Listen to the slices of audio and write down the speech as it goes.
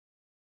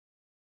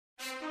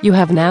You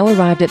have now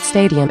arrived at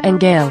Stadium and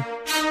Gale.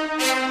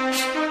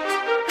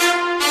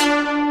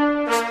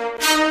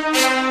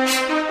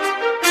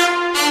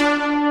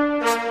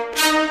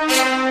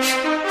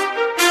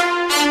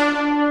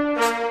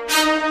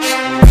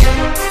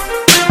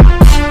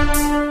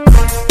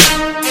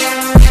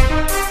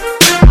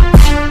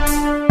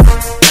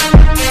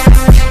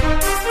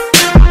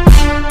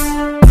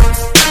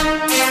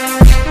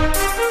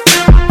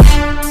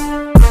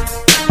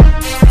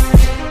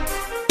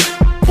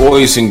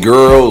 Boys and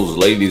girls,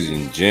 ladies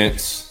and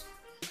gents,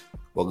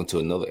 welcome to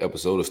another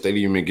episode of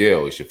Stadium and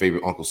Gale. It's your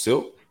favorite Uncle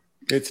Silk.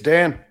 It's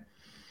Dan.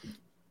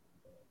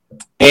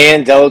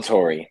 And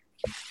Delatorre.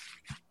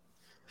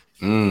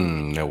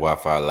 That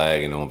Wi-Fi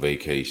lagging on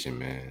vacation,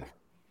 man.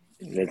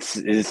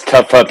 It's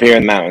tough up here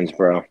in the mountains,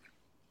 bro.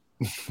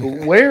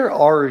 Where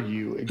are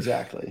you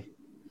exactly?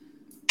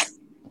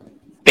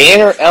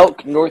 Banner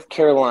Elk, North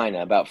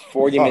Carolina, about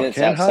 40 minutes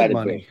outside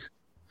of me.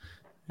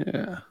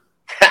 Yeah.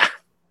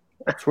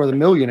 That's where the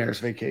millionaires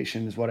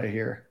vacation is what I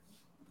hear.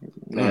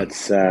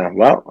 That's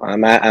well,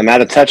 I'm out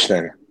of touch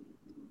then.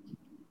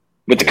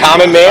 With the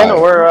common man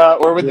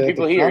or with the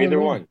people here, either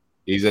man. One.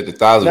 He's at the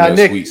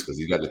Thousandaire Suites because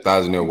he's got the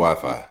Thousandaire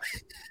Wi-Fi.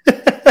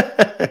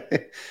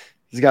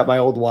 He's got my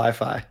old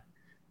Wi-Fi.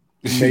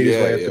 He made his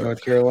way up to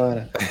North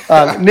Carolina.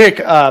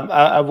 Nick,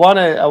 I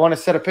want to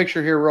set a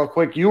picture here real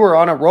quick. You were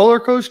on a roller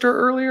coaster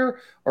earlier,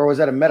 or was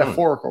that a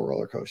metaphorical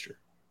roller coaster?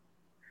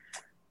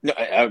 No,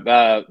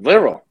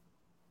 literal.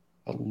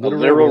 A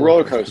literal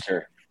roller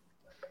coaster.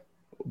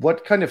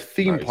 What kind of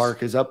theme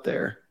park is up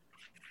there?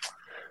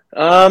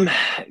 I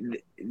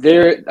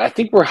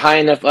think we're high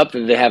enough up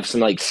that they have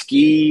some like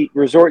ski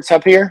resorts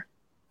up here.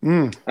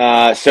 So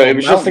it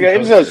was just like it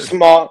was a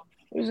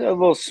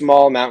little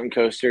small mountain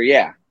coaster.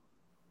 Yeah.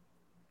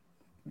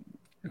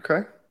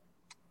 Okay.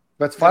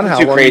 That's fun. How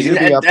too long crazy. Did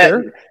you be up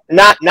there?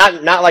 Not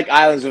like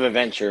Islands of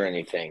Adventure or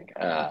anything.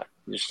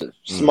 Just a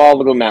small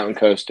little mountain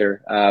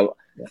coaster.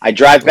 I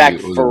drive back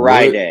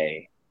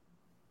Friday.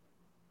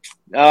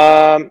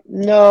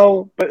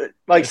 No, but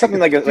like something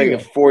like a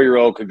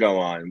 4-year-old could go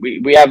on.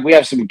 We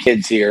have some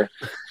kids here,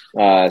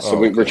 so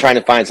we're trying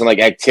to find some like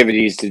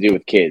activities to do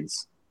with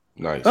kids.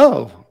 Nice.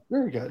 Oh,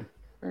 very good,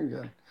 very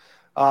good.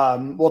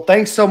 Well,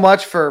 thanks so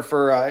much for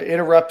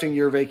interrupting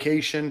your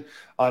vacation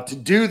to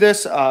do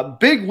this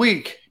big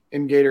week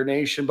in Gator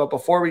Nation. But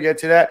before we get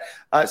to that,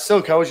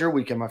 Silk, how was your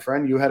weekend, my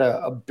friend? You had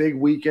a big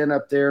weekend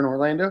up there in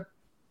Orlando.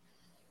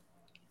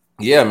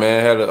 Yeah,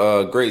 man, had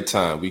a great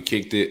time. We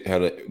kicked it,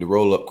 had the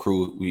roll-up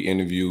crew. We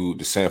interviewed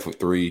the Sanford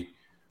Three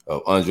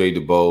of Andre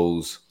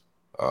DeBose,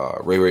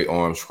 Ray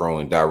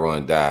Armstrong, and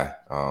Daron Dye.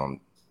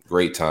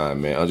 Great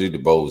time, man. Andre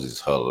DeBose is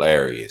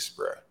hilarious,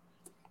 bro.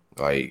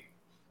 Like,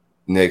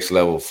 next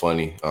level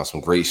funny.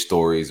 Some great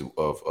stories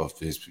of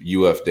his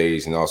UF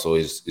days and also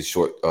his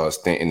short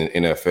stint in the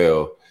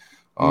NFL.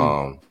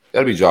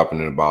 That'll be dropping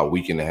in about a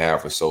week and a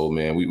half or so,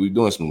 man. We're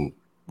doing some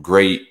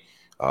great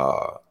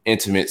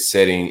intimate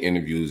setting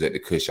interviews at the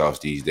Kush-Offs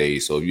these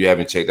days. So if you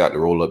haven't checked out the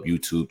Roll Up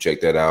YouTube,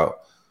 check that out.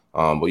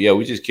 But yeah,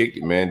 we just kicked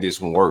it, man. Did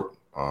some work.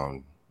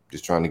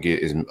 Just trying to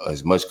get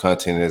as much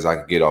content as I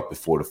could get off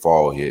before the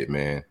fall hit,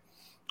 man.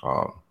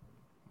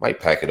 Might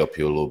pack it up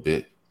here a little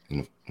bit.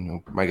 And,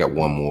 might got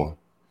one more.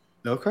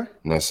 Okay.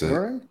 And that's it. All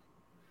right.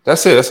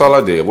 That's it. That's all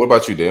I did. What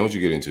about you, Dan? What'd you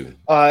get into?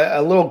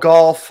 A little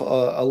golf,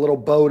 a little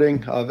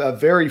boating, a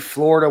very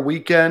Florida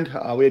weekend.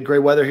 We had great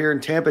weather here in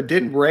Tampa. It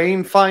didn't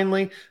rain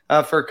finally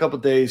for a couple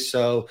of days.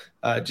 So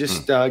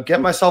just get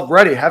myself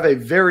ready. Have a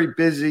very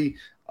busy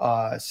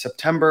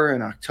September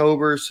and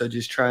October. So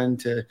just trying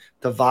to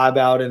vibe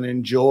out and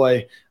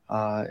enjoy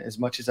as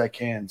much as I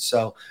can.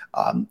 So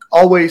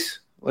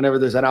always, whenever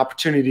there's an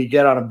opportunity to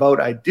get on a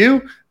boat, I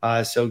do.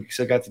 So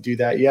got to do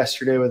that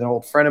yesterday with an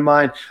old friend of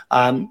mine.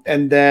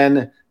 And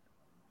then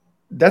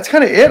that's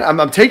kind of it.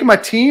 I'm taking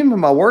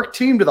my work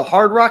team to the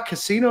Hard Rock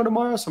Casino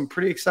tomorrow, so I'm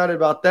pretty excited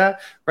about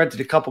that.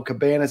 Rented a couple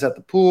cabanas at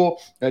the pool.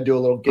 I do a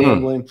little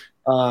gambling.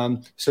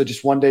 So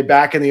just one day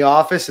back in the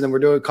office, and then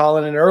we're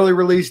calling an early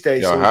release day.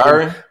 Y'all so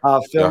hiring?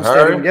 Film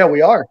Stadium. Yeah,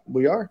 we are.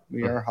 We are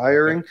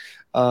hiring.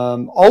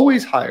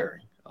 Always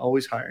hiring.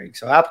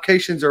 So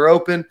applications are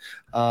open,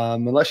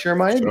 unless you're a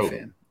Miami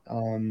fan.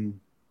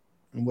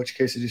 In which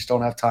case I just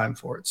don't have time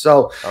for it.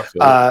 So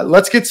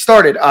let's get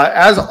started.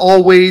 As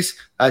always,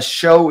 a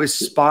show is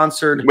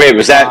sponsored. Wait,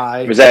 was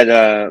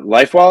that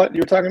Life Wallet you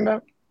were talking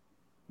about?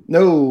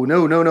 No.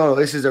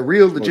 This is a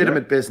real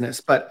legitimate business.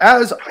 But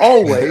as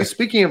always,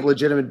 speaking of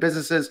legitimate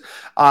businesses,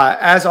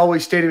 as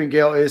always, Stadium and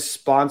Gale is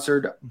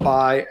sponsored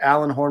by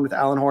Alan Horn with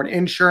Alan Horn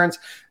Insurance.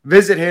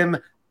 Visit him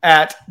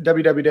at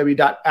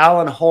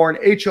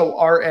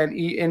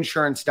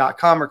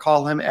www.alanhorne.insurance.com or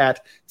call him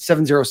at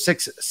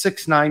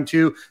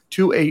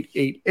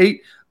 706-692-2888.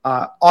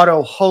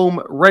 Auto, home,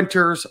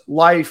 renters,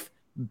 life,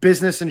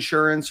 business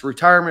insurance,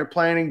 retirement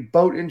planning,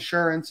 boat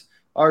insurance,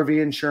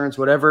 RV insurance,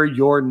 whatever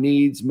your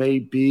needs may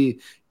be.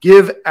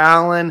 Give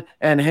Alan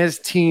and his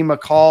team a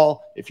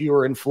call if you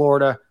are in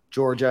Florida.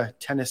 Georgia,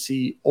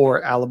 Tennessee,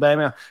 or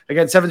Alabama.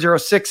 Again,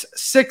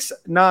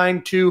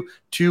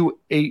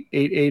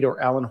 706-692-2888 or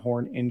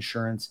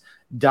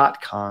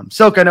AlanHornInsurance.com.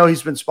 Silk, I know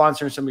he's been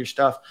sponsoring some of your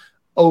stuff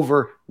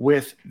over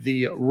with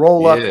the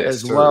roll-up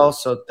as well.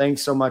 So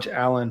thanks so much,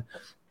 Alan,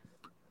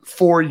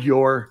 for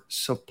your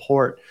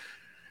support.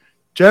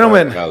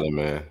 Gentlemen. Alan,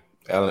 man.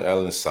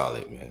 Alan's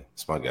solid, man.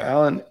 It's my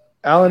guy.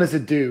 Alan is a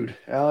dude.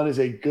 Alan is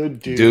a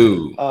good dude.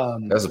 Dude.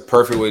 That's a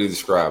perfect way to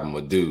describe him,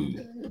 a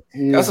dude.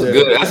 That's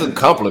a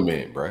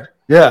compliment, bro.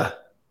 Yeah.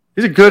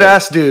 He's a good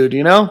ass dude,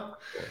 you know?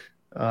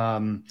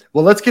 Well,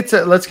 let's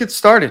get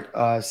started.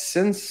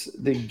 Since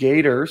the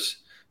Gators,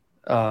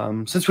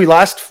 since we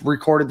last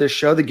recorded this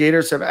show, the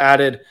Gators have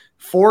added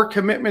 4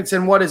 commitments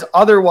in what is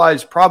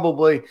otherwise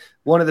probably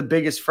one of the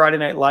biggest Friday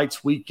Night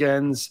Lights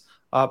weekends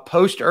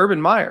post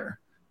Urban Meyer.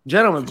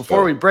 Gentlemen,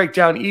 before we break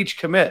down each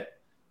commit,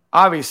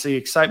 obviously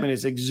excitement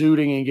is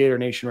exuding in Gator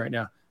Nation right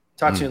now.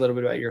 Talk to me a little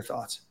bit about your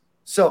thoughts.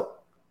 So,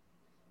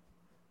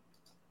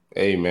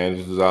 hey man,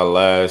 this was our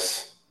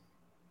last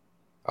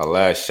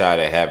shot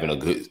at having a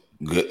good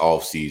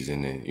off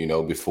season, and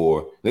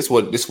before this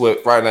what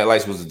Friday Night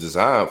Lights was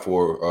designed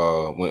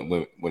for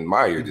when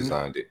Meyer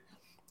designed it.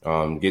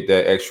 Get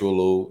that extra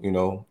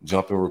little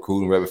jump in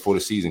recruiting right before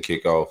the season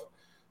kickoff.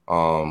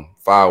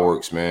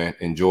 Fireworks, man,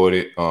 enjoyed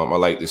it. I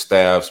like the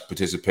staff's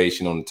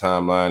participation on the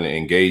timeline and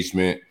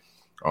engagement.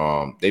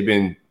 They've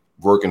been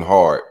working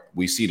hard.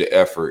 We see the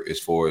effort as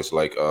far as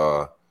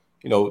the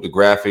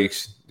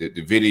graphics, the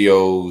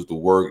videos, the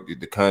work,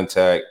 the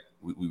contact.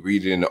 We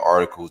read it in the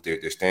articles.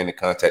 They're staying in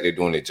contact. They're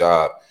doing their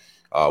job.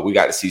 We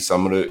got to see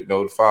some of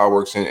the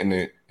fireworks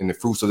and the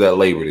fruits of that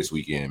labor this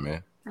weekend,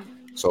 man.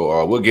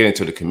 So we'll get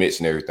into the commits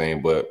and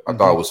everything, but I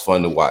thought it was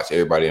fun to watch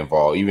everybody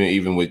involved,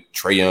 even with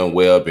Trayon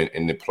Webb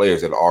and the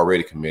players that are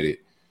already committed.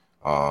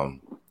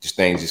 Just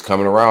things just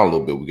coming around a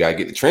little bit. We got to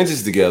get the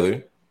trenches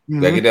together.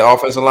 We got to get that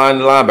offensive line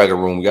in the linebacker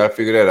room. We got to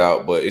figure that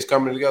out, but it's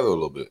coming together a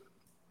little bit.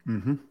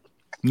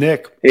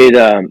 Nick?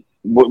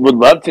 Would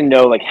love to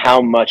know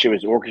how much it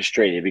was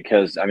orchestrated,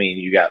 because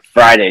you got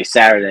Friday,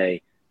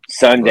 Saturday,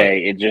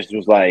 Sunday. Right. It just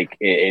was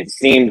it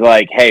seemed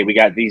like, hey, we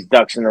got these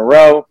ducks in a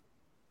row.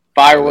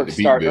 Fireworks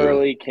start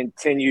early,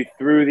 continue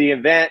through the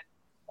event.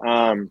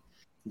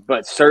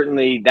 But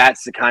certainly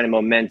that's the kind of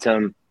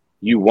momentum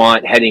you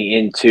want heading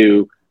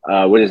into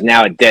what is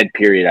now a dead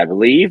period, I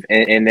believe,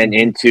 and then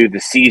into the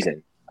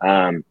season.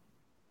 Now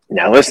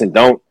listen,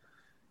 don't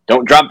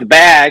drop the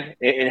bag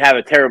and have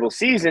a terrible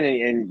season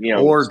and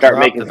or start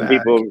making some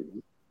people.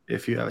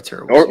 If you have a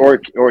terrible season.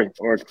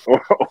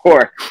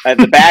 Or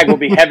the bag will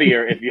be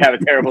heavier if you have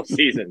a terrible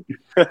season.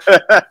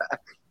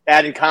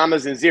 Adding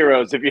commas and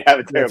zeros if you have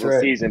a terrible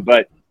season.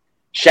 But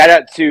shout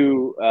out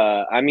to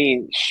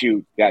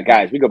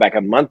guys, we go back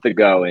a month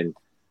ago and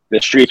the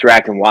streets were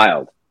acting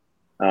wild.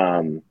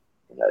 The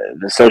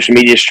social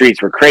media streets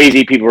were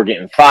crazy. People were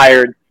getting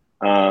fired.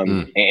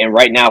 And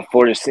right now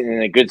Florida's sitting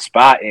in a good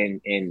spot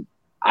and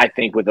I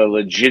think with a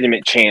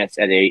legitimate chance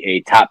at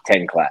a top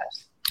 10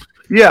 class.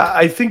 Yeah,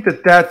 I think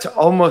that's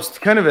almost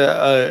kind of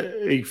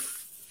a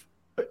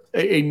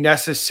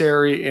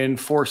necessary and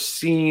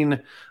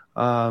foreseen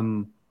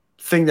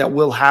thing that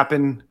will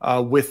happen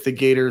with the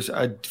Gators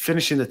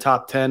finishing the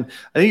top 10.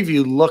 I think if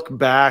you look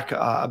back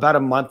about a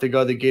month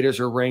ago, the Gators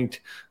are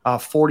ranked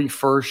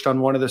 41st on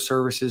one of the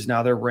services.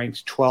 Now they're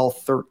ranked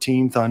 12th,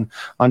 13th on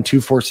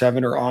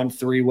 247 or on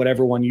 3,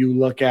 whatever one you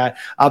look at.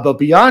 But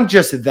beyond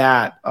just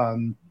that,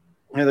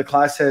 the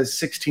class has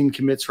 16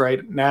 commits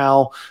right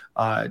now.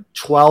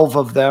 12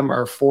 of them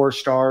are 4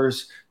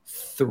 stars.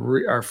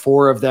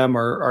 4 of them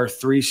are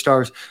 3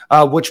 stars,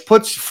 which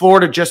puts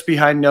Florida just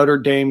behind Notre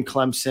Dame,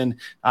 Clemson,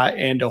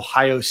 and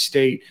Ohio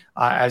State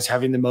as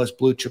having the most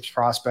blue chip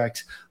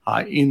prospects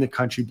in the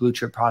country. Blue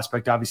chip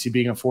prospect, obviously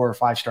being a 4 or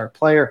 5 star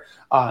player,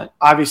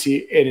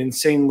 obviously an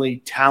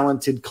insanely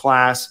talented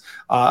class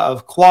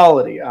of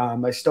quality.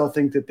 I still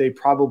think that they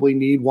probably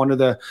need one of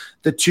the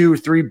 2 or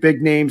 3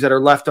 big names that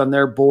are left on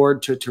their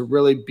board to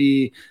really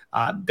be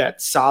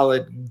that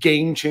solid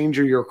game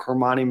changer, your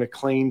Cormani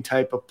McLean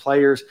type of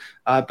players.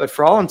 But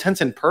for all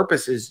intents and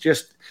purposes,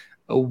 just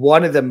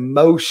one of the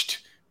most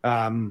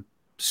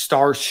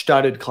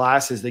star-studded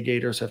classes the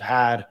Gators have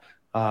had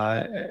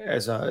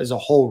as a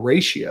whole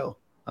ratio,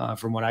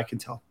 from what I can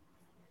tell.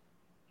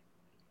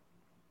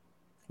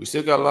 We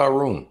still got a lot of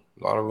room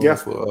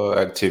for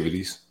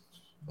activities.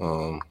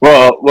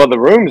 Well, the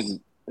room's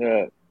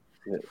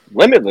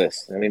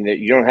limitless.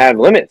 You don't have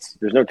limits.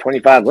 There's no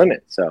 25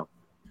 limit, so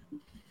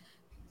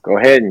go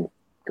ahead and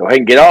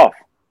get off.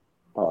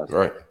 Pause.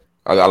 Right.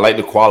 I like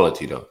the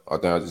quality though. I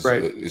think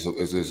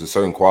it's a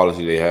certain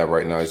quality they have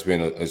right now. It's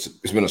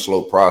been a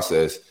slow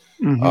process,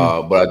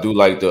 but I do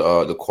like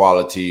the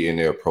quality in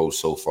their approach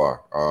so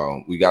far.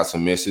 We got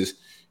some misses,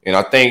 and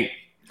I think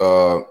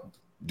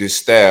this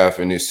staff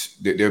and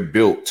they're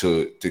built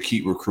to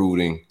keep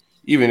recruiting,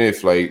 even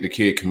if the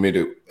kid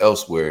committed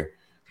elsewhere.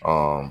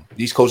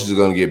 These coaches are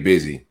going to get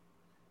busy.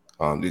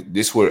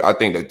 This where I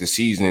think that the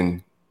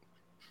season.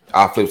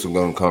 Our flips are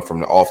going to come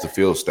from the off the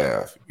field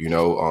staff.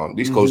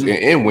 These coaches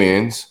and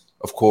wins.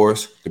 of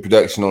course, the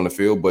production on the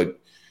field, but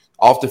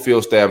off the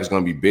field staff is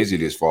going to be busy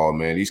this fall,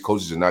 man. These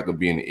coaches are not going to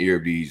be in the ear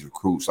of these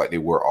recruits like they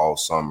were all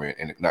summer,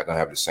 and they're not going to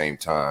have the same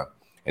time.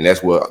 And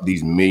that's what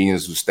these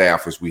millions of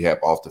staffers we have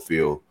off the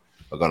field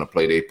are going to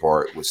play their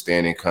part with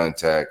staying in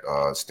contact,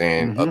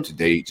 staying up to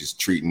date, just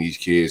treating these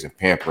kids and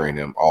pampering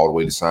them all the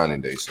way to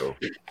signing day. So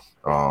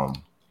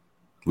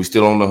we're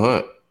still on the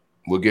hunt.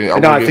 We'll get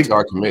to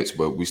our commits,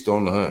 but we're still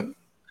on the hunt.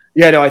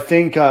 Yeah, no, I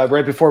think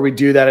right before we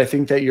do that, I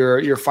think that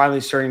you're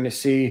finally starting to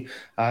see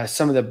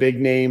some of the big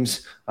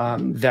names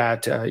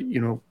that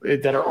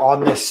are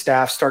on this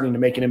staff starting to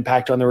make an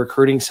impact on the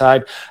recruiting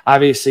side.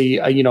 Obviously,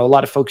 a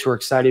lot of folks were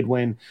excited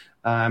when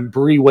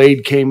Bree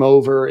Wade came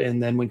over,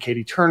 and then when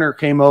Katie Turner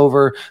came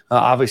over,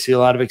 obviously a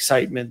lot of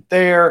excitement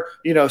there.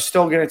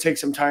 Still going to take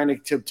some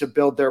time to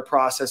build their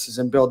processes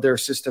and build their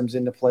systems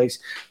into place.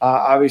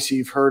 Obviously,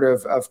 you've heard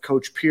of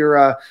Coach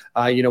Pira.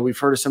 We've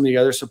heard of some of the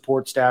other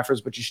support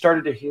staffers, but you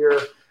started to hear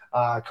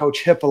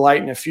Coach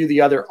Hippolyte and a few of the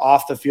other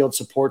off the field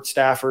support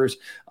staffers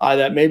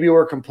that maybe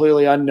were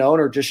completely unknown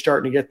or just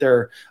starting to get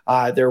their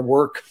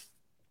work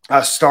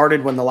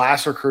started when the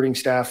last recruiting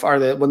staff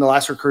when the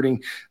last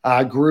recruiting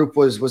group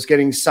was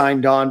getting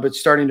signed on, but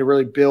starting to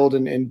really build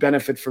and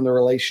benefit from the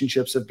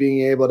relationships of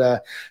being able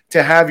to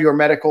have your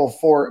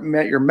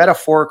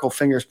metaphorical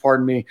fingers,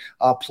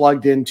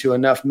 plugged into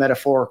enough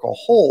metaphorical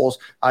holes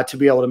to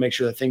be able to make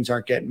sure that things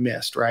aren't getting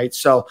missed. Right.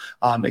 So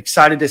I'm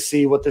excited to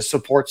see what the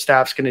support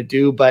staff's going to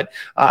do. But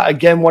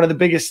again, one of the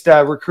biggest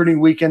recruiting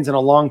weekends in a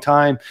long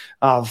time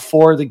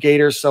for the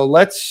Gators. So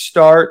let's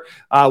start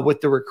with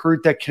the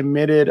recruit that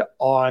committed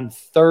on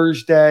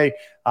Thursday.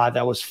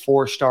 That was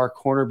 4-star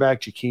cornerback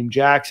Jakeem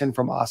Jackson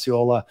from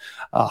Osceola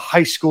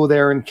High School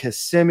there in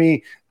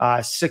Kissimmee,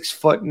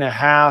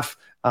 6'1.5",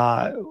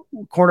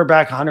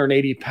 cornerback,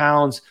 180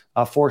 pounds,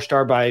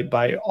 4-star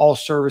by all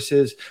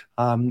services,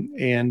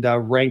 and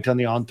ranked on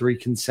the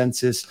On3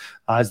 consensus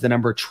as the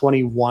number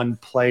 21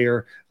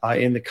 player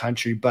in the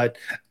country, but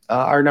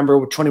our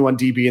number 21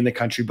 DB in the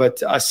country. But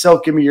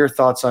Silk, give me your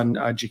thoughts on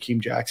Jakeem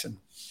Jackson.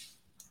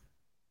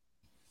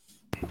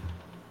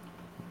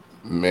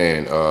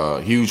 Man,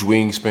 huge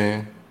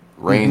wingspan,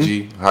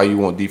 rangy. How you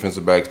want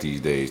defensive backs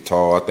these days?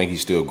 Tall. I think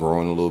he's still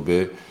growing a little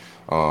bit.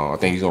 I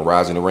think he's gonna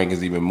rise in the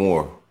rankings even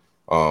more.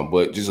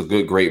 But just a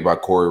good grade by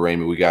Corey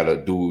Raymond. We gotta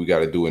do what we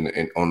gotta do on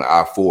the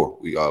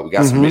I-4. We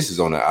got some misses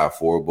on the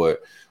I-4,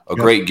 but a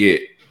great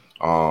get.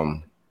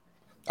 I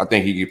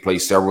think he could play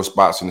several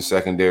spots in the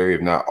secondary,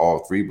 if not all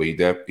three. But he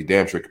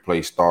damn sure could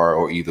play star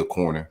or either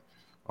corner.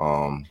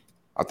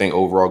 I think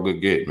overall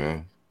good get,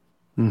 man.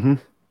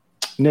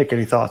 Nick,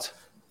 any thoughts?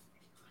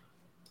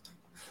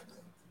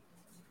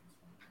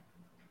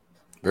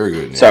 Very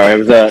good. Nick. Sorry, I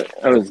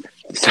was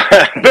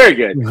very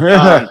good.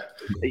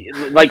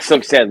 Like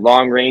Silk said,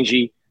 long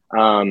rangey,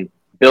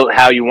 built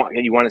how you want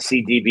to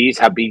see DBs,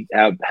 how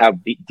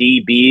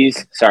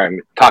DBs. Sorry, I'm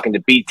talking to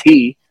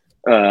BT,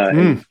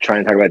 trying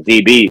to talk about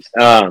DBs.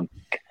 How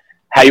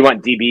you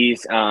want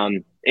DBs,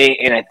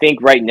 and I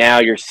think right now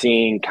you're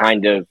seeing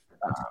kind of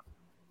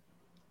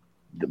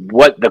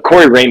what the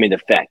Corey Raymond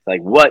effect,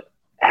 like what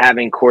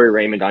having Corey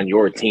Raymond on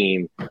your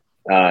team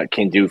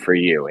can do for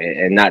you,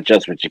 and not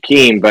just with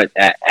Jakeem, but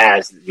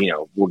as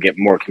we'll get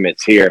more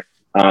commits here.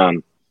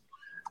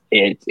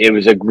 It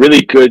was a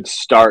really good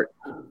start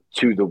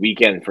to the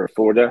weekend for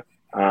Florida,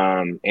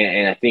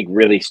 and I think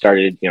really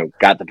started,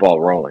 got the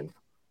ball rolling.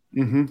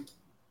 Yeah,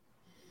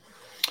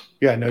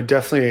 no,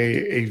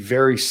 definitely a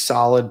very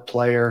solid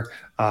player.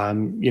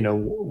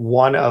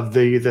 One of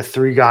the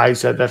three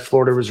guys that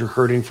Florida was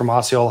recruiting from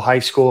Osceola High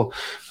School.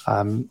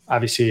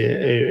 Obviously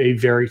a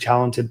very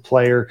talented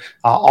player.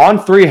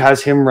 On3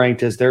 has him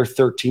ranked as their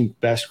 13th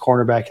best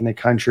cornerback in the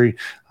country.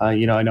 I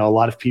know a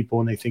lot of people,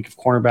 when they think of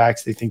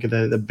cornerbacks, they think of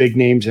the big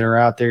names that are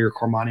out there, your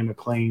Cormani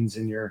McLeans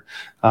and your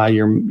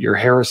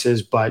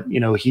Harrises, but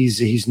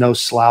he's no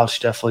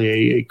slouch.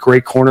 Definitely a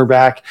great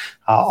cornerback.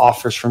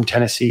 Offers from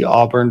Tennessee,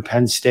 Auburn,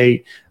 Penn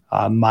State,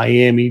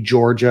 Miami,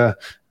 Georgia,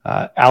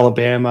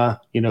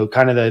 Alabama,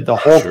 kind of the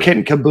whole kit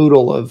and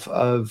caboodle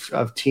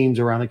of teams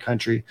around the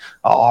country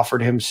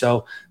offered him.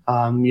 So,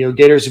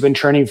 Gators have been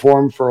training for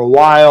him for a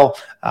while,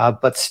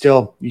 but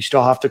still, you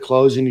still have to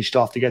close and you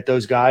still have to get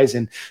those guys.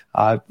 And,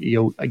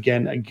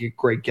 again, a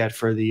great get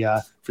for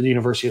the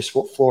University of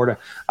Florida.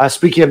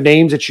 Speaking of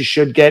names that you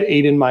should get,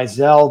 Aiden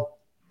Mizell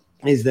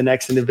is the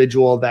next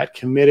individual that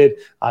committed,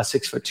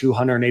 6'2",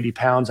 180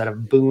 pounds out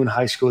of Boone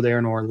High School there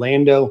in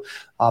Orlando.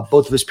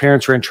 Both of his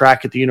parents are in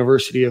track at the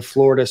University of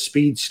Florida,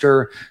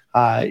 speedster.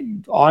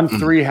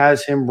 On3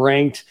 has him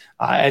ranked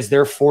as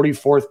their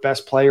 44th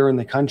best player in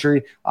the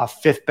country,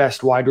 5th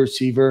best wide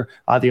receiver.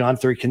 The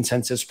On3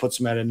 consensus puts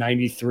him at a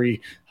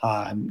 93,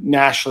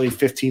 nationally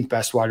 15th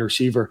best wide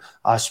receiver.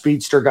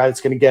 Speedster guy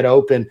that's going to get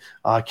open.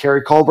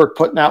 Kerry Colbert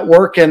putting that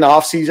work in the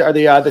offseason,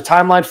 or the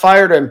timeline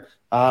fired him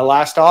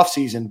last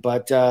offseason,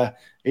 but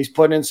he's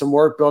putting in some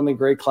work, building a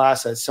great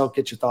class. So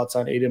get your thoughts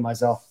on Aiden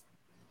Mizell.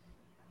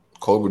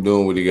 Colbert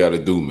doing what he got to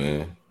do,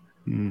 man.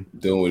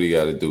 Doing what he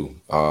got to do.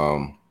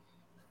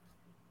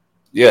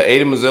 Yeah,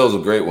 Aiden Mazel's a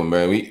great one,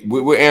 man.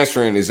 We're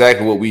answering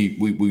exactly what we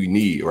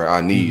need, right?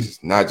 Our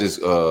needs, not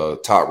just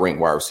top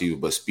ranked wide receiver,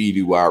 but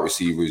speedy wide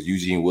receivers.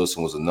 Eugene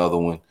Wilson was another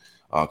one.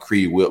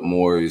 Creed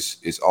Whitmore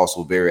is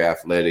also very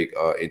athletic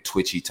and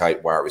twitchy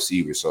type wide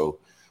receiver. So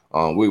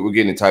we're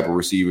getting the type of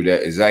receiver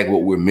that exactly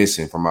what we're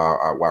missing from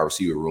our wide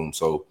receiver room.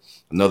 So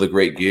another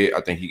great get. I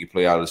think he can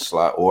play out of the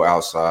slot or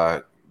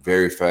outside.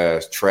 Very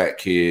fast, track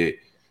kid.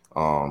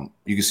 You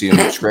can see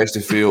him stretch the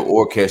field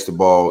or catch the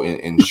ball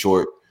in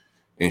short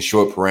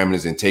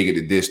parameters and take it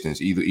the distance.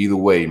 Either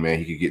way, man,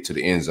 he could get to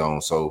the end zone.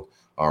 So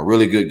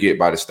really good get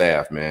by the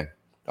staff, man.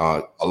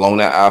 Along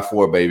that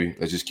I-4, baby,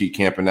 let's just keep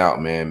camping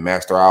out, man.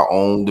 Master our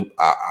own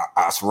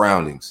our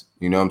surroundings.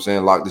 You know what I'm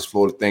saying? Lock this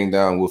Florida thing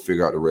down. We'll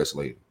figure out the rest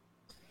later.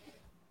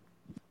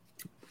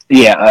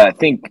 Yeah, I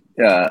think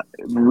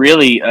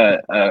really a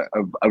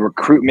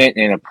recruitment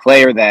and a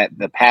player that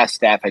the past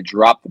staff had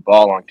dropped the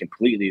ball on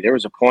completely. There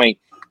was a point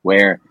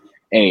where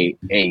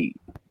a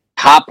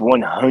top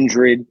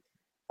 100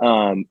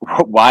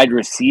 wide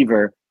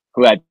receiver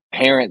who had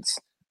parents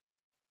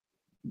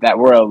that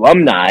were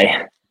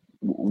alumni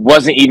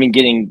wasn't even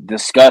getting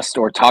discussed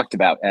or talked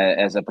about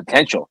as a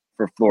potential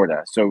for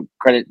Florida. So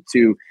credit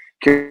to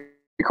Kerry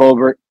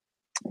Colbert,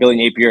 Billy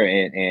Napier,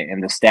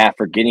 and the staff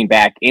for getting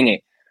back in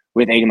it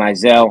with Aiden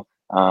Mizell.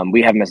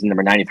 We have him as the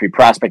number 93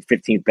 prospect,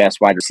 15th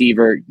best wide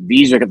receiver.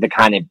 These are the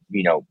kind of,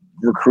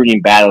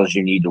 recruiting battles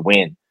you need to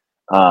win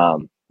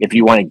if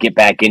you want to get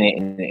back in it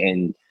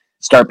and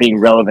start being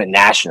relevant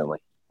nationally.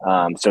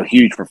 So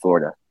huge for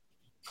Florida.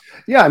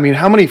 Yeah, I mean,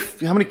 how many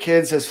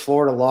kids has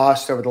Florida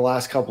lost over the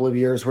last couple of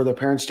years where their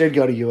parents did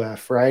go to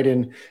UF, right?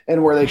 And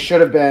where they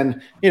should have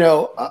been,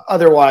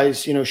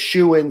 otherwise,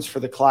 shoo-ins for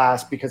the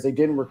class because they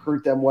didn't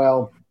recruit them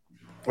well,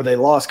 or they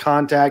lost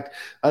contact.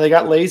 They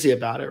got lazy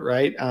about it,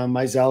 right?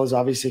 Mizell is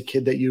obviously a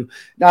kid that you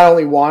not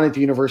only want at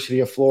the University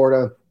of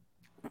Florida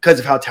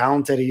because of how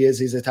talented he is.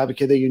 He's the type of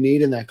kid that you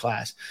need in that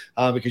class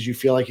because you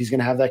feel like he's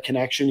going to have that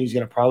connection. He's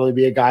going to probably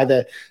be a guy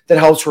that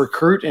helps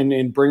recruit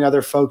and bring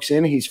other folks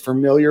in. He's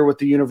familiar with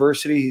the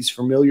university. He's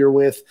familiar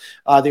with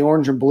the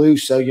orange and blue.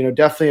 So,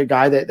 definitely a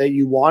guy that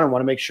you want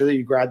to make sure that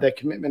you grab that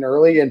commitment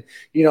early and,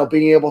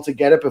 being able to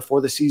get it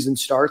before the season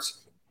starts.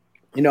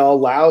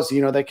 Allows,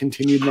 that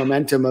continued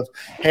momentum of,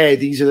 hey,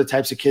 these are the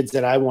types of kids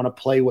that I want to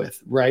play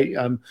with, right?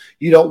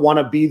 You don't want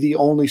to be the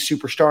only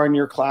superstar in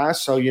your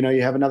class. So, you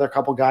have another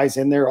couple guys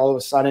in there. All of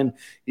a sudden,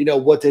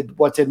 what did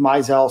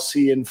Mizell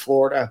see in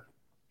Florida?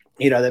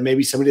 That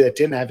maybe somebody that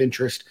didn't have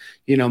interest,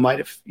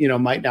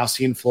 might now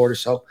see in Florida.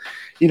 So,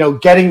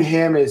 getting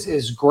him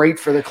is great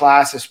for the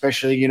class,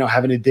 especially,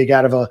 having to dig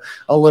out of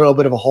a little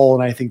bit of a hole.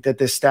 And I think that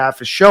this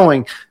staff is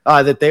showing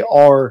that they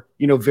are,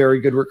 very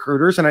good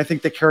recruiters. And I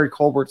think that Kerry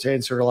Colbert's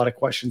answered a lot of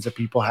questions that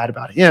people had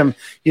about him,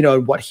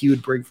 and what he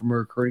would bring from a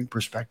recruiting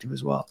perspective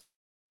as well.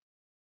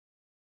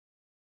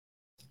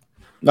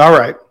 All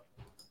right.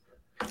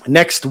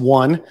 Next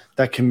one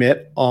that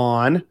commit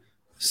on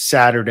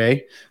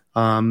Saturday.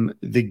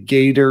 The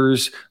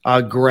Gators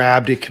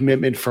grabbed a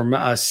commitment from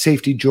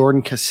safety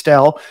Jordan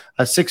Castell,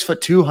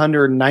 6'2",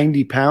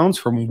 290 pounds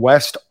from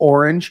West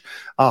Orange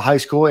High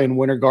School in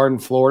Winter Garden,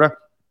 Florida.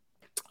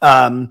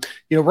 Ranked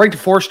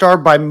 4-star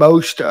by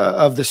most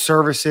of the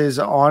services.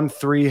 On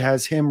 3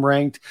 has him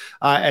ranked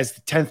as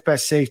the 10th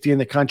best safety in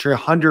the country,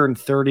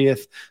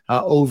 130th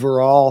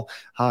overall.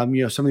 Some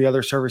of the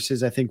other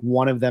services, I think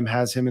one of them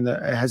has him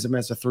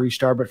as a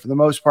 3-star, but for the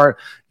most part,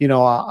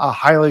 a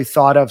highly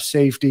thought of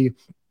safety.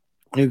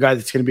 New guy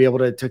that's going to be able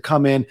to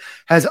come in,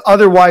 has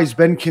otherwise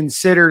been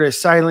considered a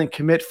silent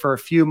commit for a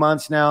few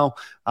months now,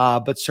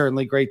 but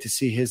certainly great to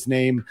see his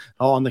name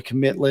on the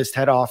commit list.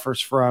 Had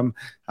offers from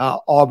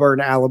Auburn,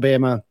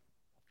 Alabama,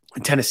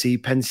 Tennessee,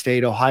 Penn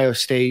State, Ohio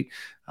State,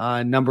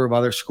 a number of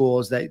other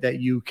schools that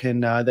you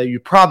can that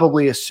you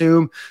probably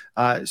assume.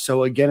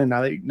 So again,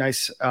 another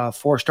nice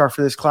 4-star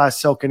for this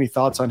class. Silk, any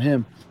thoughts on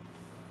him?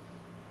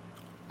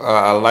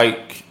 I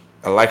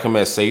like him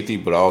at safety,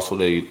 but also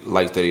they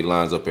like that he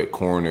lines up at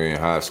corner in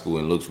high school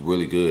and looks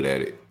really good at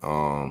it.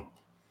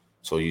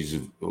 So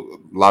a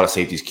lot of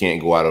safeties can't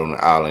go out on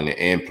the island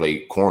and play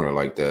corner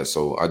like that.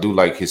 So I do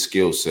like his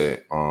skill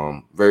set.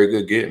 Very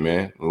good get,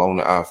 man. Along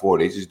the I-4,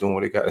 they just doing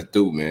what they got to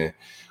do, man.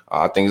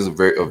 I think it's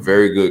a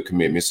very good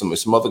commitment.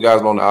 Some other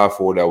guys on the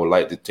I-4 that I would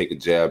like to take a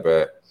jab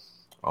at.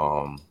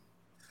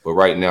 But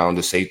right now in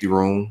the safety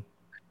room,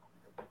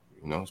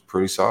 it's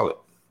pretty solid.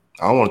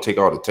 I don't want to take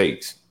all the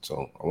takes.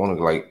 So I want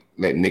to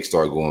let Nick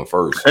start going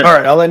first. All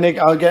right, I'll let Nick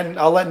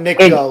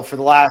go for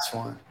the last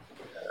one.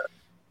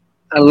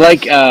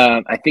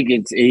 I think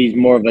he's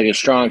more of a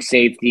strong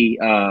safety,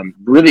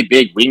 really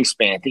big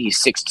wingspan. I think he's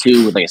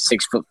 6'2" with a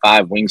 6'5"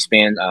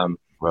 wingspan,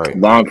 right.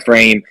 Long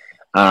frame.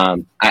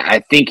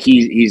 I think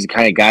he's the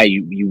kind of guy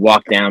you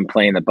walk down,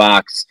 play in the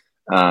box.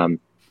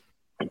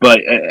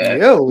 But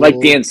like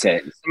Dan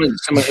said,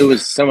 someone who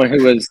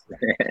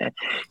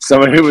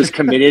was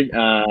committed,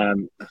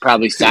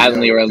 probably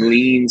silently or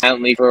leaned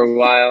silently for a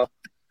while.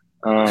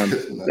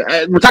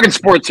 We're talking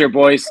sports here,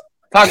 boys.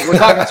 We're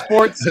talking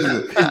sports.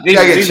 You gotta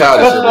get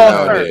childish every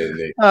now and then,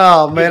 Nick.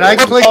 Oh man, I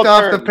clicked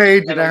off the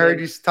page and I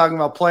heard you talking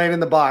about playing in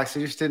the box.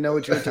 I just didn't know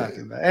what you were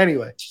talking about.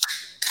 Anyway.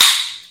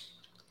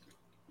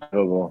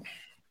 Unbelievable.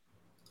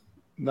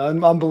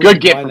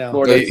 Good get for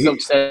Florida. As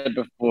Silk said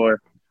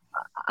before,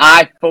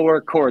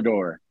 I-4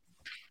 corridor.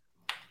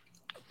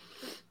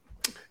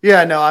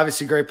 Yeah, no,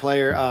 obviously great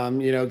player.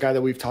 Guy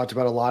that we've talked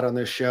about a lot on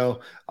this show.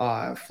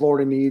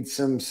 Florida needs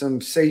some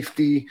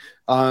safety,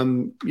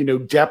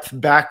 depth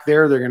back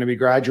there. They're going to be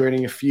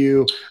graduating a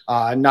few,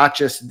 not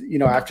just,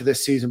 after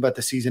this season, but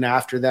the season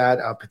after that,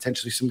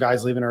 potentially some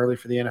guys leaving early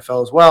for the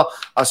NFL as well.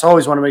 So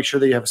always want to make sure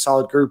that you have a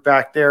solid group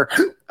back there.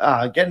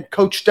 Getting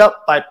coached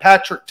up by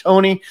Patrick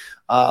Toney.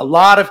 A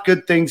lot of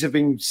good things have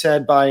been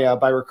said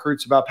by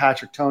recruits about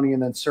Patrick Toney,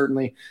 and then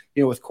certainly,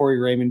 with Corey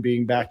Raymond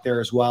being back there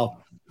as well.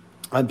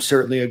 I'm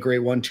certainly a great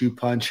 1-2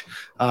 punch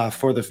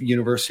for the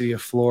University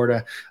of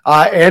Florida.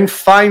 And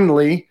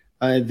finally,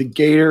 the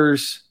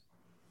Gators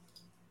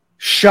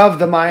shove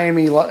the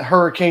Miami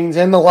Hurricanes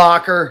in the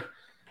locker.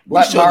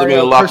 We shoved them in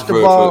the locker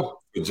for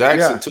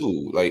Jackson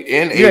too. Like,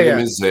 and Aiden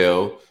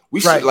Menzel. We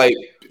should like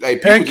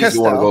people and just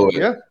want to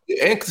go.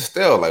 And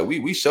Castell. Like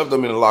we shoved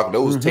them in the locker.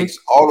 Those takes,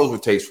 all those were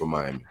takes from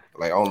Miami.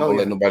 Like, I don't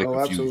let nobody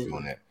confuse you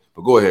on that.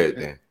 But go ahead,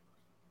 Dan.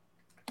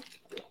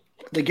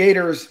 The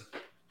Gators,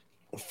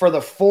 for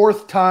the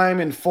fourth time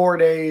in 4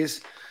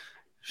 days,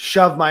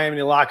 shove Miami in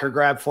the locker,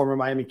 grab former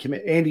Miami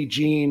commit Andy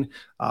Jean,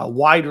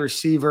 wide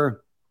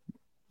receiver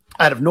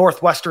out of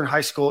Northwestern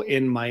High School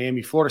in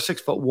Miami, Florida,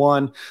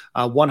 6'1",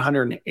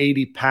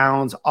 180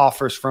 pounds,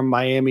 offers from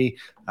Miami,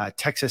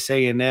 Texas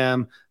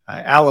A&M,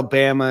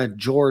 Alabama,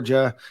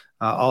 Georgia,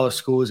 all the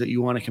schools that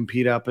you want to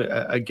compete up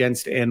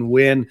against and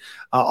win.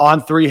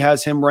 On3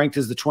 has him ranked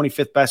as the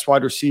 25th best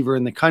wide receiver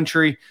in the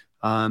country.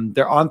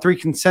 Their On3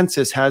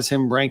 consensus has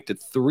him ranked at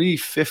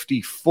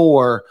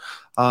 354.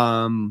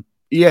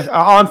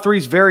 On3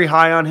 is very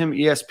high on him.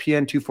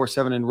 ESPN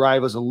 247 and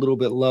Rivals a little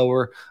bit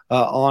lower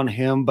on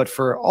him. But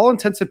for all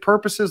intents and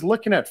purposes,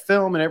 looking at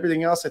film and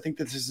everything else, I think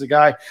that this is a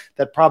guy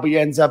that probably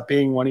ends up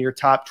being one of your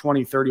top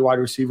 20, 30 wide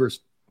receivers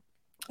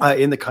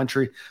in the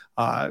country.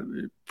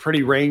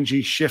 Pretty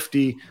rangy,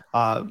 shifty,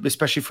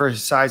 especially for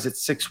his size at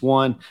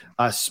 6'1",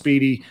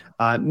 speedy.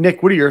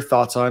 Nick, what are your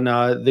thoughts on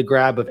the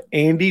grab of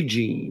Andy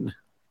Jean?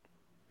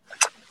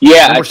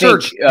 Yeah, I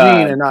think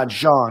Jean and not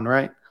Jean,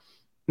 right?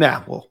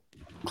 Nah, well,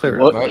 clear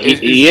it up.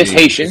 He is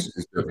Haitian.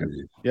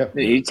 Yep,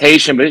 he's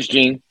Haitian, but it's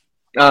Jean.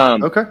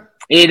 Okay.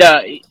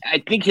 I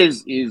think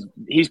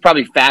he's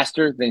probably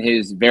faster than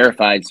his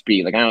verified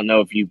speed. Like, I don't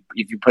know if you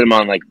put him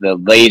on like the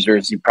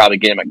lasers, you probably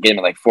get him at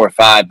like 4 or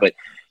 5, but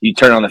you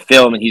turn on the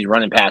film and he's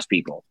running past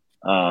people.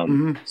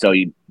 So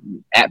you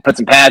put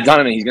some pads on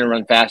him and he's going to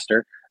run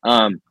faster.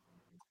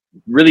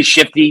 Really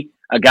shifty,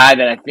 a guy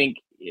that I think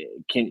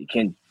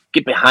can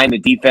get behind the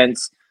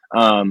defense.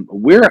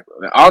 We're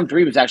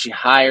On3 was actually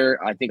higher,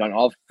 I think, on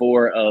all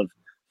 4 of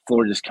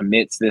Florida's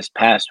commits this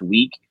past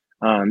week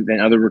than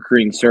other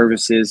recruiting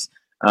services.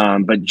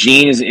 But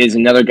Jean is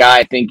another guy.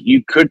 I think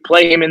you could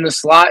play him in the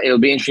slot. It'll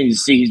be interesting to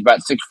see. He's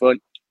about 6'1",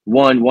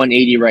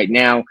 180 right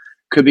now.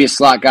 Could be a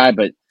slot guy,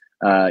 but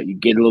you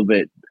get a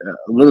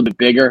little bit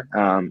bigger.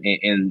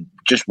 And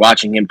just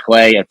watching him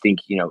play, I think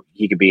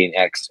he could be an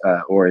X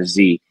or a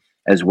Z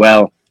as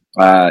well.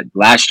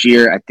 Last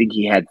year, I think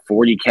he had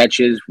 40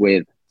 catches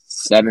with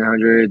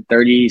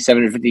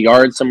 750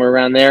 yards, somewhere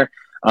around there.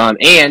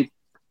 And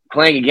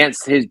playing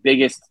against his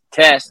biggest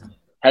test,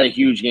 had a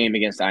huge game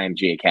against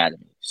IMG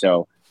Academy.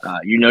 So,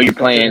 you're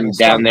playing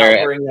down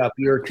there. Bring up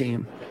your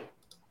team.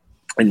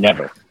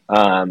 Never.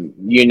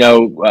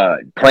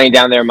 Playing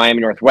down there, Miami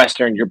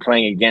Northwestern, you're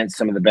playing against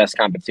some of the best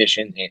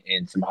competition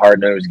in some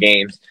hard-nosed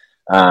games.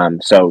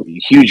 So,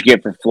 huge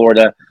get for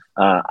Florida.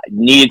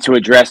 Needed to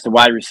address the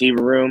wide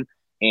receiver room.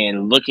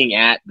 And looking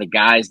at the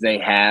guys they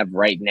have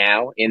right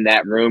now in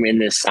that room in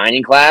this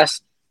signing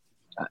class,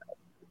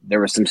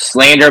 there was some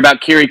slander about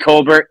Kiri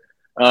Colbert.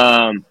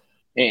 Last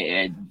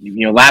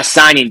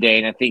signing day,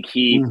 and I think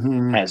he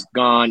has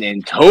gone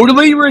and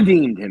totally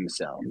redeemed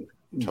himself.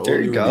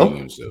 There you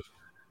go.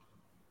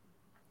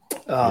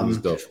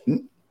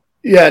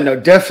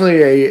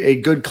 Definitely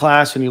a good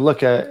class when you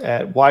look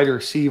at wide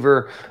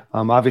receiver.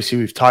 Obviously,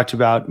 we've talked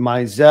about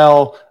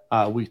Mizell.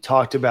 We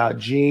talked about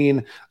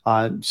Jean.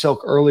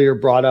 Silk earlier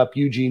brought up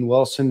Eugene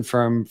Wilson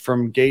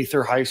from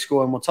Gaither High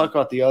School, and we'll talk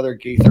about the other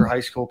Gaither High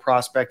School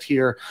prospect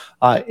here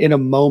in a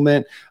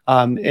moment.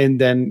 And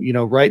then,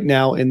 right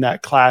now in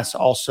that class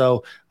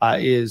also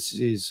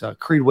is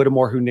Creed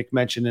Whittemore, who Nick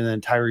mentioned, and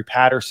then Tyree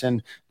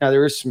Patterson. Now,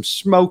 there is some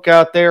smoke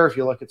out there. If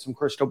you look at some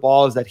crystal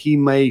balls, that he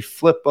may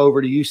flip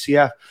over to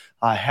UCF.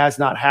 Has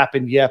not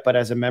happened yet, but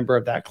as a member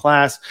of that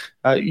class,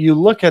 you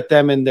look at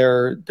them and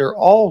they're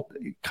all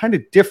kind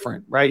of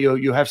different, right?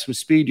 You have some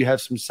speed, you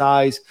have some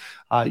size,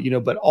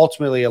 but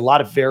ultimately a lot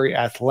of very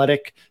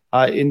athletic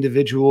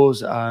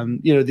individuals.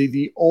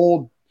 The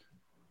old,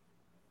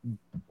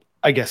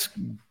 I guess,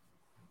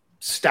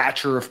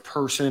 stature of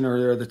person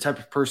or the type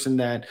of person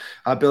that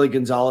Billy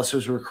Gonzalez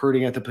was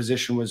recruiting at the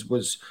position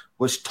was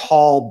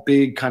tall,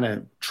 big, kind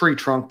of tree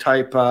trunk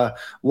type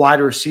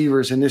wide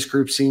receivers. And this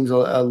group seems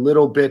a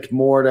little bit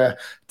more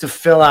to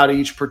fill out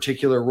each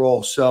particular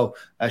role. So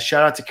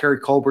shout out to Kerry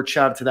Colbert,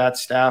 shout out to that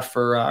staff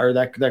or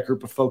that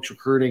group of folks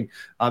recruiting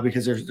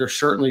because they're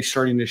certainly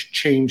starting to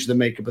change the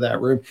makeup of that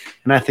room.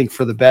 And I think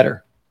for the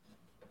better.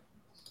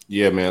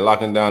 Yeah, man,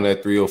 locking down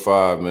that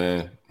 305,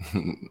 man.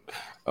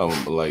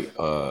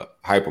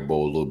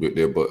 Hyperbole a little bit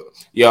there, but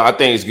yeah, I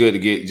think it's good to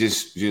get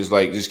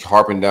just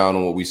harping down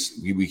on what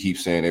we keep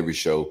saying every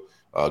show.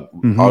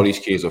 All these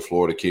kids are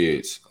Florida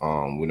kids.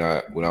 We're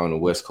not on the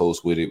West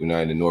Coast with it. We're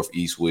not in the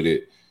Northeast with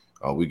it.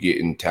 We're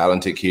getting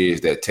talented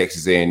kids that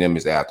Texas A&M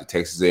is after.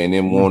 Texas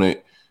A&M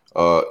wanted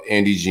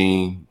Andy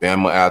Jean,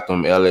 Bama after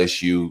them,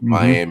 LSU,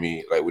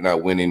 Miami. Like, we're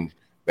not winning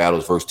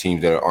battles versus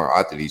teams that aren't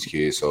after these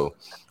kids. So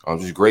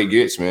just great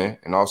gets, man.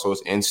 And also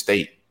it's in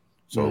state.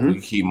 So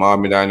we keep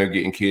mobbing down there,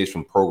 getting kids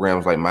from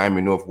programs like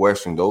Miami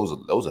Northwestern.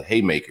 Those are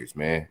haymakers,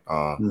 man.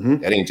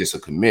 That ain't just a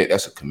commit.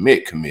 That's a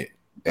commit.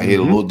 That hit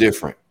a little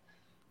different.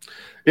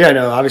 Yeah,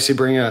 no, obviously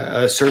bring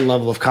a certain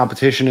level of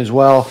competition as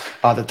well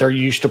that they're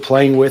used to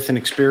playing with and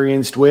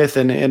experienced with.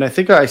 And I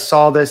think I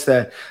saw this,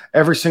 that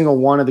every single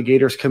one of the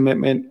Gators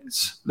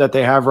commitments that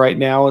they have right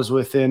now is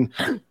within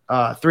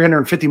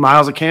 350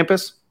 miles of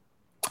campus.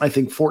 I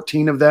think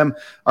 14 of them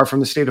are from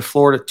the state of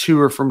Florida,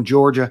 2 are from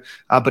Georgia,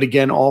 but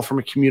again, all from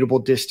a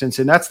commutable distance.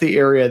 And that's the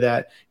area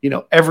that,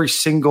 every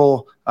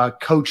single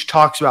coach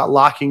talks about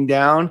locking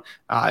down.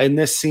 And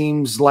this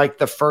seems like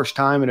the first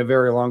time in a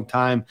very long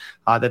time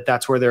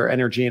that's where their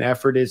energy and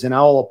effort is. And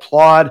I'll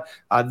applaud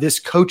this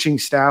coaching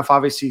staff.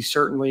 Obviously,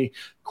 certainly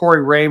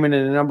Corey Raymond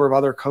and a number of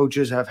other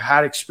coaches have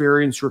had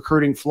experience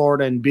recruiting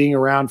Florida and being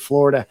around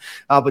Florida.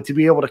 But to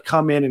be able to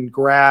come in and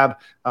grab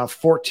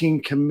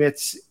 14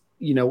 commits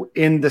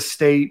in the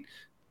state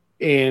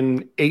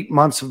in 8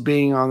 months of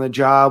being on the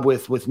job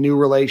with new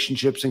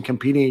relationships and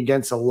competing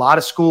against a lot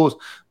of schools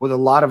with a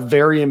lot of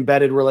very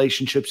embedded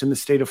relationships in the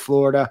state of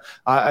Florida,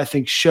 I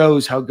think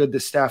shows how good the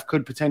staff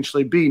could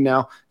potentially be.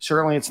 Now,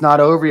 certainly it's not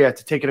over yet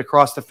to take it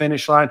across the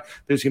finish line.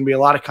 There's going to be a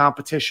lot of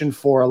competition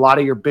for a lot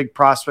of your big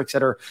prospects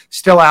that are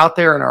still out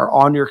there and are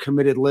on your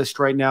committed list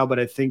right now. But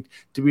I think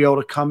to be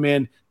able to come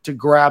in to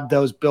grab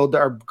those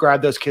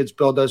kids,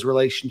 build those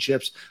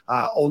relationships,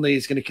 only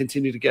is going to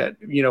continue to get,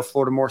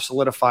 Florida more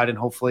solidified and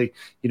hopefully,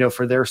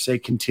 for their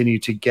sake, continue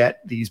to get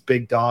these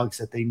big dogs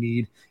that they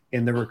need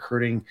in the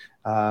recruiting,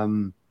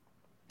 to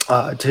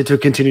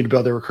continue to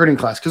build their recruiting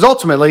class. Because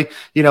ultimately,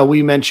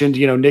 we mentioned,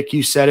 Nick,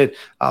 you said it,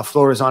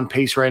 Florida's on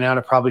pace right now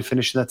to probably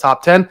finish in the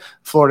top 10.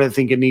 Florida, I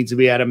think it needs to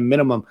be at a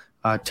minimum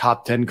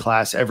top 10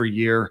 class every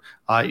year,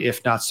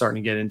 if not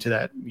starting to get into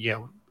that,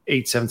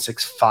 8, 7,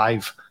 6,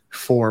 5,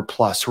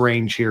 4+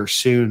 range here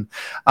soon.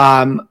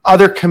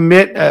 Other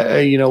commit,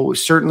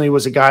 certainly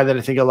was a guy that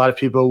I think a lot of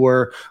people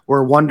were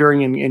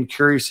wondering and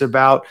curious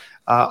about.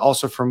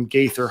 Also from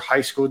Gaither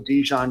High School,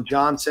 Dijon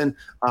Johnson,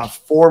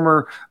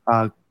 former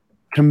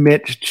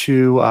commit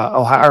to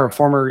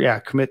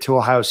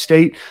Ohio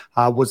State,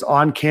 was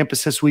on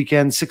campus this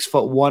weekend.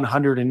 6'1",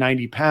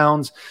 190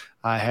 pounds.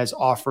 Has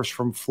offers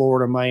from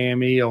Florida,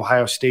 Miami,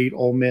 Ohio State,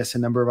 Ole Miss, a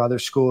number of other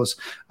schools.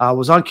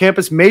 Was on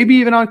campus, maybe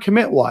even on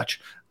commit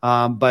watch.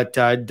 But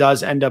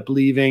does end up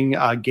leaving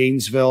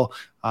Gainesville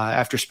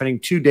after spending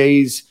 2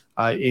 days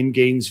in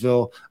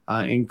Gainesville,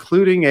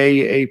 including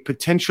a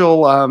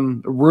potential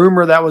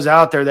rumor that was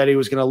out there that he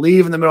was going to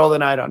leave in the middle of the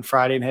night on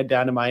Friday and head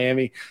down to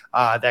Miami.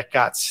 That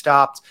got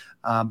stopped,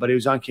 but he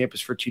was on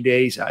campus for 2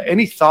 days.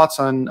 Any thoughts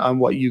on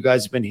what you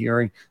guys have been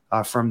hearing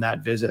from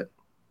that visit?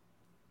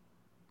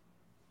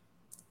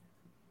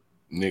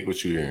 Nick,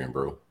 what you hearing,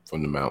 bro,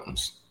 from the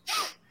mountains?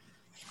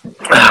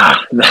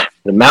 The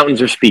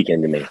mountains are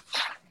speaking to me.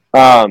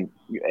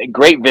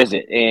 Great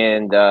visit,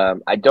 and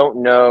I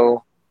don't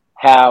know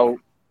how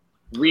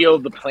real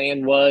the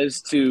plan was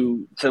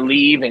to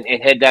leave and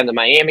head down to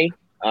Miami.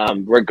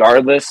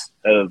 Regardless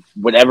of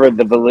whatever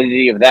the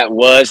validity of that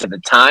was at the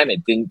time,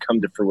 it didn't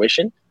come to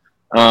fruition.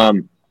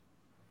 I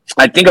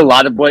think a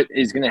lot of what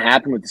is going to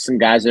happen with some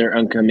guys that are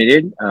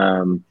uncommitted,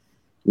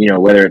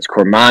 whether it's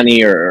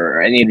Cormani or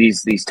any of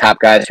these top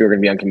guys who are going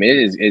to be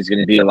uncommitted, is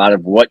going to be a lot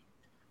of what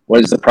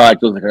does the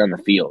product look like on the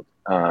field.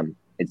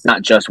 It's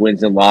not just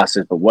wins and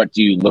losses, but what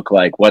do you look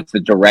like? What's the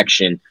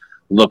direction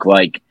look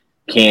like?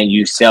 Can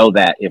you sell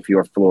that if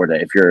you're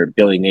Florida, if you're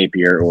Billy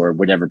Napier or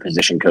whatever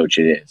position coach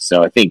it is?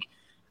 So I think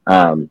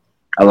a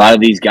lot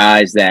of these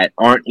guys that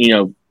aren't,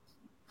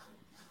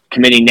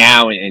 committing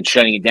now and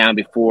shutting it down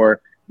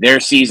before their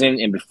season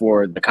and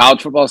before the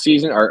college football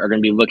season are going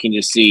to be looking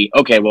to see,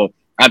 okay, well,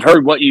 I've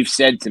heard what you've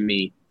said to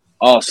me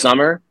all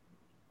summer.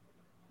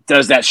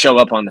 Does that show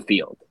up on the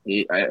field?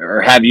 Or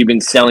have you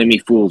been selling me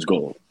fool's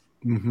gold?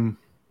 Mm-hmm.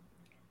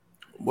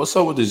 What's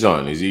up with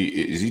Dijon? Is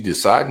he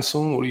deciding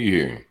soon? What are you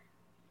hearing?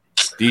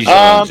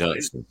 Dijon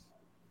Johnson.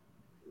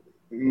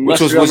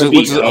 Must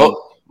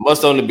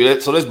on the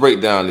beat. So let's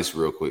break down this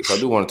real quick. So I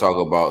do want to talk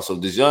about. So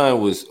Dijon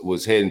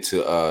was heading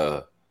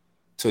to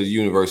to the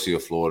University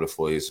of Florida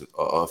for his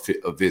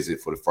a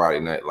visit for the Friday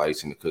Night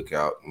Lights and the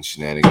cookout and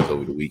shenanigans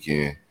over the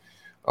weekend.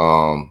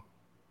 My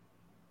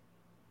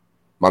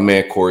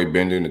man Corey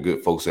Bender and the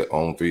good folks at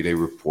On3, they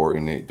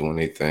reporting it, doing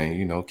their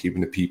thing,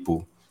 keeping the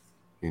people,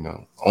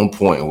 on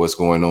point of what's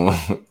going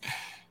on.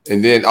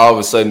 And then all of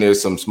a sudden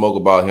there's some smoke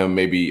about him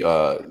maybe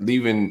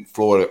leaving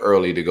Florida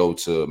early to go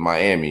to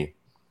Miami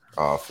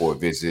for a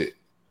visit,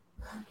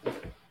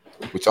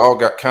 which all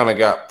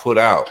got put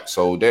out.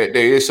 So there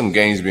is some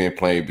games being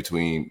played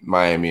between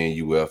Miami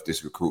and UF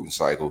this recruiting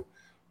cycle.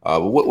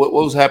 But what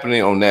was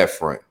happening on that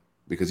front?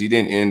 Because he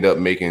didn't end up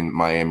making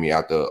Miami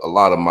after a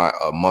lot of my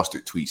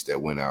mustard tweets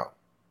that went out.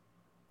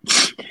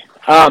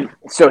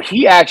 So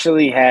he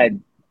actually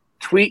had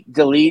tweet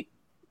delete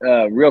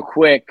real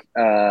quick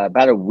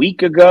about a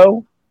week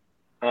ago,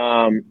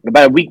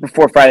 about a week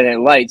before Friday Night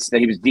Lights, that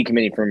he was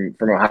decommitting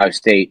from Ohio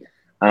State.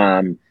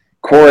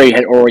 Corey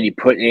had already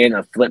put in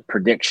a flip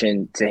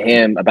prediction to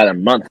him about a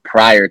month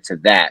prior to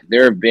that.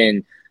 There have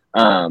been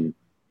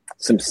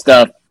some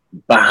stuff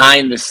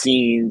behind the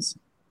scenes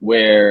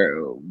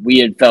where we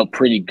had felt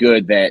pretty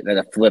good that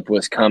a flip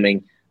was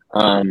coming.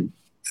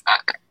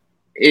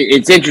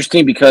 It's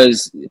interesting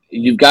because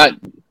you've got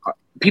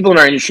people in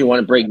our industry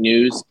want to break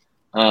news.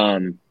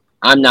 I'm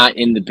not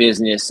in the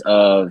business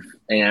of,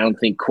 and I don't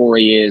think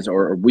Corey is,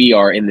 or we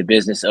are in the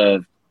business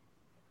of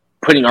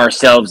putting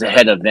ourselves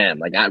ahead of them.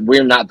 Like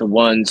we're not the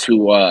ones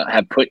who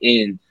have put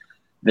in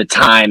the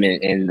time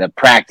and the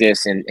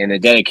practice and the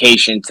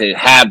dedication to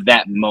have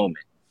that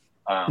moment.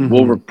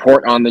 We'll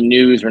report on the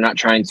news. We're not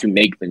trying to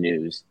make the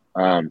news.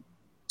 And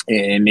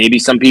maybe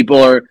some people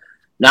are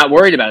not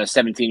worried about a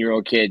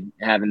 17-year-old kid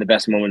having the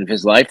best moment of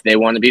his life. They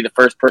want to be the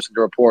first person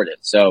to report it.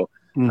 So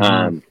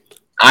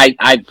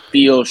I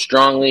feel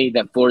strongly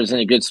that Florida's in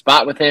a good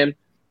spot with him.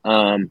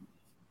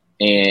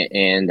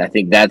 And I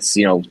think that's,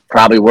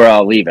 probably where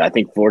I'll leave it. I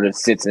think Florida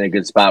sits in a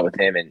good spot with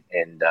him.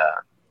 And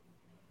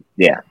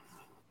yeah.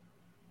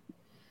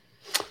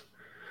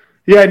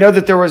 Yeah, I know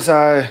that there was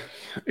a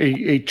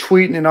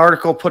tweet and an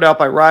article put out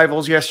by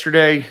Rivals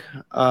yesterday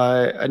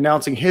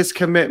announcing his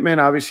commitment.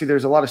 Obviously,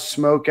 there's a lot of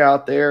smoke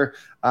out there.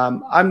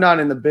 I'm not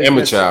in the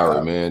business. Amateur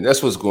hour, man.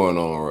 That's what's going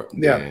on.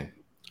 Yeah. Man.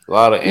 A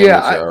lot of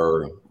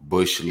amateur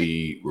Bush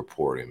League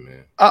reporting,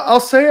 man. I'll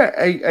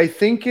say I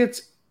think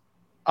it's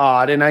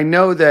odd, and I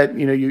know that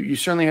you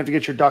certainly have to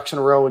get your ducks in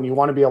a row and you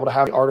want to be able to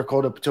have the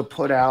article to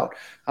put out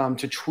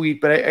to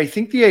tweet, but I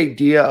think the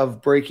idea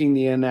of breaking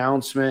the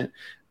announcement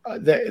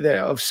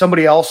of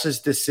somebody else's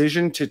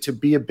decision to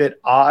be a bit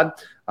odd.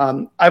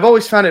 I've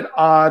always found it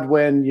odd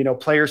when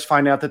players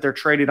find out that they're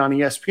traded on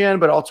ESPN,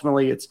 but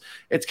ultimately it's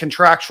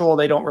contractual.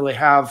 They don't really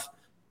have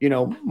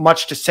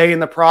much to say in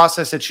the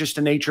process. It's just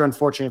the nature,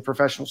 unfortunately, of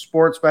professional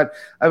sports. But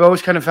I've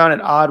always kind of found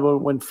it odd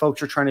when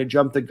folks are trying to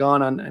jump the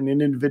gun on an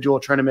individual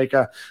trying to make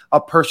a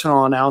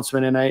personal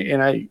announcement.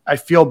 And I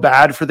feel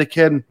bad for the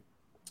kid,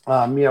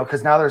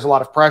 because now there's a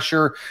lot of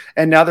pressure,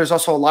 and now there's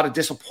also a lot of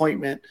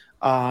disappointment,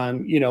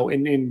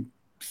 in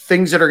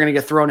things that are going to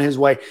get thrown his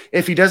way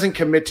if he doesn't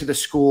commit to the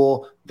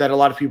school that a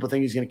lot of people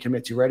think he's going to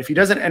commit to, right? If he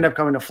doesn't end up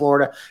coming to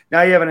Florida,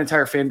 now you have an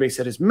entire fan base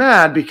that is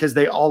mad because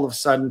they all of a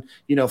sudden,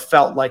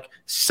 felt like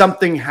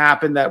something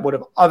happened that would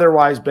have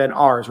otherwise been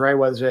ours, right?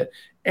 Was it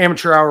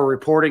amateur hour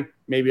reporting?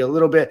 Maybe a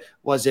little bit.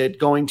 Was it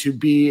going to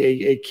be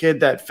a kid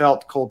that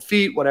felt cold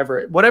feet? Whatever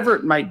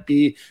it might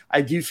be,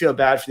 I do feel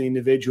bad for the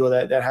individual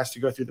that has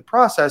to go through the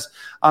process.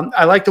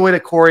 I like the way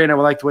that Corey and I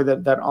like the way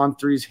that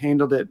On3's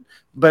handled it,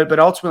 but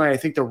ultimately I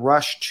think the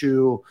rush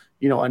to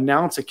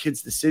announce a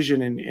kid's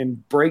decision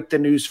and break the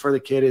news for the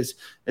kid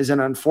is an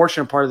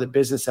unfortunate part of the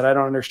business that I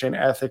don't understand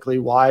ethically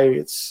why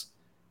it's,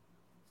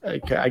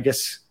 I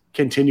guess,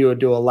 continue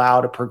to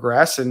allow to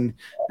progress, and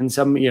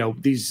some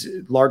these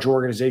large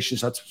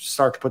organizations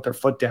start to put their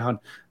foot down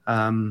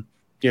to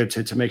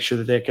make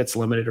sure that gets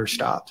limited or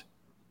stopped.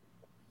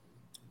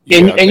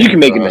 And you can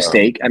make a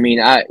mistake. I mean,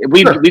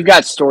 we've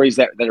got stories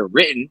that are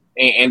written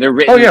and they're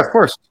written. Oh yeah, of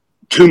course.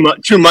 2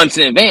 months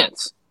in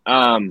advance.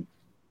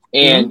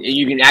 And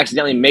you can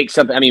accidentally make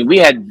something. I mean, we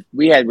had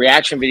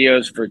reaction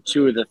videos for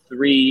 2 of the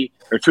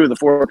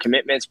 4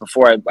 commitments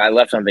before I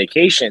left on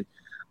vacation.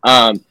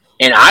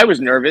 And I was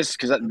nervous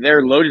because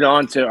they're loaded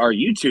onto our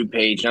YouTube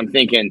page. And I'm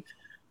thinking,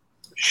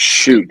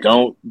 shoot,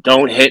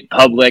 don't hit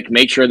public.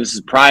 Make sure this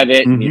is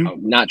private.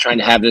 Not trying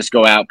to have this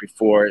go out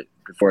before it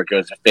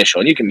goes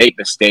official. And you can make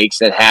mistakes.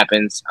 That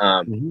happens.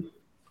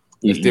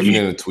 It's different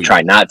in a tweet.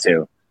 Try not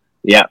to.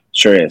 Yeah,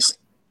 sure is.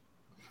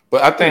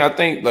 But I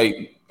think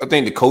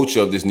the culture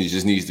of this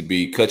just needs to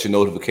be cut your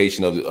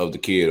notification of the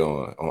kid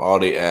on all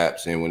their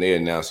apps, and when they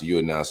announce it, you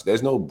announce it.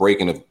 There's no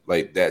breaking of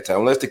like that time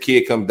unless the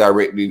kid comes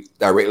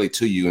directly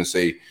to you and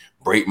say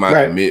break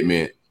my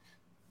commitment.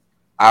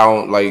 I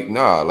don't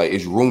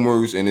it's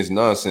rumors and it's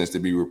nonsense to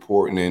be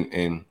reporting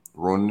and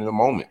ruining the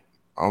moment.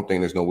 I don't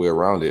think there's no way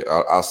around it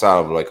outside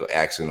of like an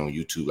accident on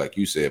YouTube, like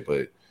you said,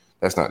 but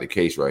that's not the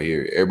case right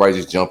here. Everybody's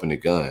just jumping the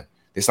gun.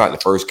 It's not the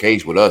first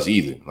case with us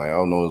either. Like I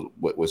don't know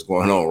what's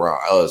going on around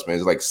us, man.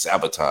 It's like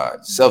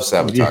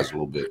self-sabotage a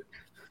little bit.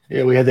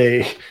 Yeah, we had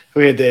the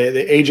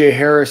AJ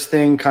Harris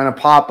thing kind of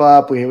pop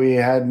up. We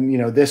had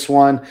this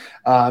one.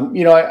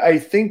 I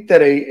think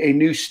that a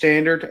new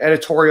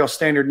editorial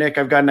standard. Nick,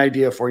 I've got an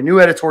idea for you. New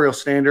editorial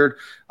standard.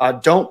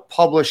 Don't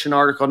publish an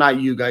article.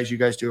 Not you guys. You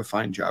guys do a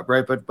fine job,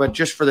 right? But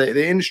just for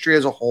the industry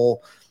as a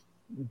whole,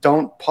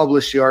 don't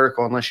publish the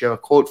article unless you have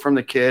a quote from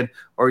the kid,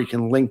 or you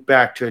can link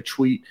back to a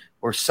tweet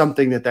or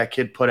something that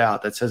kid put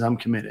out that says I'm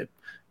committed.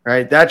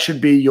 Right. That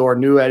should be your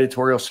new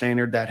editorial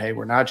standard, that, hey,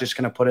 we're not just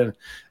going to put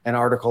an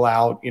article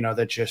out,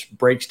 that just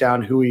breaks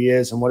down who he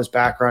is and what his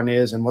background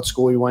is and what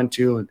school he went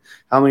to and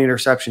how many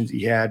interceptions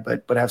he had,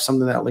 but have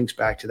something that links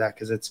back to that,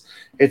 because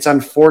it's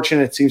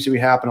unfortunate. It seems to be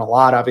happening a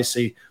lot.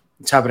 Obviously,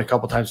 it's happened a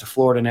couple times to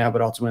Florida now,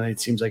 but ultimately it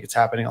seems like it's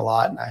happening a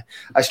lot. And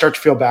I start to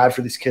feel bad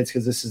for these kids,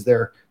 because this is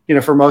their,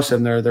 for most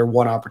of them, their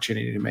one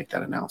opportunity to make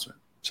that announcement.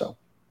 So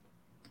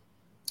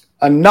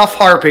enough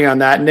harping on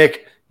that,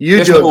 Nick.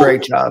 You do a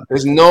great job.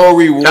 There's no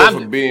reward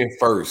for being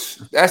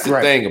first. That's the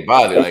thing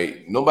about it.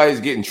 Like, nobody's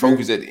getting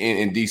trophies at the end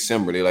in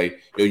December. They're like,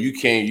 yo,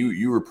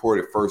 you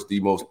reported first the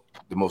most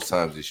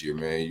times this year,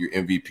 man. You're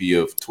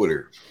MVP of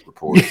Twitter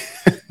reporting.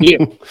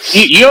 you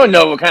don't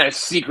know what kind of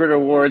secret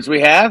awards we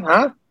have,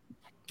 huh?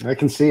 I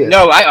can see it.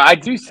 No, I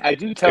do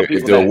tell people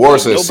if the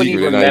awards are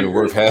secret, they're not even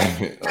worth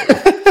having.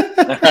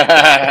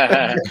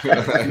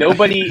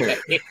 Nobody.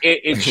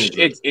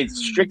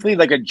 It's strictly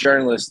like a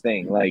journalist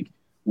thing. Like,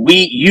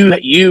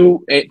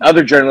 you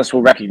other journalists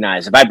will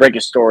recognize if I break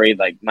a story,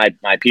 like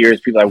my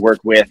peers, people I work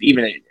with,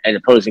 even at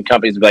opposing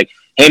companies, will be like,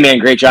 hey man,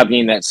 great job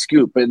getting that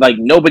scoop. But like,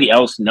 nobody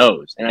else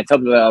knows. And I tell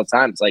people that all the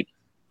time. It's like,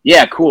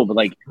 yeah, cool, but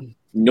like,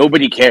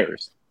 nobody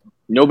cares.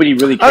 Nobody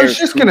really cares. I was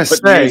just going to say,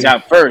 the news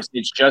out first.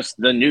 It's just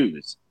the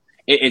news.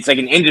 It's like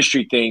an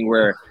industry thing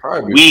where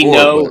we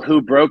know who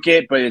broke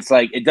it, but it's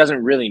like, it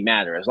doesn't really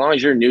matter. As long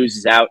as your news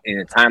is out in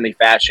a timely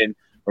fashion,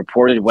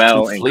 reported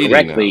well and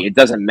correctly, it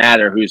doesn't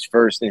matter who's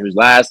first and who's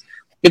last.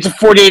 It's a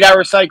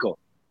 48-hour cycle.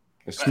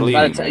 It's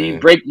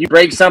fleeting, you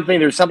break something,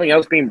 there's something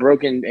else being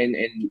broken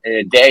in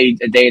a day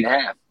and a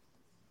half.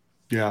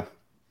 Yeah.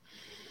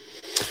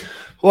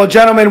 Well,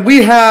 gentlemen,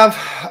 we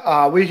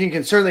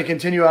can certainly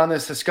continue on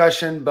this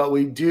discussion, but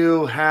we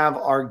do have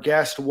our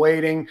guest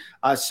waiting.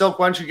 Silk,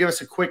 why don't you give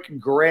us a quick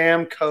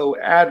Gramco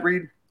ad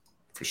read?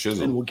 For sure.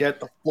 And we'll get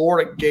the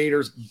Florida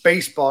Gators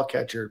baseball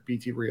catcher,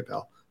 BT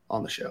Riopel,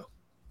 on the show.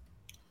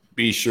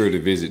 Be sure to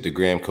visit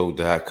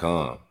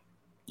thegramco.com.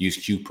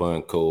 Use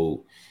coupon code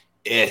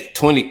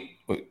 20.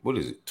 What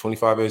is it?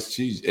 25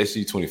 SG?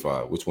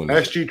 SG25. Which one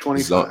is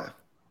SG25.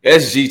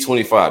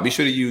 SG25. Be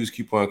sure to use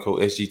coupon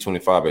code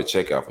SG25 at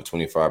checkout for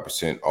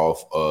 25%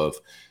 off of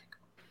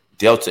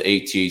Delta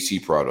 8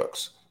 THC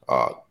products.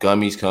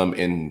 Gummies come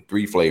in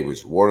 3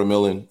 flavors: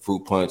 watermelon,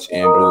 fruit punch,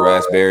 and blue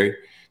raspberry.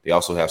 They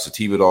also have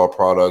sativa doll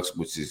products,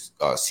 which is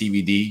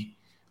CBD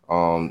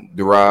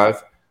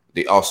derived.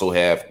 They also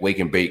have wake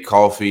and bake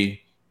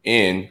coffee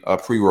and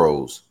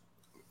pre-rolls.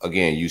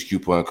 Again, use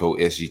coupon code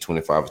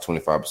SG25 for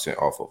 25%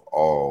 off of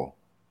all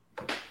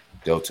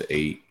Delta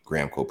 8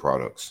 Gramco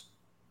products.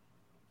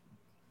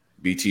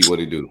 BT, what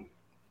do you do?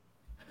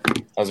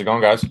 How's it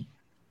going, guys?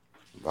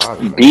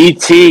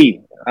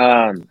 BT.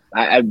 I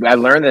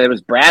learned that it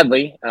was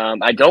Bradley.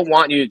 I don't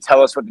want you to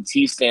tell us what the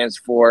T stands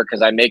for,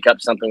 because I make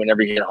up something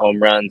whenever you hit home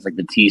runs. Like,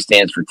 the T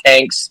stands for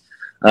tanks.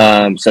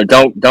 So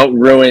don't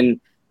ruin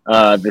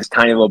this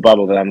tiny little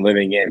bubble that I'm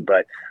living in.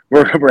 But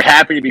we're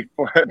happy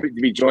to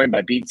be joined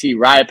by BT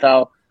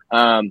Riopel,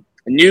 a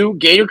new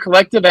Gator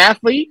Collective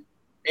athlete,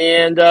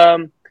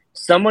 and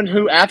someone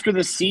who, after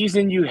the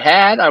season you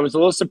had, I was a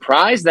little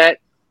surprised that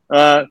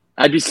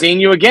I'd be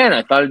seeing you again.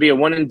 I thought it'd be a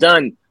one and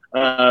done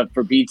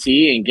for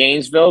BT in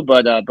Gainesville.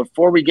 But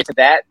before we get to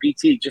that,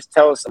 BT, just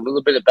tell us a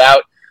little bit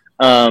about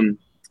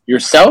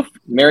yourself.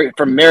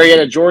 From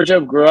Marietta,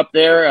 Georgia, grew up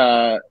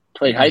there,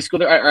 played high school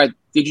there.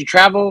 Did you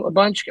travel a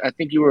bunch? I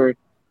think you were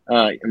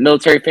a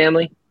military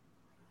family.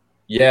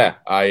 Yeah,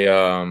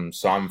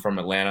 so I'm from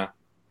Atlanta.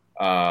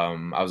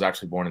 I was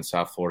actually born in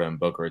South Florida in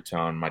Boca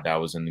Raton. My dad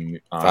was in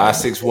the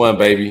 561,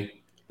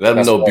 baby. Let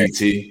them know, right.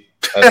 BT.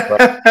 That's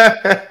right.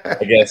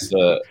 I guess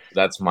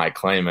that's my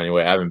claim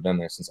anyway. I haven't been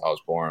there since I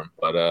was born,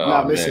 but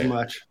not missing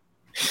much.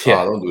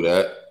 Yeah, don't do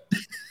that.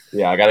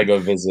 Yeah, I got to go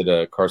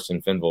visit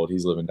Carson Finvold.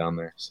 He's living down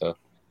there. So,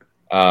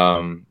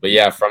 but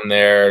yeah, from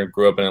there,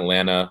 grew up in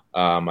Atlanta.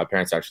 My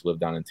parents actually live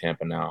down in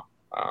Tampa now.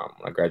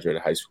 When I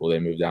graduated high school, they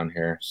moved down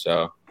here.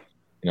 So,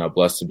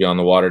 blessed to be on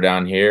the water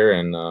down here,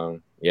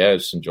 and yeah,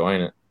 just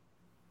enjoying it.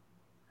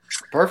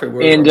 Perfect.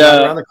 We're right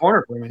around the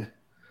corner from you.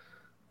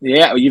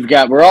 Yeah,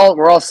 we're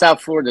all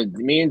South Florida.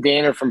 Me and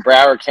Dan are from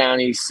Broward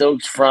County.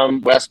 Silk's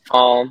from West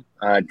Palm.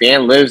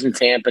 Dan lives in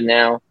Tampa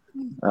now.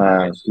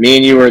 Me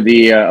and you are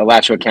the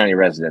Alachua County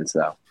residents,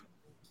 though.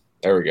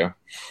 There we go.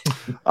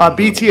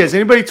 BT, has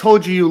anybody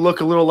told you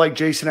look a little like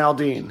Jason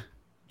Aldean?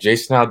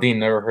 Jason Aldean,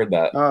 never heard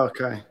that. Oh,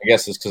 okay. I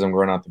guess it's because I'm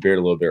growing out the beard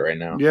a little bit right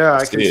now. Yeah,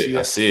 I can see it.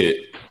 I see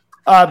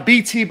it.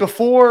 BT,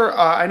 before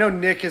I know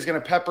Nick is going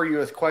to pepper you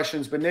with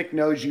questions, but Nick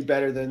knows you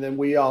better than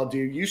we all do.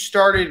 You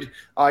started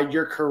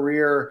your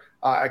career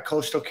at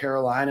Coastal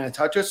Carolina.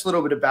 Talk to us a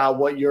little bit about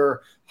what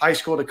your high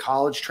school to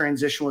college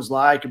transition was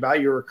like,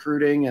 about your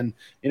recruiting and,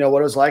 what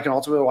it was like, and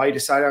ultimately why you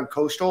decided on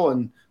Coastal,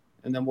 and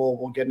then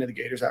we'll get into the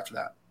Gators after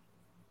that.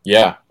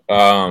 Yeah.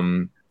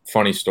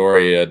 Funny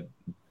story.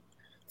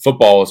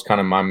 Football was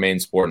kind of my main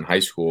sport in high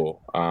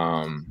school.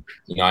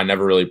 I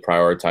never really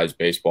prioritized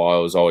baseball.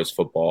 It was always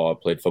football. I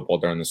played football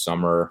during the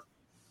summer.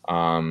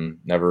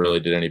 Never really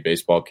did any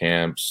baseball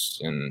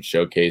camps and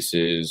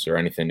showcases or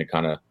anything to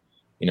kind of,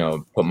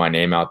 put my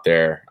name out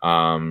there.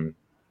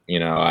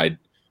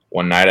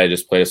 One night I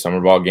just played a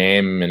summer ball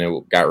game and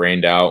it got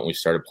rained out, and we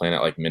started playing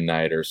at like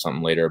midnight or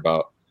something later,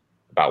 about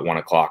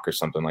 1:00 or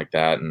something like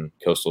that. And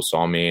Coastal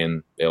saw me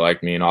and they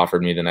liked me and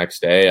offered me the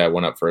next day. I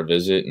went up for a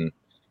visit, and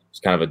it's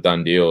kind of a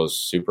done deal. It was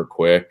super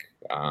quick.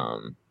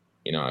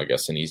 I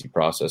guess an easy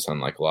process,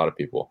 unlike a lot of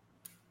people.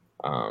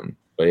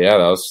 But yeah,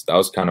 that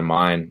was kind of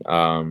mine.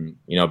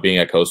 Being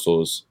at Coastal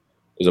was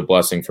a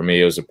blessing for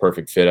me. It was a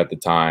perfect fit at the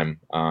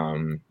time.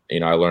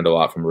 I learned a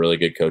lot from really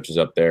good coaches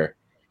up there.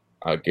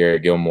 Gary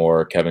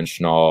Gilmore, Kevin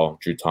Schnall,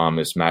 Drew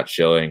Thomas, Matt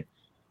Schilling.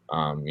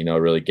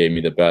 Really gave me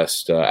the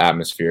best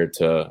atmosphere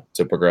to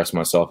progress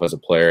myself as a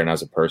player and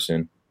as a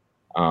person.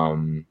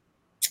 It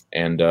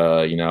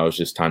was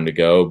just time to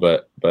go.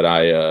 But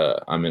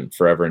I'm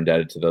forever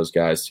indebted to those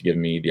guys to give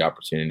me the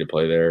opportunity to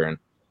play there, and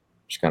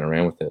just kind of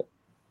ran with it.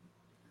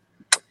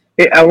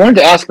 Hey, I wanted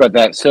to ask about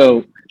that.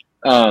 So,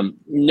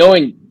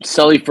 knowing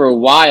Sully for a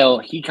while,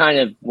 he kind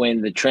of,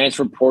 when the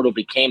transfer portal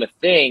became a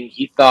thing,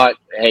 he thought,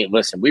 hey,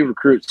 listen, we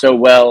recruit so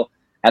well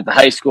at the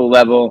high school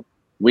level.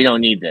 We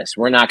don't need this.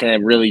 We're not going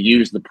to really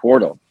use the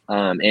portal.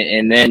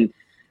 And then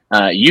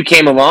you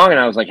came along, and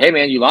I was like, hey,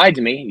 man, you lied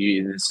to me.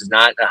 This is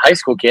not a high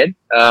school kid.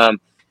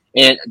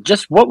 And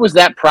just what was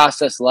that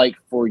process like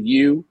for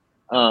you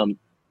to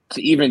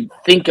even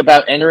think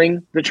about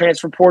entering the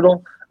transfer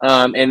portal?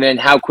 And then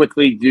how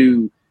quickly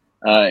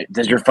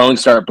does your phone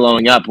start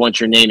blowing up once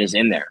your name is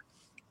in there?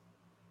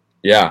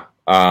 Yeah.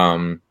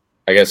 I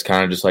guess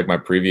kind of just like my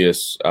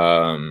previous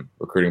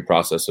recruiting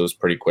process, it was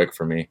pretty quick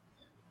for me.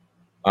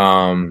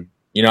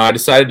 I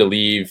decided to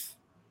leave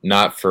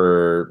not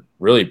for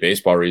really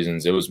baseball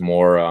reasons. It was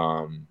more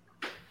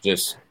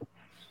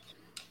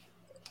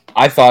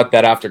I thought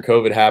that after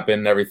COVID happened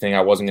and everything,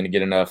 I wasn't going to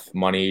get enough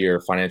money or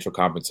financial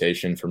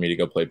compensation for me to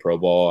go play pro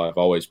ball. I've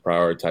always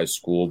prioritized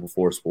school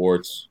before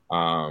sports.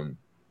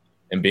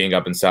 And being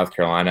up in South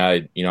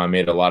Carolina, I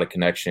made a lot of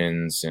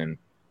connections and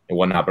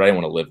whatnot, but I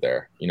didn't want to live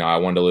there. I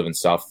wanted to live in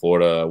South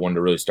Florida. I wanted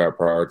to really start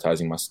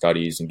prioritizing my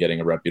studies and getting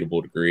a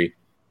reputable degree.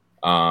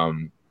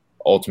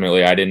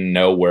 Ultimately, I didn't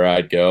know where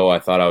I'd go. I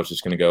thought I was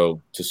just going to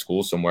go to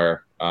school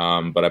somewhere.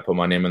 But I put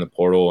my name in the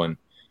portal and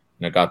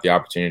I got the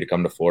opportunity to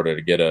come to Florida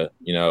to get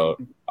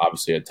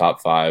obviously a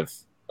top 5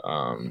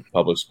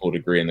 public school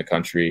degree in the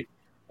country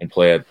and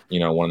play at,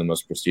 one of the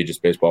most prestigious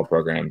baseball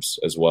programs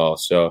as well.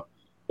 So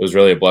it was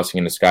really a blessing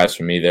in disguise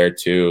for me there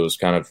too. It was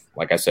kind of,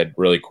 like I said,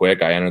 really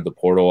quick. I entered the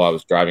portal. I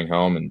was driving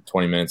home, and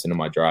 20 minutes into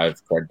my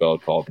drive, Craig Bell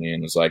called me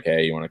and was like,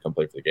 hey, you want to come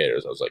play for the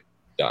Gators? I was like,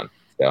 done.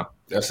 Yeah.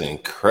 That's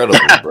incredible,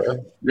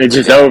 bro. It's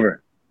just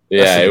over.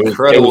 Yeah, it was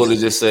incredible to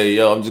just say,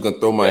 yo, I'm just going to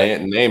throw my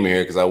name in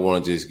here because I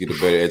want to just get a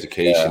better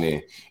education. Yeah.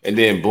 And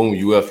then, boom,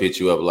 UF hit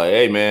you up like,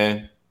 hey,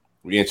 man,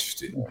 we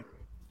interested.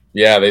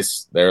 Yeah,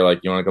 they're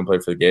like, you want to come play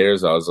for the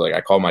Gators? I was like, I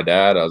called my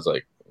dad. I was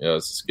like,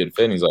 this is a good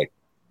fit. And he's like,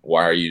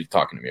 why are you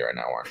talking to me right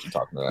now? Why aren't you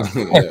talking to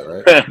them? Yeah,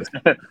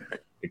 right.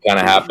 It kind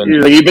of happened.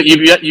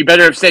 You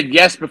better have said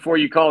yes before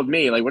you called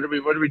me. Like, what are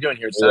we doing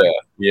here, son?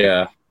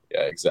 Yeah,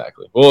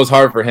 exactly. Well, it was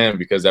hard for him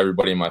because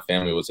everybody in my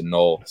family was a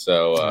Knoll,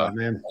 so I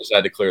just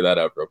had to clear that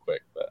up real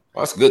quick. But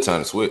that's a good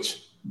time to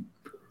switch.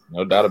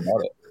 No doubt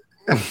about it.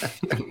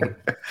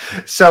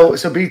 So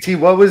BT,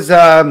 what was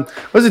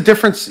the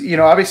difference?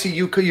 Obviously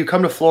you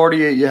come to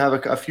Florida, you have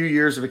a few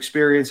years of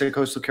experience in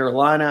Coastal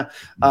Carolina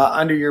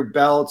under your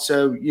belt.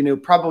 So,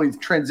 probably the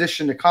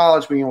transition to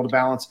college, being able to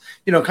balance,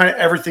 kind of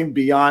everything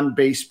beyond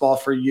baseball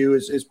for you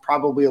is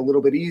probably a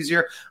little bit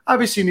easier.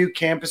 Obviously new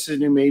campuses,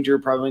 new major,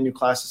 probably new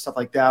classes, stuff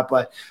like that.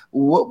 But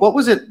what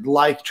was it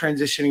like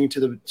transitioning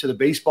to the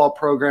baseball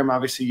program?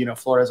 Obviously,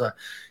 Florida has a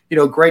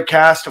great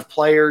cast of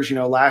players.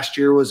 Last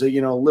year was a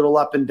little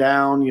up and down.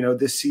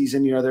 This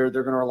season, they're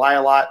going to rely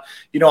a lot,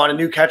 on a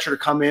new catcher to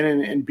come in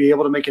and be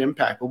able to make an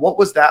impact. But what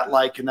was that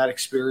like in that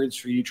experience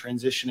for you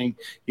transitioning,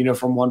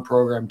 from one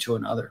program to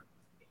another?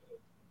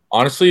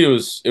 Honestly, it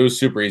was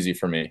super easy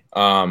for me.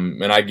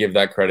 And I give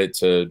that credit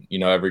to,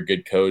 every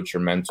good coach or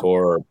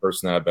mentor or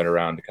person that I've been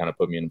around to kind of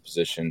put me in a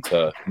position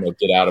to,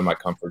 get out of my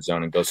comfort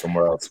zone and go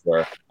somewhere else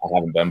where I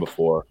haven't been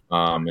before.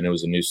 And it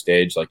was a new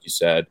stage, like you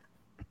said.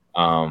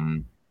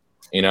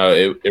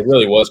 It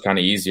really was kind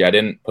of easy. I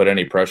didn't put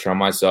any pressure on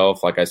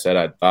myself. Like I said,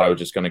 I thought I was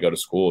just going to go to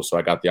school. So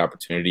I got the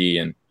opportunity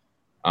and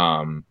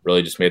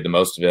really just made the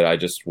most of it. I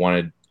just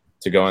wanted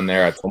to go in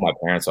there. I told my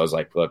parents, I was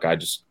like, look, I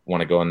just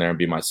want to go in there and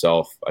be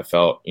myself. I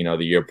felt, the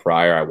year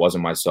prior, I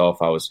wasn't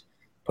myself. I was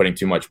putting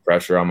too much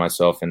pressure on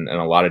myself in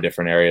a lot of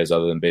different areas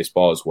other than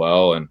baseball as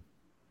well. And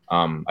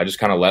I just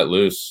kind of let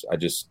loose. I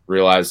just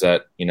realized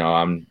that,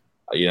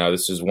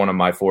 this is one of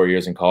my 4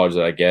 years in college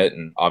that I get.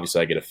 And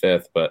obviously I get a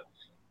 5th, but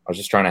was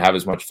just trying to have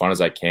as much fun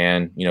as I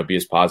can, be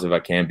as positive as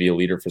I can, be a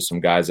leader for some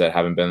guys that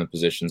haven't been in the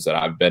positions that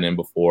I've been in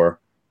before.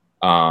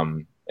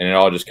 And it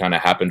all just kind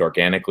of happened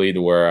organically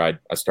to where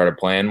I started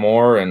playing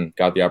more and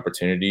got the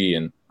opportunity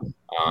and,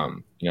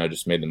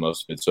 just made the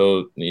most of it.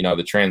 So,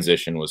 the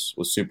transition was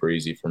super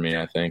easy for me,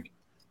 I think.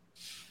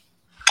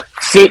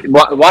 See,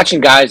 watching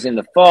guys in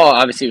the fall,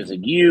 obviously it was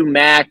like you,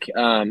 Mac,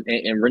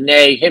 and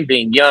Renee, him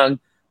being young.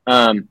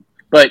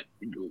 But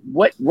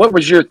what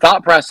was your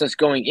thought process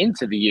going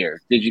into the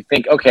year? Did you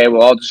think, okay,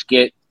 well, I'll just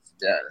get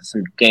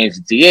some games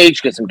at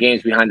DH, get some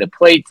games behind the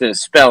plate to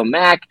spell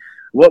Mac?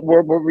 What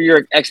were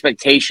your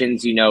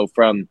expectations,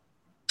 from,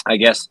 I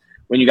guess,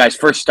 when you guys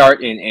first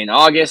start in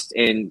August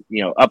and,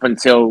 up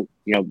until,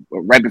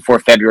 right before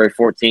February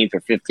 14th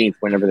or 15th,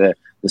 whenever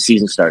the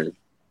season started?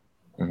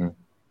 Mm-hmm.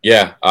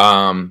 Yeah.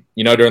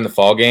 During the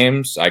fall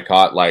games, I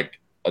caught like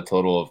a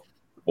total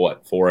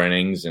of 4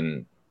 innings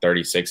and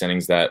 36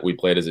 innings that we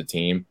played as a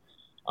team.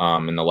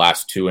 In the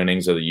last 2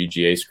 innings of the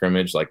UGA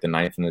scrimmage, like the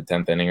 9th and the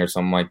 10th inning or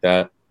something like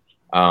that.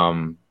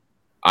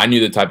 I knew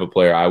the type of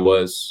player I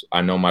was.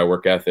 I know my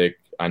work ethic.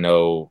 I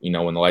know,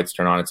 when the lights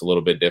turn on, it's a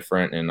little bit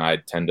different, and I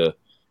tend to,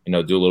 do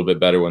a little bit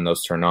better when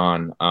those turn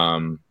on.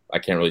 I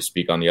can't really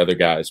speak on the other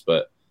guys,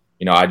 but,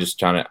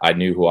 I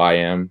knew who I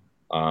am.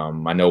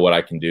 I know what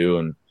I can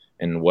do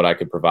and what I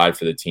could provide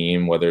for the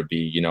team, whether it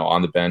be,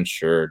 on the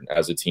bench or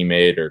as a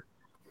teammate or,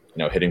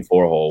 hitting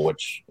 4-hole,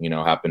 which,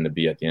 happened to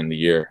be at the end of the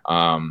year.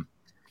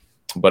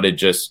 But it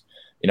just,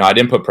 I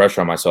didn't put pressure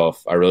on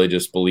myself. I really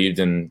just believed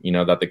in,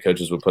 that the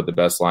coaches would put the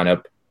best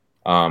lineup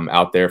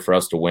out there for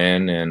us to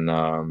win. And,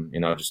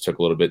 it just took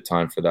a little bit of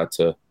time for that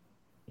to,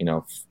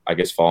 I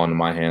guess fall into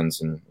my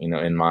hands and,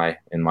 in my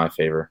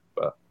favor.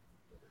 But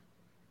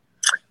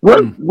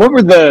what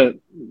were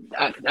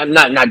I'm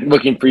not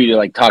looking for you to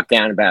like talk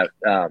down about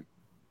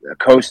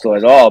Coastal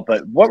at all,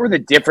 but what were the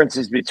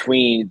differences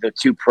between the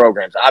two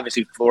programs?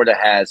 Obviously, Florida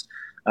has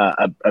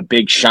a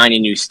big shiny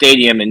new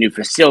stadium and new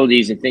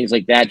facilities and things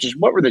like that. Just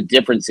what were the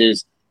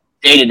differences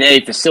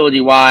day-to-day,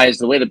 facility-wise,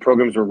 the way the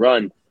programs were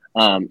run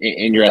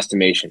in your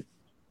estimation?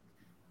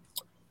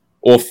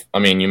 Well,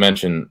 you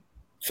mentioned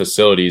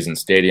facilities and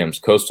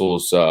stadiums.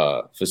 Coastal's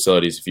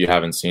facilities, if you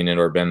haven't seen it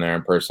or been there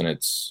in person,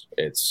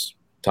 it's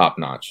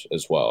top-notch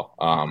as well.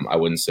 I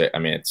wouldn't say –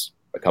 it's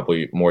a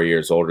couple more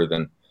years older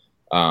than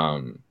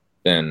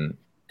Condren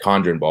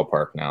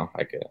Ballpark now,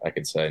 I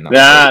could say.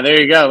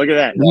 There you go. Look at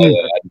that. I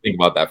had to think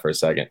about that for a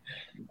second.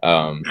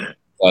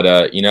 But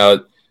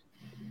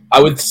I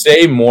would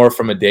say more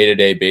from a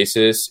day-to-day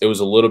basis, it was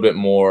a little bit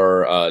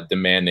more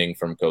demanding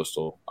from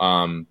Coastal.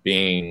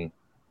 Being,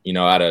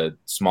 at a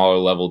smaller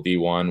level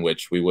D1,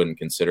 which we wouldn't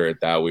consider it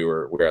that.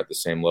 We're at the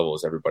same level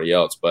as everybody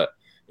else. But,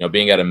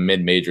 being at a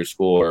mid-major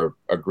school or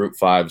a Group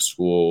 5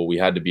 school, we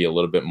had to be a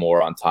little bit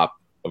more on top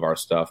of our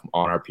stuff,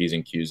 on our P's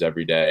and Q's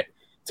every day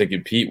to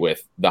compete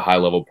with the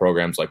high-level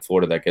programs like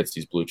Florida that gets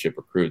these blue-chip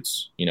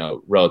recruits,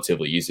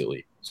 relatively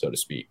easily, so to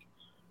speak.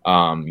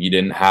 You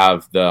didn't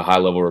have the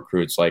high-level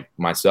recruits like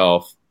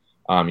myself.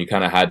 You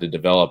kind of had to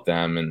develop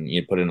them, and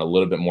you put in a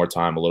little bit more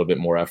time, a little bit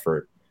more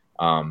effort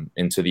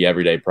into the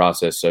everyday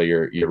process. So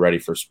you're ready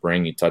for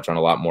spring. You touch on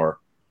a lot more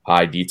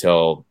high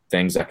detail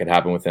things that could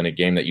happen within a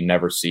game that you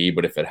never see,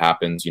 but if it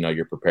happens,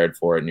 you're prepared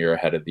for it and you're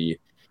ahead of the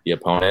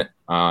opponent.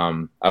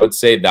 I would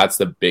say that's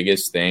the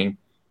biggest thing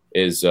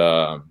is,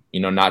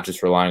 not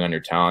just relying on your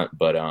talent,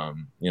 but,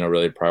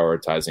 really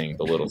prioritizing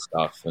the little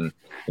stuff. And,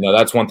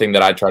 that's one thing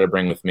that I try to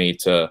bring with me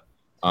to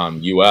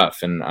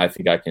UF. And I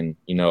think I can,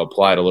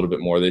 apply it a little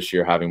bit more this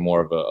year, having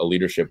more of a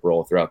leadership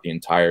role throughout the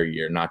entire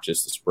year, not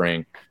just the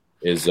spring,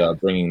 is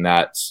bringing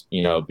that,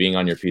 being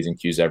on your P's and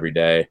Q's every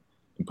day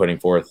and putting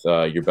forth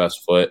your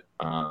best foot.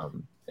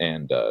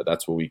 And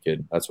that's what we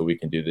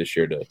can do this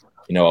year to,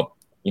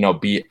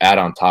 be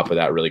on top of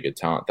that really good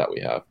talent that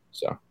we have.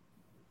 So.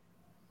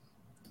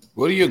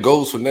 What are your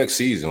goals for next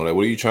season?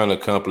 What are you trying to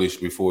accomplish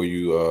before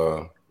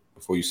you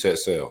set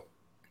sail?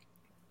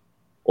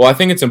 Well, I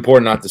think it's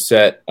important not to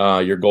set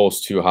your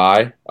goals too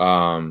high.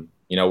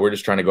 We're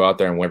just trying to go out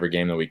there and win every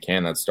game that we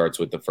can. That starts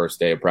with the first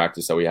day of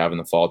practice that we have in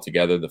the fall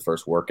together, the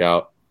first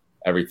workout,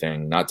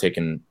 everything. Not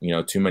taking,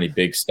 too many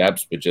big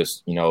steps, but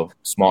just,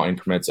 small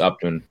increments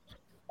up and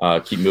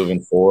keep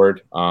moving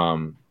forward.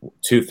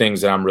 2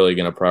 things that I'm really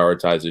going to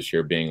prioritize this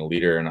year being a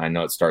leader, and I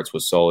know it starts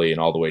with Sully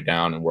and all the way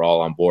down, and we're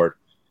all on board.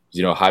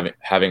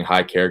 Having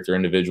high character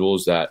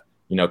individuals that,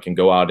 can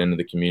go out into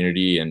the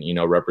community and,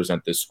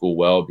 represent this school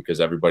well, because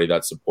everybody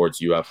that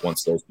supports UF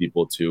wants those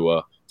people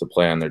to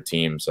play on their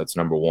teams. That's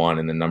number 1.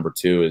 And then number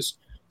 2 is,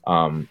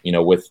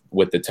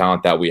 with the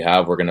talent that we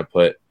have, we're going to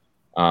put,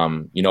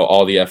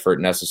 all the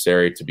effort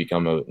necessary to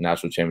become a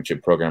national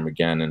championship program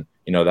again. And,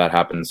 that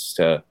happens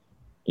to,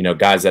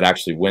 guys that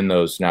actually win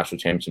those national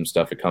championship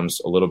stuff. It comes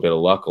a little bit of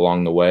luck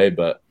along the way,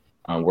 but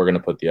we're going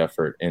to put the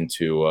effort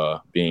into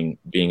being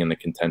in the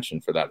contention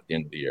for that at the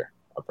end of the year.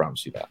 I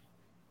promise you that.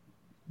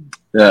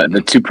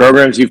 The 2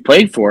 programs you've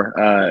played for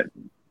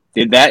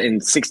did that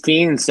in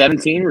 16 and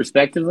 17,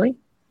 respectively.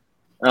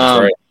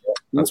 Right.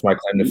 That's my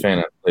claim to fame.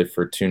 I played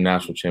for 2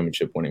 national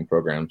championship winning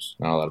programs.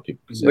 Not a lot of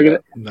people can say Look that.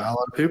 at Not a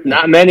lot of people.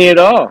 Not many at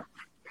all.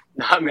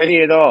 Not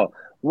many at all.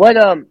 What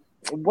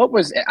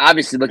was,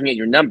 obviously looking at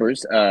your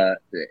numbers, it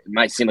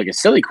might seem like a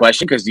silly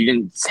question because you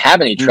didn't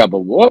have any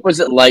trouble. What was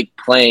it like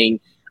playing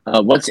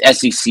once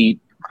SEC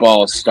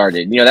ball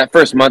started? That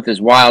first month is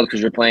wild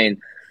because you're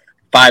playing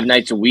 5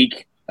 nights a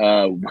week,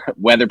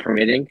 weather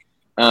permitting.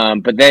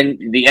 But then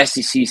the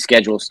SEC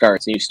schedule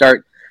starts and you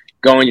start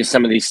going to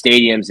some of these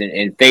stadiums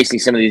and facing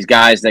some of these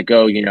guys that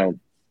go,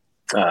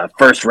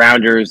 first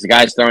rounders, the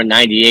guys throwing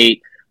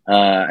 98.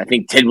 I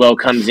think Tidwell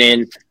comes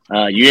in.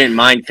 You didn't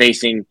mind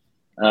facing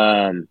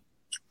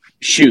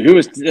who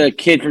was the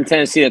kid from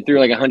Tennessee that threw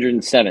like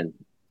 107?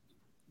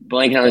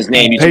 Blanking on his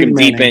name. You took him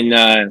deep in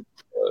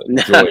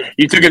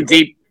you took him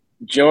deep.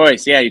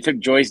 Joyce. Yeah, you took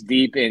Joyce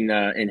deep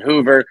in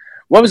Hoover.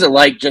 What was it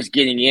like just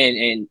getting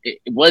in?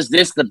 And was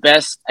this the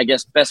best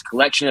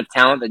collection of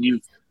talent that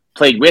you've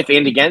played with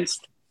and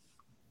against?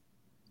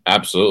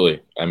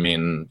 Absolutely. I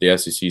mean, the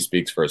SEC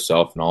speaks for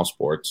itself in all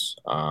sports.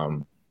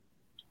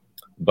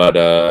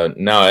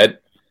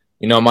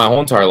 No, my whole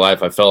entire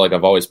life, I felt like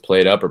I've always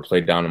played up or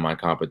played down in my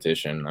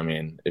competition. I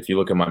mean, if you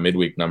look at my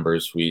midweek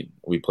numbers, we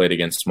played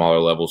against smaller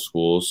level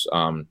schools,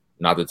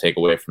 not to take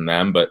away from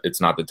them, but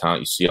it's not the talent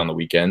you see on the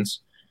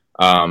weekends.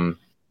 And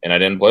I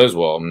didn't play as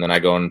well. And then I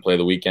go and play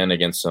the weekend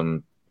against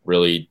some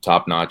really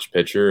top-notch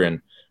pitcher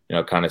and,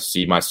 kind of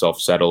see myself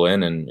settle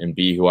in and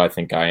be who I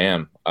think I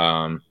am.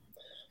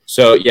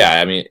 So, yeah,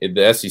 I mean,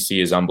 the SEC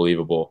is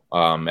unbelievable.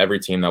 Every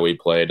team that we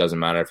play, it doesn't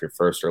matter if you're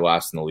first or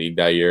last in the league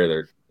that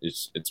year.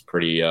 It's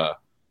pretty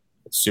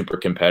it's super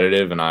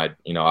competitive, and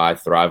I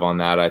thrive on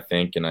that, I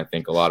think, and I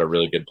think a lot of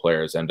really good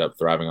players end up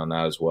thriving on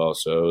that as well.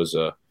 So it's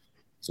a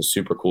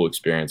super cool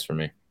experience for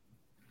me.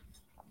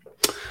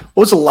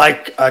 What was it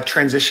like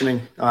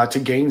transitioning to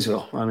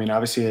Gainesville? I mean,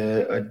 obviously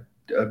a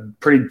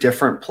pretty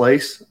different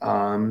place,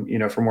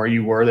 from where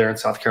you were there in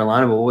South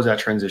Carolina. But what was that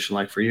transition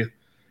like for you?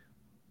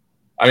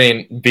 I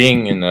mean,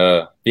 being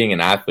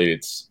an athlete,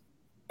 it's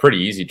pretty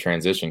easy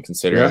transition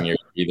considering you're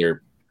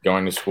either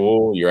going to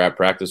school, you're at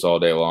practice all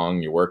day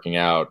long, you're working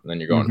out, and then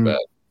you're going to bed.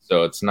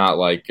 So it's not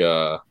like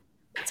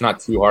it's not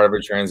too hard of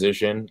a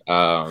transition,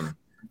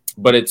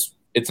 but it's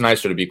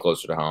nicer to be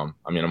closer to home.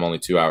 I mean, I'm only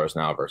 2 hours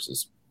now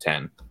versus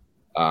 10.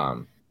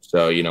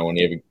 So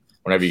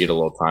whenever you get a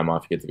little time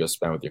off, you get to go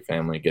spend with your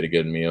family, get a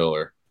good meal,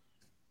 or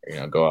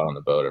go out on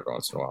the boat every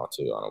once in a while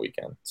too on a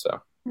weekend.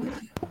 So.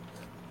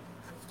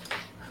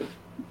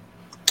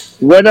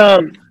 What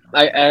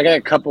I got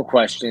a couple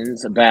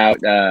questions about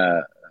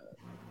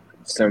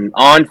some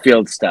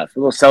on-field stuff, a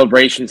little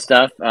celebration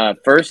stuff.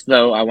 First,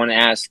 though, I want to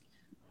ask.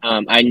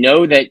 I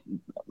know that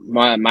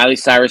Miley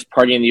Cyrus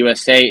 "Party in the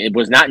USA" it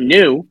was not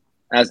new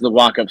as the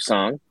walk-up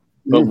song,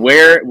 but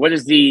what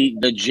is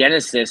the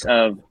genesis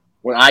of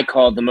what I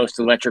call the most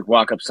electric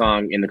walk-up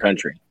song in the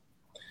country?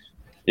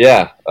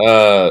 Yeah.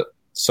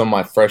 So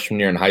my freshman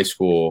year in high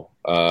school,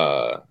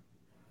 I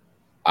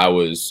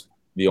was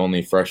the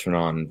only freshman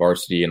on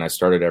varsity, and I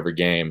started every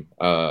game.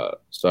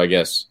 So I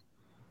guess,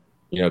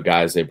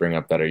 guys they bring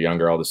up that are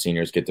younger, all the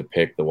seniors get to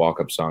pick the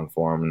walk-up song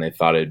for them, and they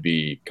thought it'd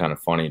be kind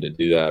of funny to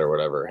do that or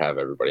whatever, have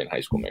everybody in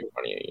high school make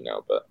fun of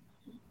you, but.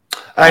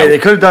 Hey, they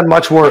could have done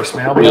much worse,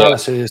 man. I'll be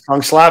honest with you. This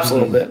song slaps a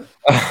little bit.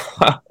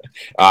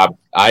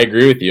 I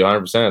agree with you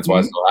 100%. That's why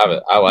I still have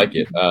it. I like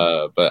it.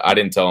 But I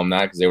didn't tell them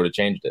that because they would have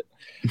changed it.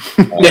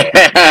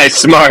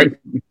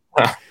 Smart.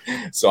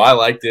 So I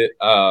liked it.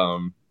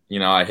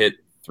 I hit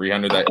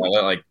 300.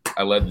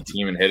 I led the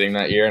team in hitting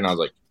that year, and I was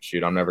like,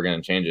 shoot, I'm never going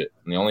to change it.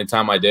 And the only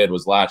time I did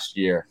was last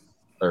year,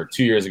 or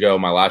 2 years ago,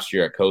 my last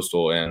year at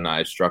Coastal, and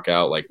I struck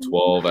out like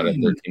 12 out of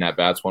 13 at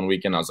bats one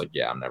weekend. I was like,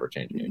 yeah, I'm never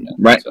changing it again.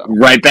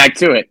 Right back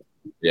to it.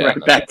 Yeah,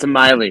 right back to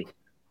Miley.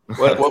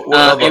 What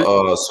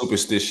other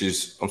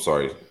superstitious? I'm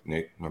sorry,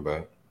 Nick. My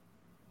bad.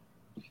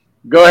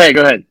 Go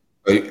ahead.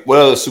 What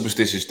other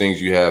superstitious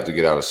things you have to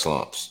get out of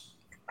slumps?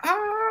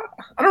 I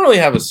don't really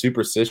have a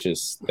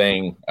superstitious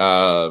thing.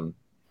 I'm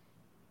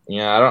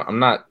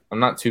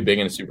not too big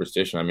into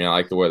superstition. I mean, I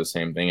like to wear the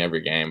same thing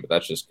every game, but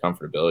that's just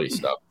comfortability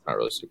stuff. Not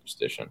really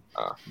superstition.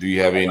 Do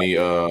you have any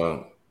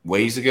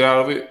ways to get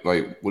out of it?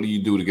 Like, what do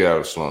you do to get out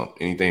of slump?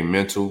 Anything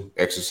mental,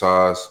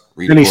 exercise,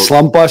 read any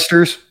slump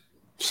busters?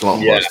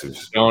 Slump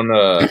busters.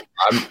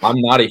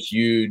 I'm not a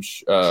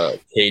huge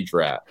cage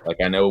rat. Like,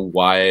 I know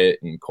Wyatt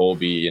and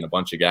Colby and a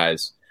bunch of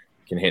guys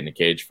can hit in a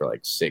cage for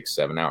like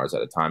 6-7 hours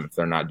at a time if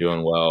they're not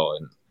doing well,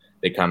 and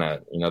they kind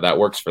of that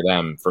works for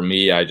them. For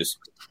me, I just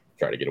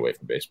try to get away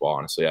from baseball.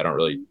 Honestly, I don't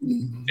really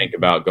think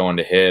about going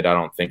to hit. I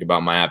don't think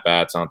about my at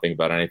bats. I don't think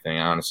about anything.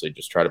 I honestly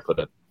just try to put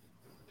a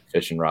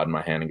fishing rod in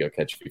my hand and go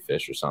catch a few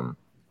fish or something.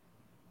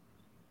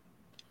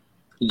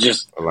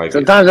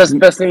 Sometimes that's the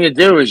best thing to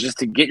do is just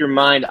to get your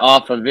mind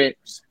off of it,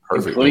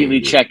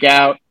 completely check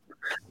out.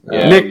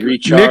 Nick,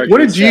 recharge. Nick, what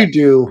did you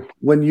do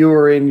when you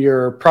were in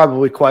your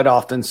probably quite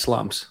often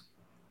slumps?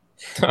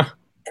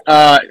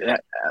 I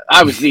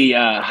was the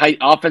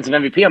offensive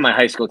MVP on my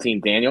high school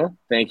team, Daniel.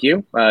 Thank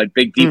you.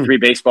 Big D3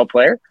 baseball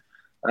player.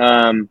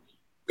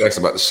 That's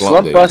about the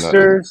slump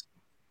busters.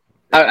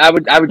 I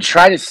would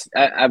try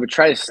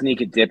to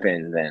sneak a dip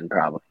in then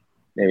probably.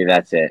 Maybe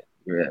that's it.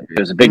 It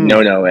was a big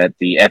no-no at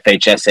the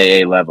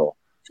FHSAA level.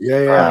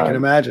 Yeah, I can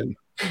imagine.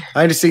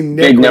 I had to see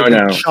Nick with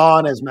a chaw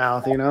in his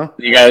mouth. You know,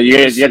 you had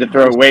to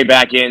throw it way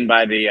back in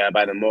by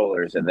the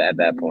molars at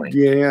that point.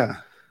 Yeah.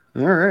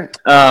 All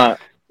right.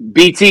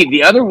 BT.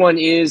 The other one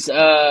is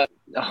a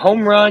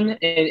home run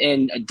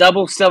and a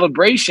double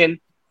celebration.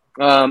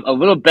 A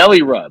little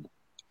belly rub.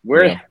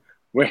 Where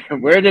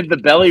did the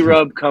belly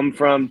rub come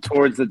from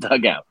towards the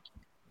dugout?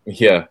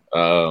 Yeah.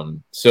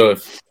 So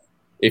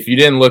if you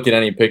didn't look at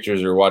any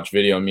pictures or watch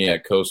video of me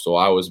at Coastal,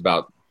 I was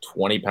about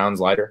 20 pounds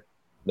lighter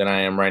than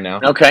I am right now.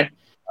 Okay.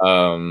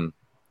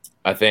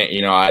 I think,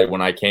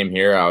 when I came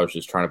here, I was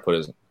just trying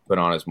to put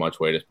on as much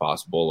weight as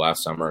possible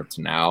last summer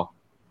to now.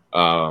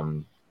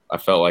 I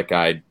felt like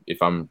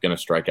if I'm going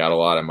to strike out a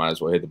lot, I might as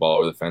well hit the ball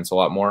over the fence a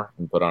lot more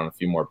and put on a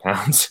few more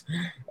pounds,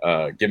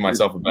 give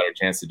myself a better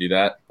chance to do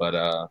that. But,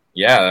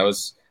 that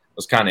was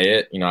kind of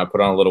it. I put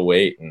on a little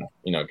weight and,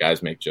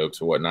 guys make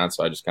jokes or whatnot.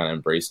 So I just kind of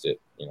embraced it,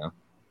 and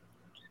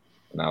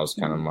that was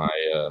kind of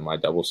my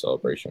double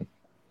celebration.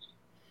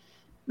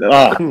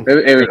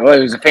 It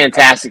was a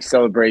fantastic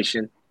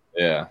celebration.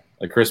 Yeah.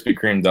 The Krispy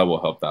Kreme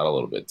double helped out a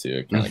little bit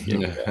too. Kind of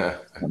gave the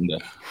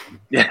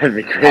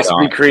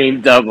Krispy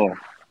Kreme double.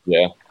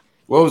 Yeah.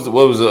 What was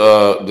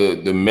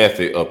the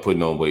method of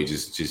putting on weight?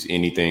 Just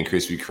anything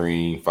Krispy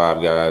Kreme,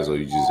 Five Guys, or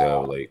you just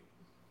have like?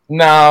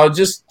 No,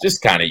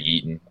 just kind of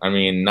eating. I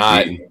mean,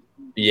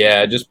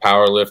 just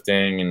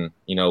powerlifting and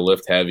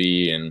lift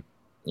heavy and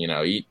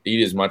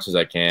eat as much as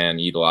I can.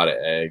 Eat a lot of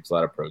eggs, a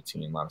lot of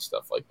protein, a lot of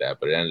stuff like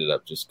that. But it ended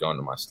up just going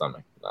to my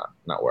stomach,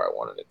 not where I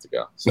wanted it to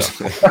go. So,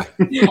 so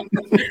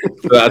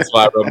that's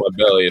why I rub my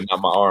belly and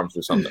not my arms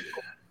or something.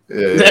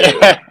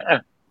 Yeah.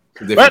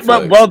 But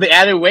the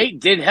added weight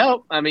did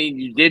help. I mean,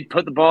 you did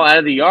put the ball out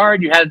of the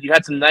yard. You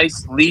had some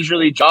nice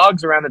leisurely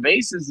jogs around the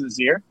bases this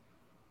year.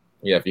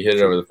 Yeah, if you hit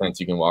it over the fence,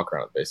 you can walk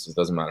around the bases.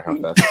 Doesn't matter how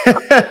fast.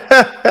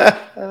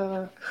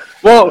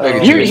 Well,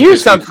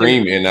 here's something.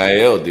 Cream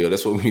NIL deal.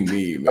 That's what we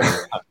need, man.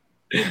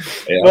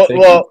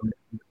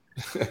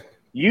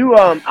 You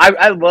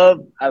I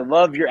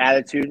love your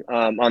attitude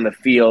on the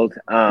field.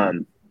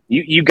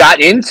 You got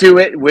into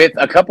it with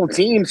a couple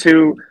teams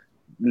who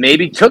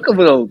maybe took a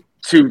little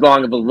too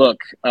long of a look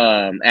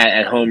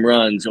at home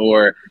runs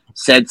or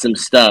said some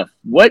stuff.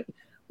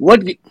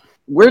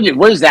 Where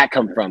does that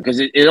come from? Because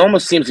it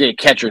almost seems like a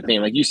catcher thing.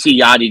 Like you see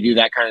Yadi do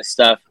that kind of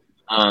stuff.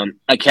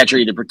 A catcher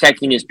either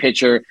protecting his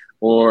pitcher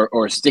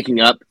or sticking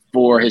up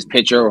for his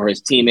pitcher or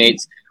his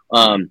teammates.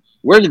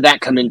 Where did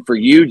that come in for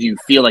you? Do you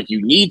feel like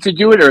you need to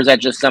do it, or is that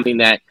just something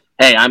that,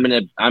 hey, I'm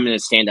gonna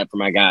stand up for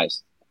my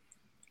guys?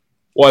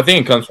 Well, I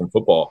think it comes from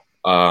football.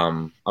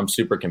 I'm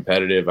super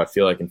competitive. I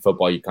feel like in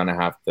football you kind of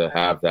have to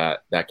have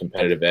that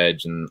competitive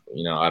edge, and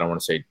I don't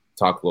want to say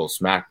talk a little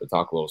smack, but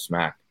talk a little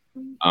smack.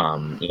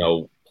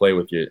 Play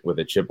with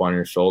a chip on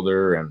your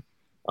shoulder, and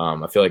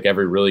I feel like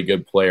every really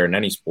good player in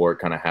any sport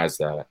kind of has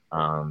that.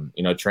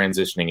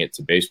 Transitioning it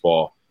to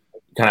baseball,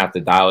 you kind of have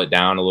to dial it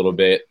down a little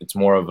bit. It's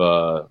more of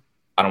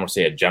I don't want to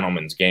say a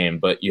gentleman's game,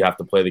 but you have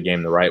to play the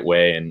game the right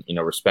way and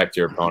respect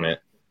your opponent.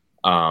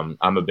 I'm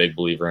a big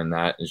believer in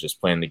that, is just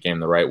playing the game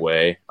the right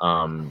way.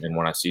 And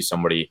when I see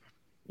somebody,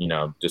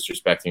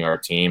 disrespecting our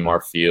team,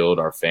 our field,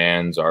 our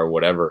fans, our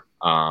whatever,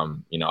 I'll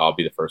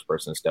be the first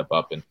person to step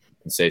up and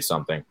say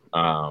something.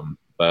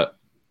 But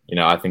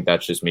I think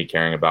that's just me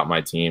caring about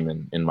my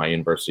team and my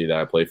university that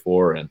I play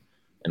for, and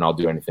I'll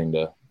do anything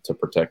to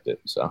protect it.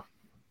 So,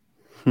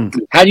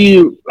 how do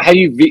you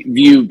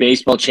view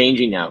baseball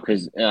changing now?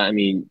 Because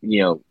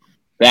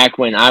back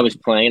when I was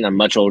playing, I'm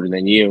much older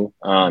than you.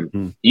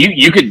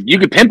 You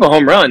could pimp a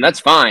home run, that's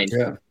fine.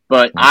 Yeah.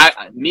 But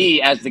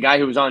me as the guy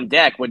who was on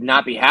deck would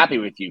not be happy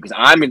with you because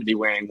I'm going to be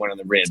wearing one of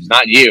the ribs,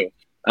 not you.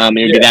 It would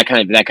be that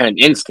kind of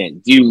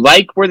instant. Do you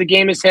like where the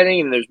game is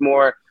heading and there's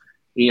more,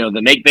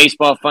 the make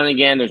baseball fun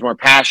again? There's more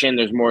passion,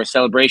 there's more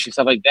celebration,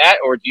 stuff like that,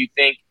 or do you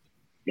think,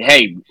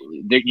 hey,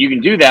 you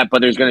can do that,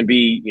 but there's going to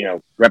be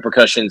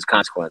repercussions,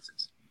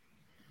 consequences?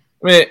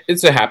 I mean,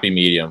 it's a happy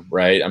medium,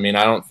 right? I mean,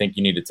 I don't think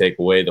you need to take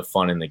away the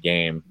fun in the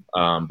game,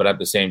 but at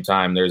the same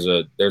time, there's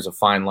a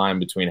fine line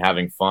between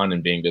having fun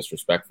and being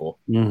disrespectful,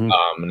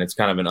 and it's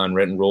kind of an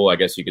unwritten rule. I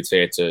guess you could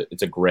say it's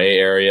a gray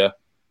area.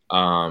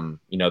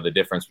 The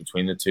difference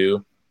between the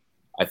two.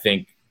 I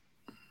think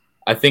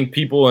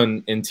people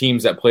in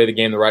teams that play the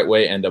game the right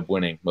way end up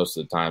winning most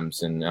of the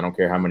times, and I don't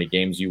care how many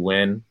games you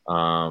win,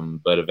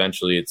 but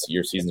eventually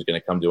your season's going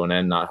to come to an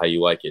end, not how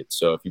you like it.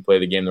 So if you play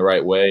the game the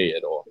right way,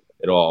 it'll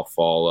all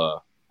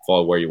fall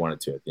where you want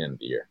it to at the end of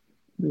the year.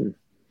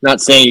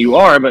 Not saying you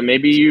are, but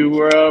maybe you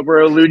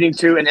were alluding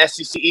to an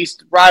SEC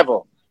East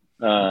rival.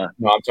 No, I'm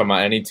talking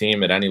about any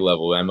team at any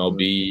level,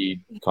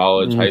 MLB,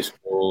 college, high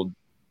school.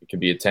 It could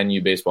be a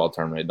 10U baseball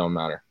tournament. It don't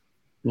matter.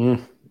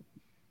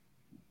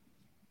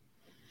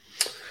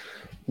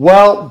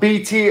 Well,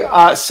 BT,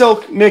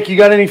 Silk, Nick, you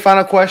got any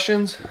final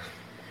questions?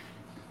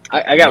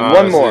 I got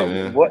one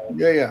more. What?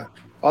 Yeah.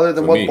 Other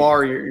than what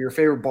bar your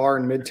favorite bar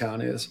in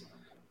Midtown is. I'm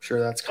sure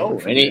that's coming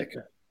from Nick.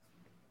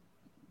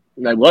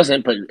 I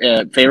wasn't, but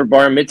favorite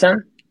bar in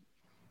Midtown?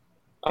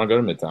 I don't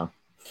go to Midtown.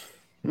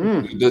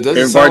 Does it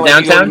Favorite sound bar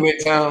like you go to downtown?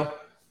 Midtown?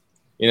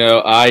 You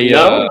know,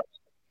 No.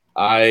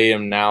 I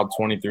am now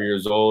 23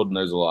 years old, and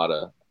there's a lot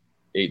of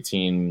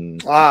 18.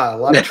 A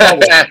lot of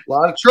trouble. A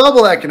lot of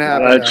trouble that can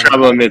happen. A lot of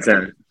trouble in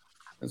Midtown.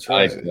 That's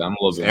right. I'm a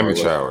little bit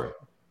Amateur more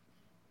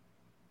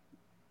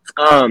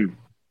hour.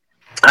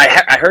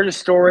 I heard a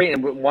story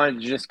and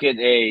wanted to just get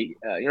you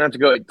don't have to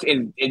go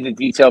into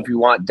detail if you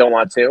don't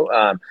want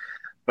to.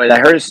 But I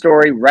heard a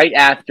story right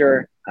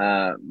after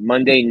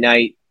Monday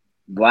night,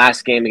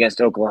 last game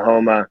against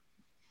Oklahoma.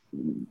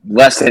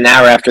 Less than an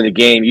hour after the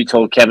game, you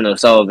told Kevin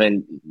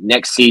O'Sullivan,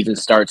 next season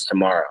starts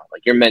tomorrow.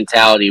 Like, your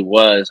mentality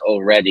was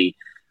already,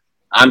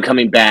 I'm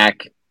coming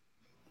back.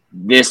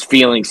 This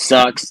feeling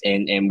sucks,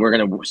 and we're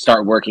going to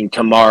start working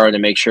tomorrow to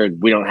make sure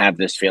we don't have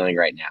this feeling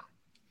right now.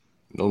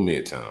 No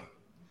Midtown.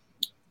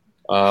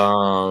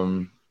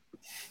 I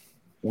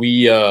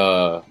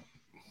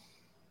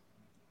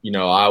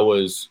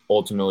was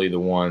ultimately the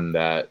one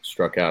that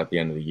struck out at the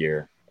end of the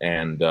year.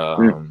 And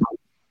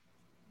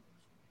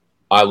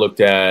I looked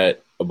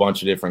at a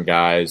bunch of different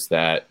guys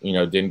that,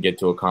 didn't get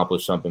to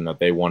accomplish something that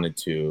they wanted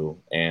to.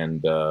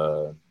 And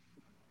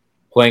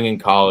playing in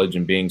college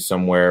and being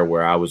somewhere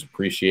where I was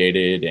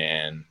appreciated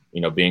and,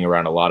 being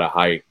around a lot of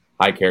high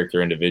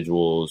character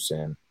individuals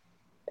and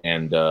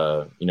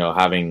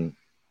having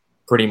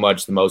pretty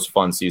much the most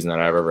fun season that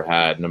I've ever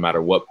had, no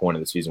matter what point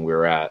of the season we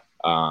were at.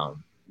 I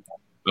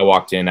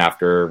walked in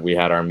after we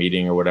had our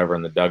meeting or whatever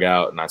in the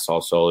dugout, and I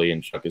saw Sully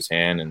and shook his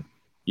hand, and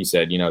he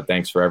said,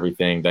 thanks for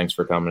everything. Thanks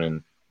for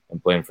coming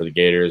and playing for the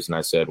Gators. And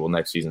I said, well,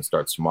 next season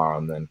starts tomorrow.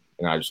 And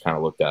I just kind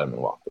of looked at him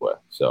and walked away.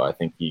 So I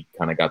think he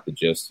kind of got the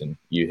gist, and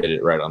you hit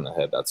it right on the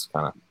head. That's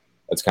kind of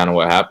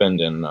what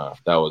happened. And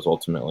that was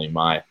ultimately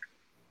my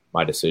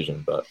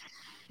decision, but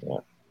yeah.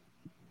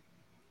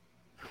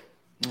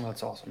 Oh,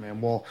 that's awesome,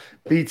 man. Well,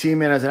 BT,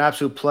 man, it's an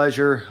absolute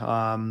pleasure.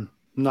 I'm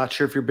not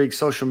sure if you're a big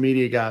social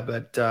media guy,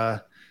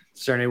 but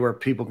is there anywhere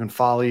people can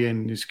follow you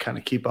and just kind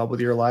of keep up with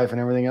your life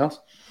and everything else?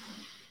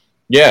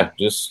 Yeah,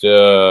 just,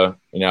 I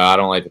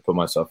don't like to put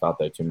myself out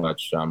there too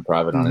much. I'm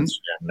private on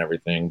Instagram and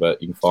everything,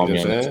 but you can follow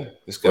me on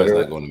This guy's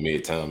not going to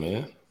Midtown,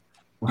 man.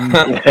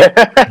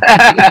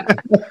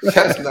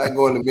 That's not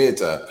going to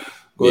Midtown.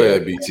 Go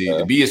ahead, BT.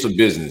 The B is for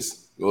business.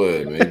 Go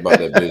ahead, man. About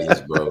that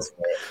business, bro.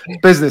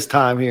 Business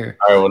time here.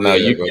 All right, well, now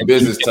you can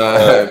business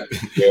time.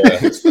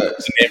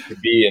 The name for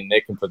B, and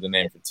Nick can put the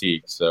name for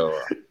T. So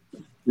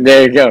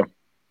there you go.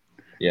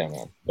 Yeah,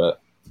 man. But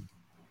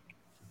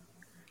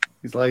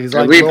he's like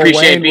we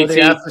appreciate Wayne BT. with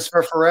the F is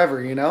for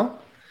forever,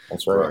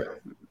 That's right.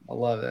 I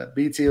love that.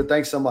 BT,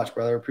 thanks so much,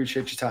 brother.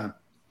 Appreciate your time.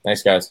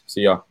 Thanks, guys.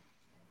 See y'all.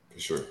 For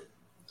sure.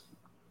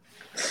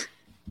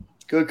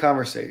 Good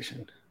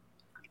conversation.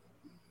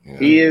 Yeah.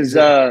 He is.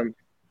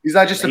 He's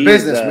not just a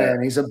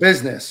businessman. He's a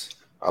business.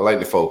 I like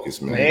the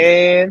focus,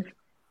 man.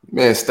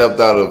 Man stepped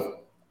out of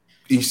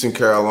Eastern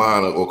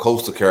Carolina or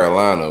Coastal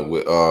Carolina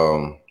with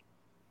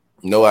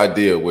no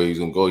idea where he's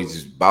gonna go. He's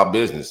just about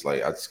business.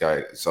 Like, I just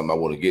got something I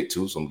want to get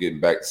to, so I'm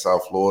getting back to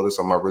South Florida.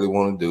 Something I really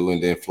want to do,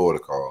 and then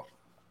Florida called.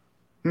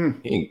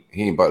 He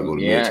ain't about to go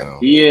to Midtown.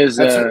 He is.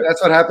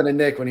 That's what happened to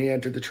Nick when he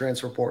entered the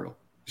transfer portal.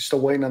 He's still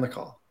waiting on the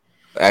call.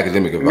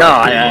 Academic advisor.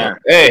 No,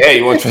 hey,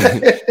 you want to?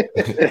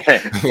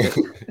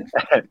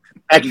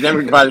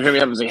 Academic advisor hit me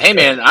up and was like, "Hey,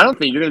 man, I don't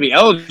think you're going to be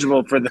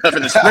eligible for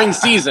the spring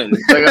season."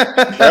 Like,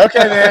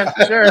 okay, man,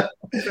 sure.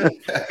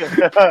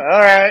 All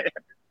right.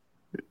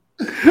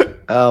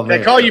 Oh, Can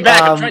I call you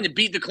back? I'm trying to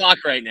beat the clock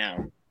right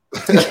now.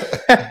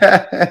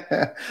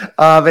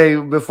 Hey,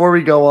 before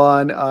we go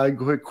on,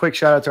 quick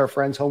shout out to our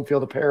friends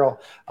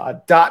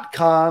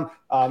homefieldapparel.com.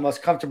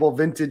 Most comfortable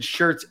vintage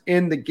shirts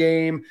in the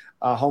game.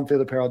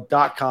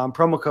 Homefieldapparel.com.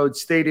 Promo code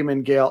Stadium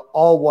and Gale,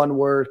 all one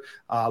word.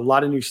 A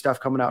lot of new stuff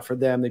coming out for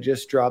them. They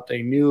just dropped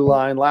a new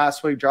line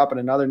last week, dropping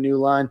another new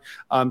line.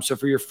 So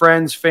for your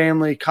friends,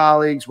 family,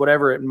 colleagues,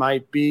 whatever it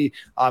might be,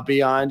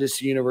 beyond just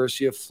the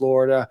University of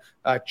Florida,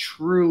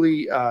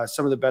 truly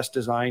some of the best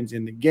designs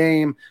in the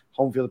game.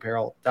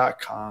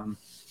 Homefieldapparel.com.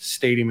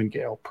 Stadium and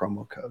Gale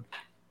promo code.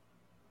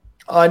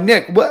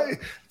 Nick,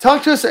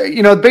 talk to us.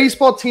 The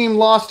baseball team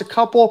lost a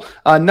couple,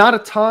 not a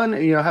ton.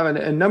 Having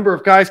a number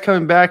of guys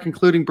coming back,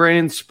 including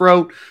Brandon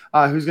Sproat,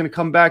 who's going to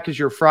come back as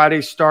your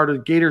Friday starter.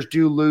 The Gators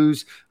do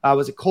lose.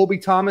 Was it Colby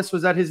Thomas?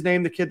 Was that his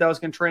name? The kid that was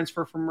going to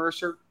transfer from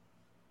Mercer?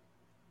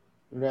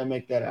 Or did I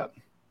make that up?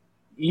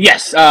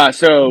 Yes.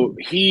 So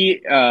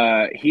he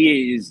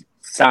is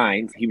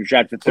signed. He was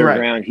drafted third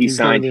round. He's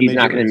signed. He's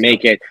not going to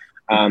make it.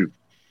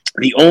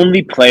 The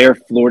only player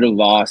Florida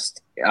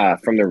lost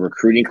from the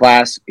recruiting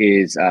class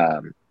is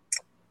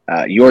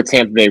your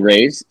Tampa Bay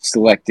Rays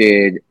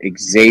selected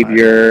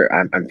Xavier.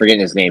 I'm forgetting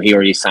his name. He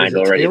already signed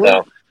already,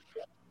 though.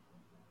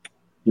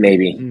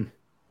 Maybe.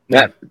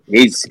 Yeah,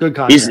 he's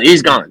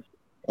gone.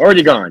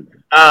 Already gone.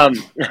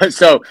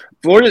 So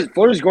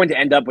Florida's going to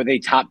end up with a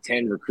top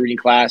 10 recruiting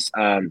class.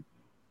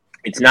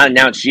 It's not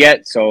announced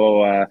yet,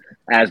 so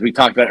as we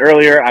talked about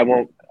earlier, I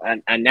won't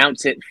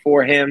announce it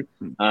for him.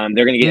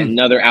 They're going to get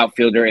another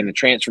outfielder in the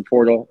transfer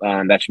portal.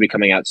 That should be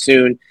coming out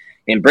soon.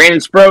 And Brandon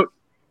Sproat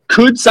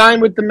could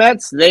sign with the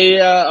Mets. They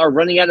are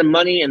running out of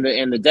money, and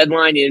the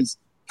deadline is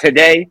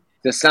today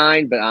to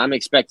sign. But I'm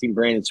expecting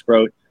Brandon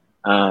Sproat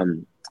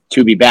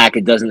to be back.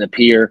 It doesn't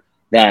appear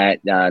that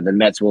the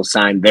Mets will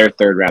sign their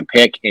third-round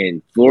pick.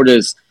 And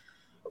Florida's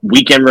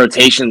weekend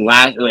rotation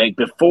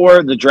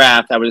before the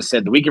draft, I would have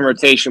said the weekend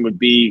rotation would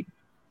be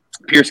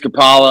Pierce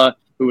Capala,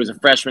 who was a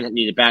freshman that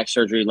needed back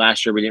surgery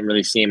last year. We didn't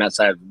really see him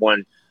outside of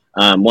one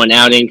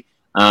outing.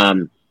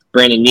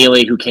 Brandon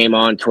Neely, who came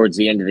on towards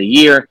the end of the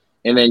year,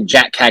 and then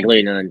Jack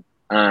Caglianone,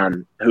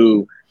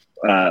 who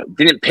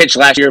didn't pitch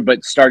last year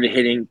but started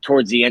hitting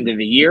towards the end of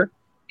the year.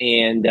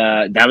 And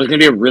that was going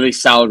to be a really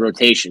solid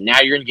rotation.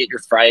 Now you're going to get your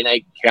Friday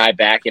night guy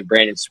back in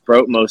Brandon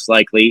Sproat, most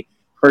likely.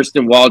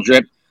 Hurston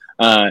Waldrop,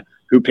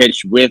 who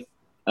pitched with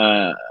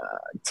the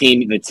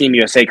Team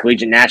USA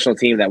Collegiate National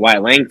Team that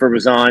Wyatt Langford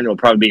was on, will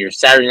probably be your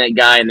Saturday night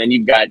guy. And then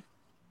you've got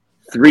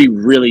 3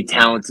 really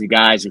talented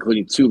guys,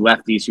 including 2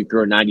 lefties who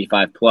throw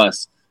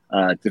 95+,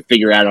 to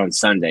figure out on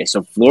Sunday.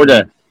 So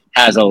Florida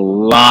has a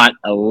lot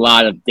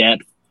of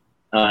depth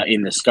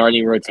in the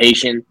starting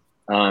rotation.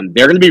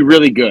 They're going to be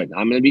really good.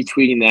 I'm going to be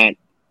tweeting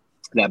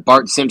that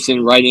Bart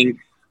Simpson writing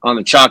on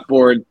the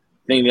chalkboard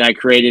thing that I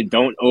created.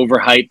 Don't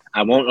overhype.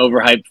 I won't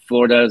overhype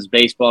Florida's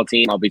baseball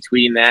team. I'll be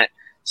tweeting that.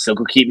 Silk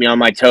will keep me on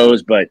my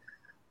toes. But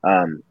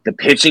the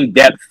pitching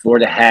depth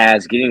Florida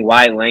has, getting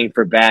Wyatt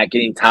Langford back,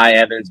 getting Ty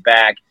Evans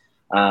back.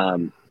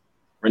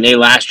 Renee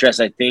Lastres,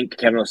 I think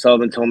Kevin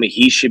O'Sullivan told me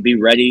he should be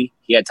ready.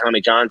 He had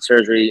Tommy John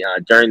surgery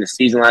during the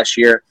season last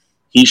year.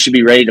 He should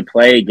be ready to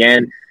play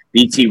again.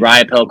 BT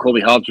Riopel,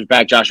 Colby Halter's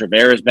back, Josh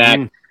Rivera's back.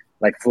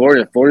 Like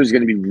Florida's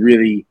going to be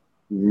really,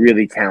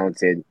 really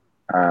talented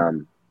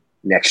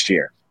next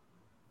year.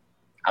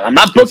 I'm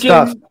not booking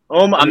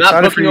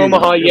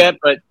Omaha yet,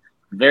 but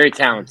very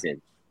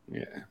talented.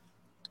 Yeah,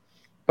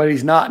 but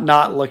he's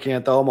not looking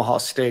at the Omaha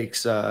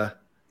Steaks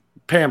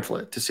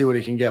pamphlet to see what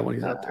he can get when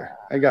he's out there.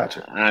 I got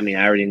you. I mean,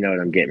 I already know what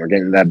I'm getting. We're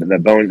getting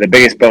the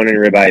biggest bone in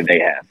ribeye they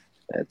have.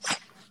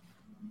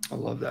 I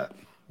love that.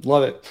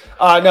 Love it.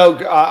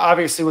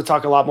 Obviously, we'll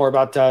talk a lot more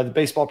about the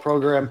baseball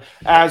program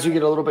as we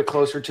get a little bit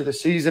closer to the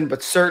season,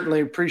 but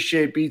certainly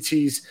appreciate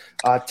BT's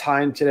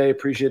time today.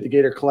 Appreciate the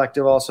Gator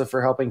Collective also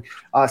for helping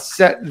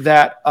set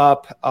that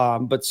up,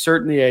 but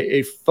certainly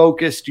a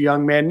focused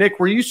young man. Nick,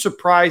 were you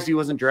surprised he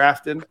wasn't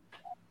drafted?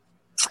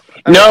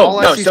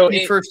 No. So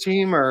first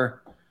team or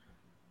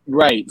 –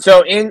 Right.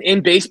 So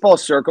in baseball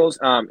circles,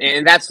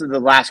 and that's the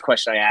last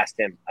question I asked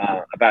him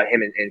about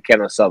him and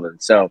Kevin O'Sullivan.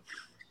 So –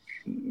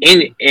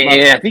 and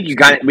I think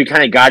we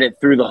kind of got it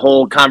through the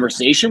whole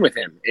conversation with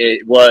him.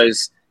 It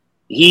was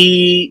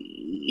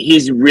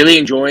he's really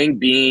enjoying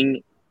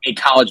being a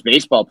college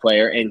baseball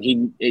player, and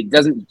it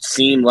doesn't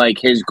seem like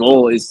his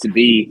goal is to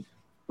be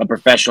a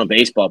professional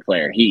baseball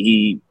player.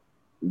 He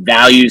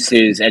values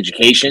his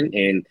education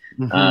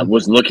and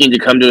was looking to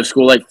come to a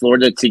school like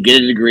Florida to get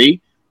a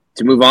degree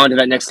to move on to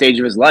that next stage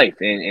of his life.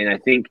 And I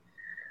think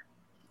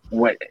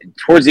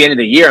towards the end of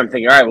the year, I'm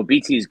thinking, all right, well,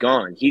 BT is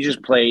gone. He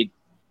just played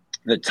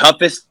the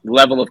toughest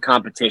level of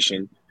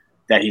competition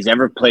that he's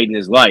ever played in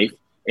his life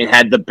and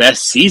had the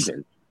best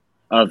season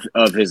of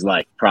his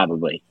life,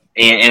 probably.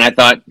 And I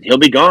thought he'll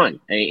be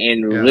gone.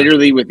 And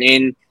literally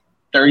within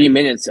 30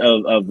 minutes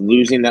of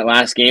losing that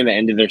last game, the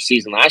end of their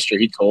season last year,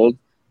 he told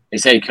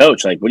his head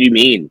coach, like, what do you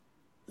mean?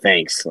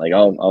 Thanks. Like,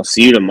 I'll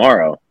see you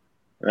tomorrow.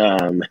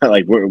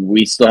 Like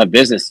we still have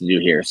business to do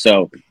here.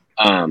 So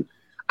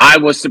I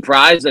was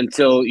surprised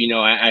until,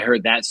 I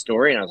heard that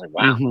story and I was like,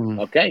 wow,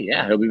 okay,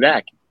 yeah, he'll be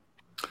back.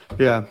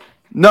 Yeah.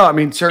 No, I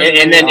mean, certainly.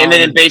 And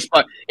then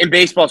in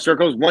baseball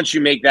circles, once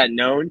you make that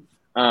known,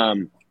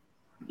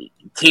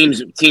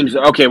 teams.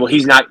 Okay, well,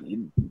 he's not.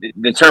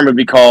 The term would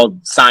be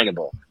called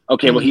signable.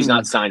 Okay, well, he's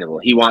not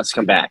signable. He wants to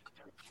come back.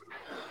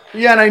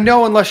 Yeah, and I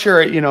know unless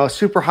you're a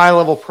super high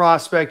level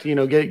prospect,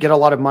 get a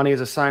lot of money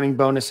as a signing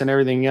bonus and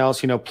everything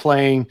else.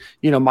 Playing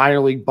minor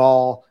league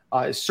ball.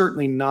 Is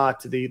certainly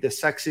not the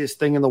sexiest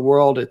thing in the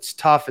world. It's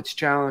tough. It's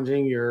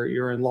challenging.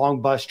 You're in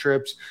long bus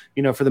trips.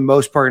 For the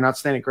most part, you're not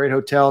staying at great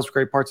hotels,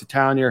 great parts of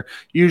town. You're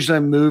usually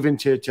moving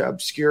to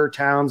obscure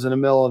towns in the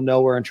middle of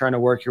nowhere and trying to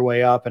work your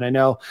way up. And I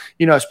know,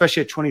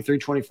 especially at 23,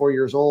 24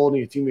 years old, and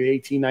you team with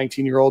 18,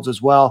 19-year-olds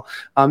as well,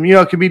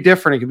 it can be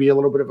different. It can be a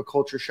little bit of a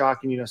culture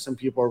shock, and, some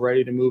people are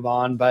ready to move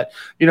on. But,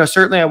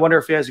 certainly I wonder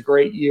if he has a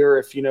great year,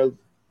 if,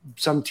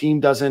 some team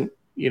doesn't,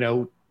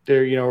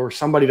 or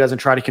somebody doesn't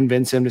try to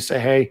convince him to say,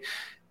 hey,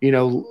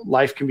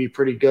 life can be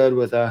pretty good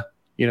with a,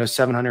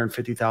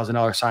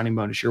 $750,000 signing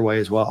bonus your way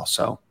as well.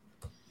 So,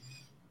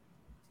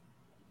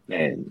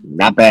 man,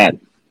 not bad.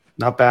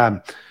 Not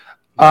bad.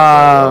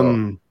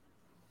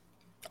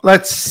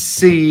 Let's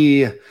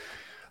see.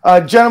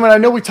 Gentlemen, I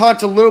know we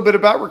talked a little bit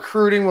about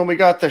recruiting when we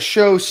got the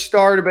show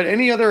started, but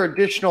any other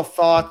additional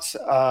thoughts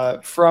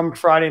from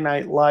Friday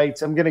Night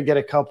Lights? I'm going to get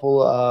a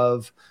couple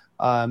of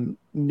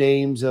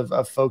names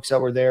of folks that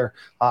were there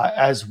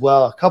as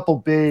well. A couple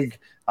big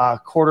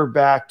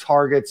quarterback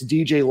targets.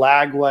 DJ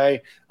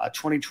Lagway,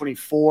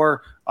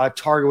 2024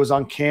 target was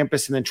on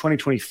campus, and then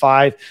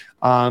 2025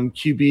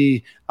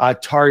 QB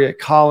target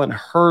Colin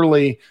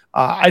Hurley.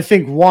 I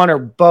think one or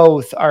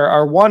both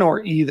are one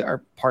or either.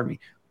 Or, pardon me,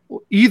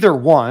 either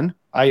one.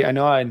 I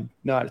know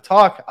how to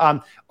talk.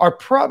 Are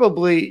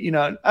probably,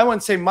 I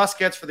wouldn't say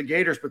must-gets for the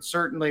Gators, but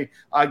certainly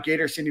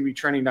Gators seem to be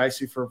trending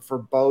nicely for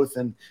both,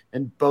 and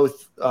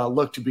both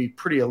look to be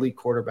pretty elite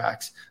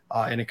quarterbacks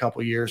in a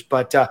couple of years.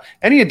 But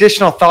any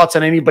additional thoughts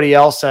on anybody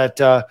else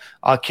that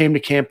came to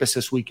campus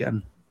this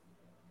weekend?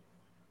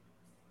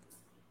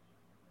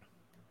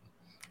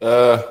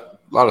 A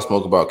lot of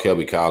smoke about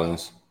Kelby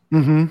Collins.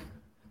 Mm-hmm.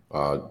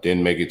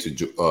 Didn't make it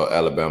to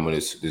Alabama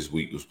this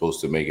week. Was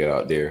supposed to make it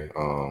out there.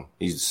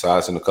 He's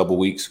decided in a couple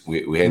weeks.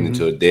 We're heading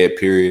into a dead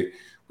period.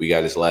 We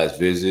got his last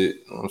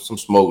visit. Some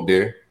smoke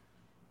there.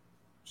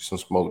 Some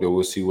smoke there.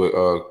 We'll see what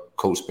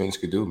Coach Spence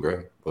could do,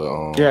 bro.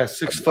 But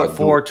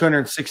 6'4",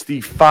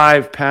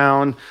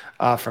 265-pound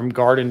from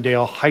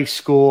Gardendale High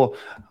School.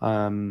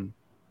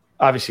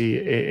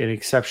 Obviously, an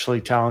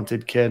exceptionally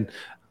talented kid.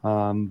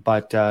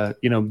 But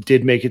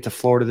did make it to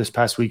Florida this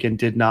past weekend,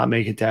 did not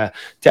make it to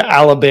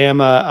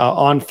Alabama.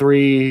 On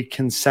 3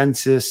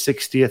 consensus,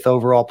 60th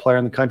overall player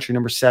in the country,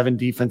 number 7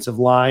 defensive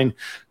line.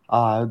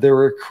 The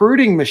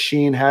recruiting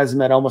machine has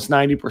him at almost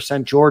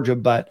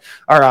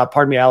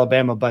 90%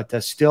 Alabama,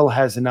 but still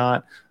has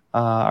not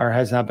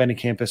been to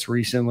campus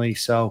recently.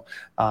 So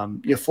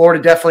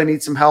Florida definitely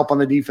needs some help on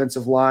the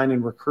defensive line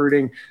and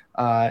recruiting.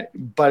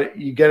 But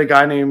you get a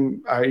guy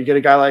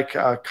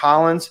like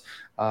Collins.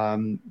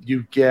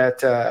 You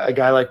get a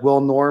guy like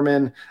Will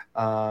Norman.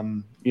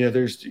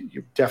 There's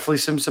definitely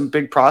some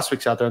big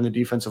prospects out there on the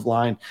defensive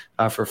line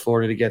for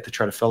Florida to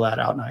try to fill that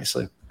out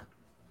nicely.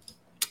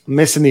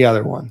 Missing the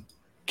other one,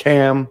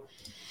 Cam.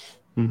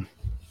 Trying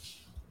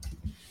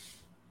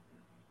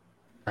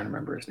to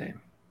remember his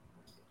name.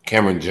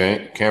 Cameron,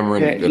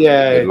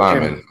 the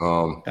lineman.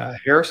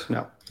 Harris?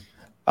 No,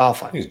 I'll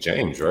find. It's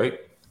James,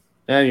 right?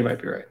 Yeah, you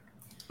might be right.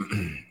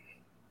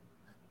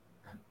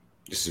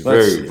 This is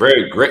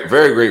very great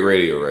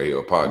radio right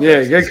here. Podcast.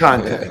 Yeah, good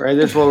content, right?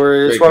 That's what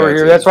we're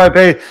here. That's why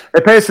they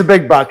pay us the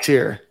big bucks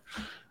here.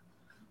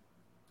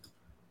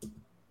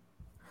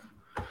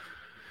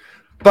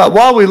 But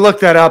while we look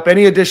that up,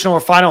 any additional or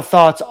final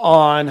thoughts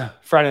on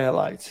Friday Night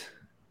Lights?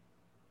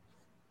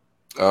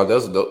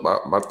 That's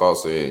my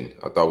thoughts in.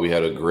 I thought we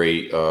had a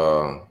great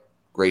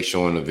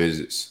showing of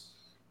visits.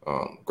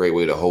 Great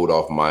way to hold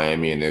off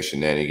Miami and their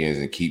shenanigans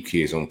and keep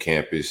kids on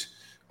campus.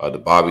 The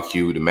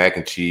barbecue, the mac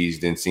and cheese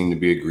didn't seem to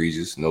be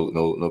egregious.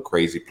 No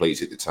crazy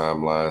plates at the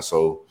timeline.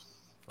 So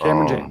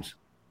Cameron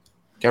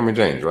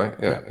James, right?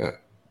 Yeah.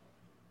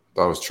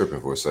 Thought I was tripping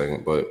for a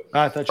second, but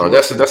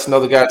that's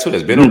another guy too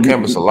that's been on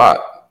campus a lot.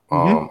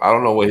 I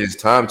don't know what his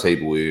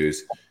timetable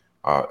is.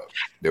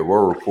 There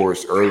were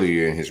reports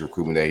earlier in his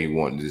recruitment that he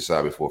wanted to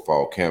decide before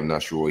fall camp.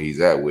 Not sure where he's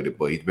at with it,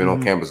 but he's been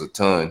on campus a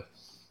ton.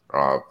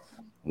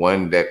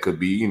 One that could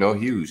be,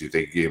 huge if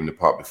they could give him the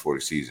pop before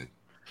the season.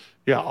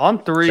 Yeah,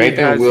 on 3. Same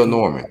thing with Will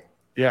Norman.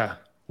 Yeah.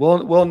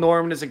 Will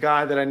Norman is a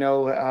guy that I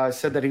know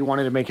said that he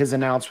wanted to make his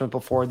announcement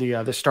before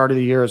the start of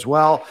the year as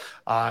well.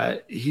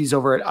 He's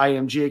over at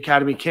IMG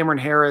Academy. Cameron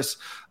Harris,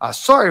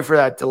 sorry for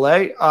that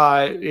delay.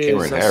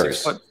 Cameron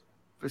Harris.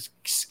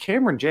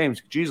 Cameron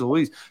James, geez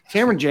Louise.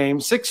 Cameron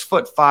James,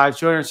 6'5",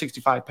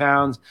 265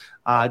 pounds,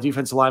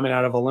 defensive lineman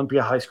out of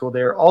Olympia High School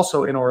there,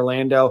 also in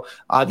Orlando.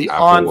 The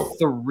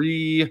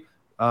on-3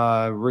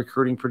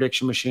 recruiting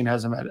prediction machine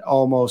has him at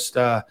almost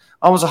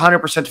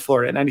 100% to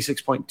Florida at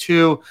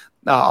 96.2.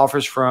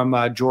 Offers from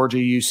Georgia,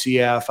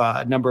 UCF,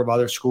 a number of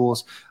other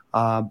schools,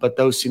 but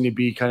those seem to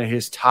be kind of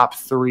his top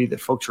 3 that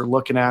folks are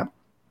looking at.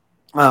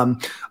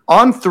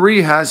 On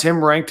 3 has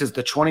him ranked as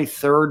the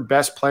 23rd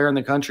best player in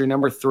the country,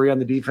 number 3 on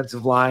the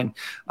defensive line.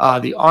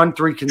 The on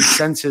 3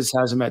 consensus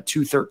has him at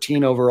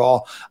 213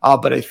 overall,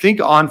 but I think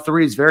on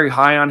 3 is very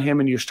high on him,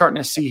 and you're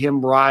starting to see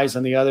him rise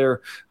on the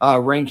other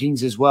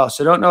rankings as well.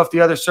 So I don't know if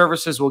the other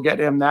services will get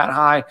him that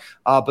high,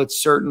 but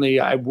certainly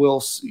I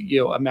will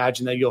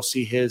imagine that you'll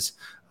see his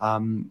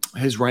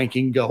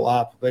ranking go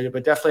up, but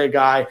definitely a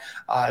guy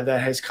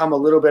that has come a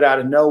little bit out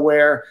of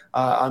nowhere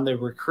on the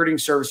recruiting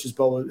services,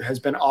 but has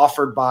been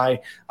offered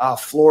by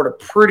Florida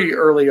pretty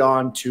early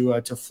on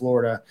to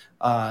Florida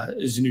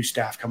as new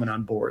staff coming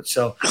on board.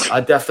 So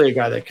definitely a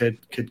guy that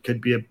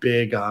could be a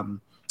big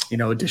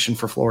addition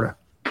for Florida.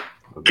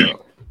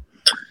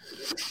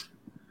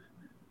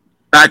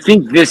 I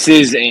think this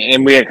is,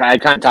 and I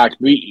kind of talked.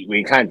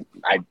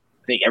 I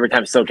think every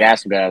time Silk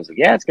asked me about it, I was like,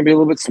 yeah, it's going to be a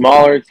little bit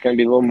smaller. It's going to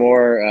be a little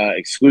more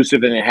exclusive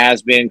than it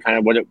has been, kind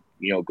of what it,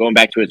 going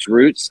back to its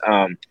roots.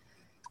 But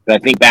I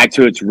think back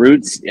to its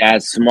roots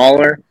as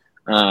smaller,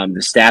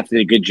 the staff did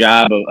a good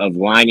job of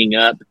lining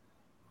up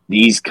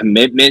these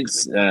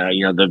commitments,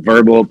 the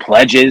verbal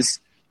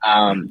pledges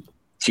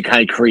to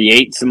kind of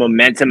create some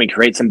momentum and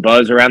create some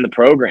buzz around the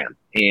program.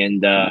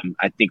 And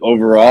I think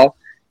overall,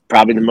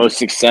 probably the most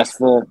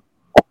successful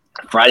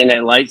Friday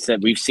Night Lights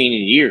that we've seen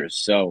in years.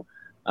 So,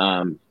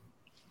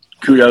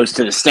 kudos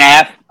to the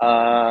staff.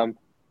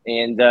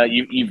 and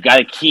you've got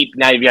to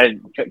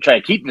try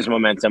to keep this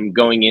momentum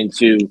going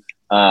into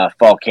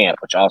fall camp,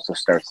 which also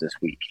starts this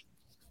week.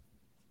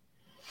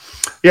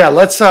 Yeah,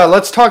 let's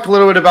talk a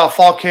little bit about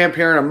fall camp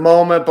here in a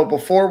moment. But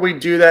before we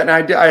do that,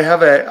 and I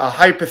have a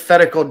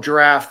hypothetical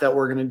draft that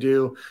we're going to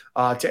do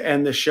to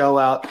end the show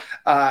out.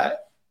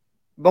 But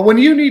when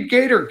you need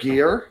Gator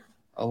gear,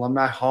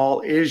 Alumni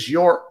Hall is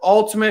your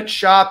ultimate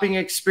shopping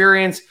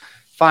experience.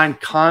 Find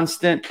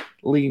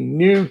constantly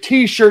new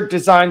T-shirt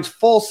designs,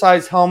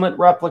 full-size helmet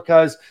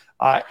replicas,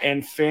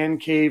 and fan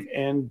cave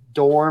and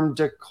dorm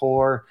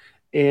decor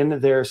in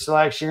their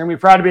selection. You're going to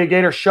be proud to be a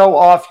Gator. Show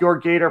off your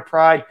Gator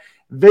pride.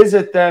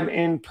 Visit them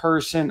in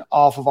person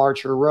off of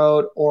Archer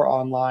Road or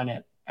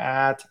online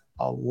at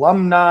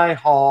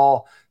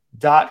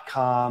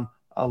alumnihall.com.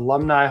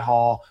 Alumni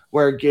Hall,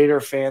 where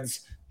Gator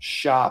fans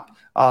shop.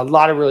 A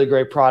lot of really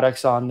great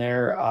products on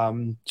there.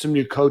 Some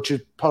new Coach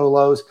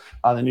polos,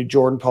 the new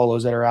Jordan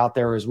polos that are out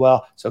there as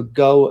well. So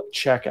go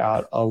check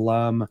out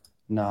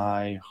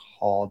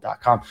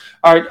alumnihall.com.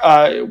 All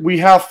right, we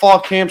have fall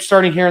camp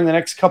starting here in the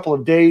next couple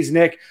of days.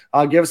 Nick,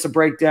 give us a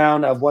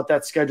breakdown of what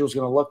that schedule is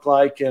going to look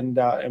like and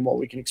what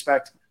we can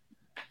expect.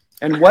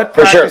 And what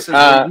practices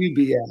will you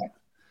be at?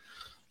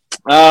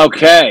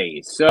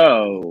 Okay,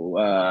 so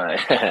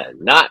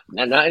not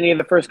any of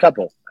the first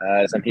couple,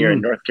 as I'm here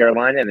in North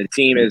Carolina, and the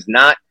team is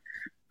not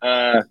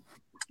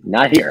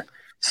here.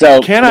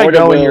 So can Florida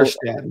I go in your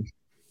stead?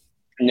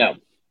 No,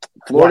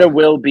 Florida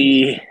will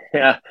be.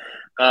 The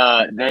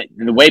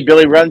way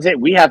Billy runs it,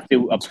 we have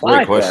to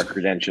apply for our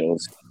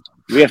credentials.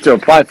 Can't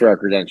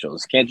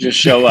just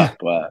show up.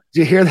 Did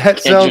you hear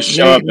that? So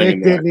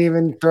Nick didn't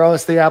even throw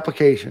us the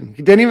application.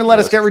 He didn't even let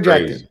us get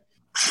rejected.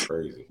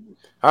 Crazy.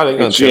 How are they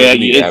going to tell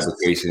me the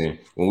application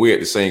when we're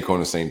at the same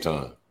corner, same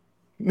time?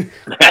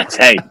 That's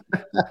hey.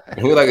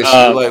 We're like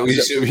we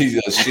should be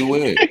a shoe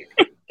in.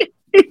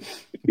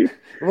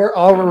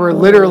 We're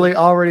literally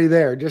already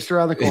there, just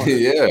around the corner.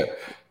 Yeah.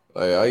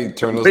 Like, how you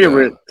turn those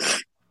down?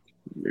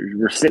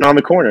 We're sitting on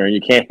the corner, and you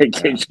can't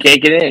get in.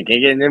 Can't get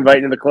an invite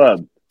into the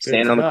club.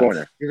 Stand on the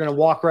corner. You're going to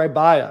walk right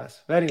by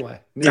us.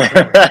 Anyway.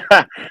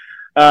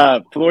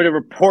 Florida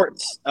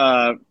reports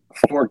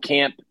for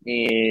camp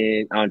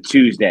on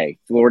Tuesday.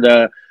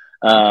 Florida.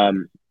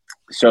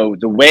 So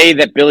the way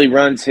that Billy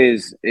runs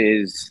his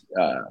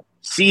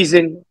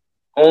season,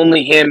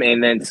 only him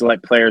and then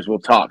select players will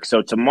talk.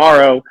 So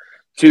tomorrow,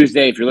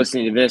 Tuesday, if you're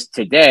listening to this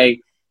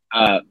today,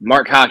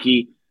 Mark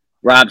Hockey,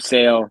 Rob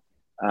Sale,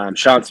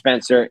 Sean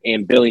Spencer,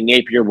 and Billy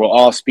Napier will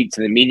all speak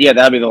to the media.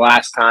 That'll be the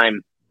last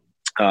time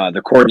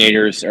the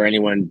coordinators or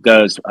anyone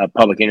does a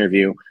public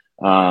interview.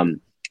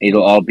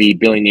 It'll all be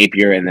Billy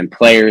Napier and then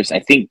players.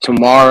 I think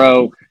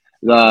tomorrow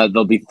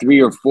there'll be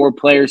 3 or 4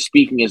 players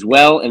speaking as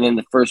well. And then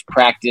the first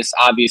practice,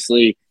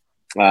 obviously,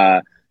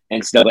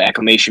 instead of the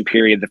acclimation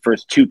period, the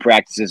first 2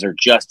 practices are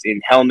just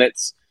in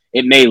helmets.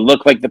 It may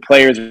look like the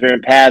players are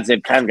in pads.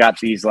 They've kind of got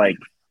these like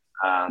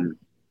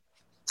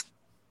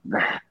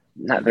they're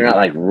not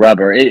like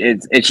rubber.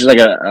 It's just like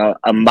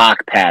a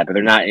mock pad, but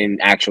they're not in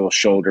actual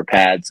shoulder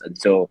pads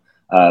until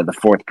the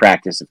 4th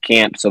practice of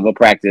camp. So they'll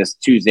practice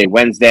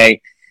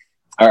Wednesday,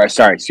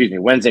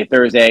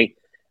 Thursday,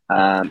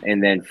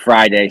 and then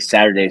Friday,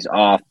 Saturday's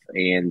off,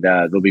 and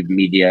there'll be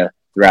media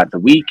throughout the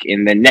week.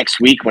 And then next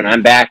week, when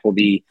I'm back, will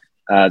be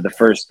the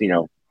first,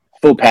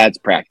 full pads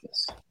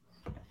practice.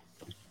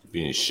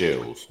 Being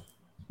shells.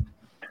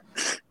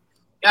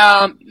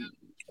 I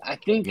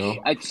think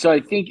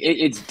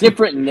it's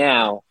different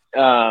now.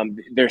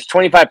 There's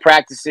 25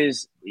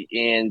 practices,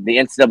 and the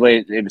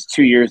NCAA, it was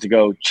 2 years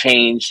ago,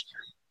 changed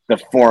the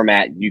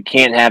format. You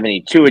can't have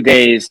any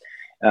 2-a-days.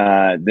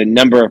 The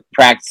number of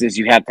practices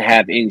you have to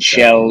have in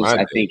shells,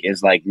 I think,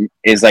 is like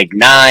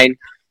 9.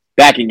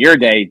 Back in your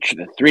day,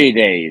 the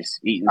 3-a-days,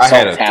 eating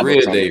salt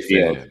tablets on the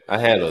field. I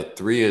had a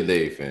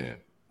 3-a-day fan.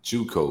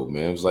 JUCO,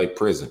 man. It was like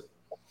prison.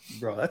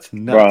 Bro, that's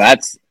nuts. Bro,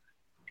 that's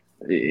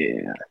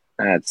they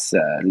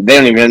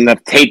don't even have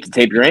enough tape to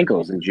tape your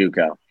ankles in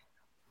JUCO.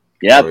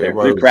 Get out there,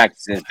 3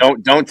 practices.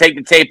 Don't take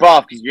the tape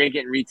off because you ain't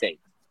getting retaped.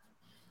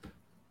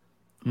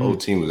 The whole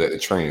team was at the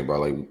training by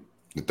like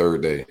the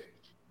 3rd day.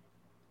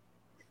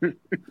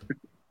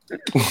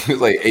 It's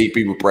like 8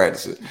 people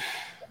practicing.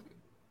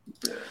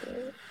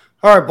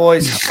 All right,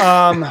 boys.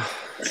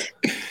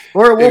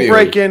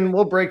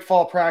 We'll break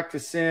fall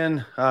practice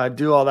in,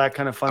 do all that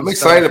kind of fun stuff. I'm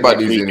excited about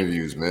these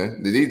interviews,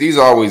 man. These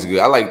are always good.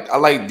 I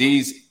like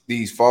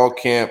these fall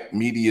camp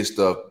media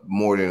stuff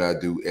more than I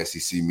do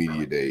SEC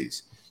media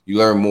days. You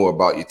learn more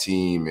about your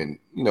team and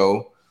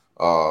their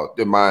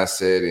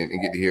mindset and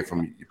get to hear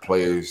from your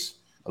players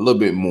a little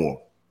bit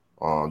more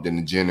than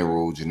the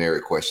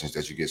generic questions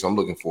that you get. So I'm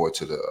looking forward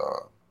to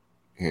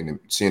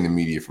seeing the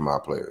media from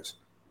our players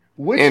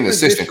and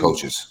assistant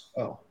coaches.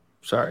 Oh,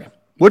 sorry.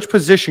 Which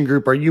position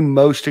group are you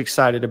most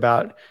excited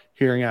about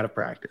hearing out of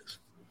practice?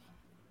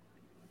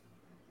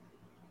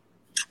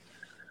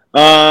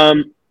 A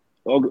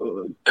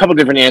couple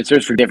different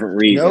answers for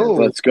different reasons. No,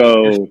 let's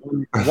go.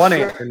 One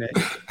answer, Nick.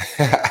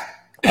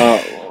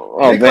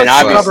 Then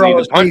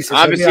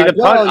obviously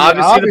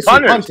the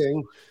punter.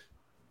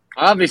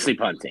 Obviously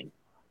punting.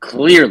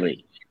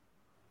 Clearly.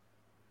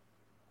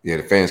 Yeah,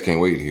 the fans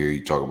can't wait to hear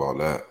you talk about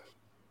that.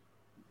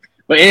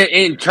 But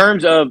in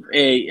terms of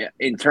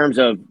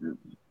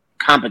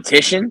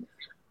competition,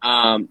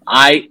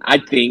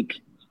 I think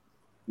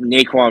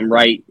Naquan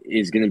Wright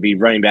is going to be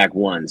running back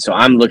 1. So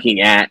I'm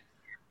looking at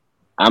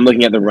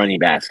the running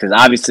backs because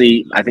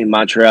obviously I think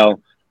Montreal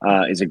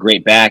is a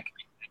great back.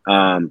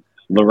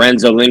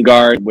 Lorenzo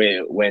Lingard,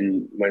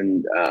 when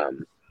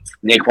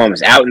Naquan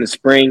was out in the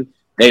spring,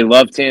 they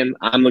loved him.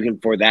 I'm looking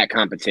for that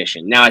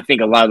competition. Now I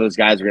think a lot of those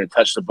guys are going to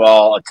touch the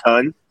ball a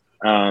ton.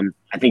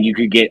 I think you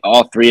could get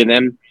all 3 of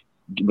them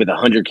with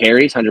 100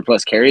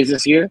 plus carries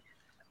this year.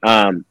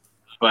 But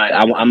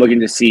I'm looking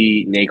to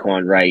see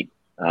Naquan Wright.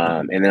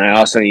 And then I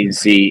also need to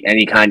see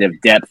any kind of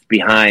depth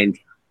behind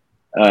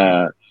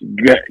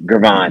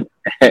Gervon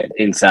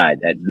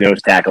inside at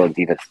nose tackle and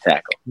defensive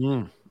tackle.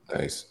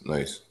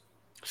 Nice.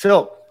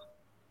 Phil.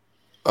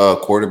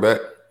 Quarterback.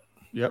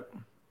 Yep.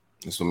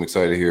 That's what I'm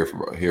excited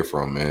to hear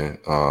from, man.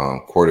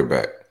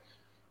 Quarterback.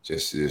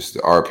 Just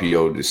the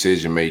RPO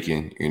decision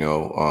making,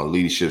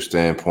 leadership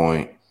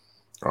standpoint.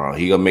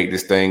 He gonna make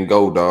this thing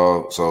go,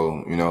 dog.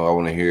 So, I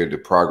want to hear the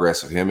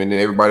progress of him and then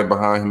everybody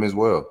behind him as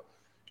well.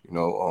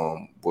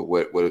 What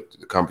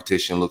the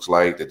competition looks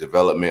like, the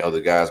development of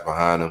the guys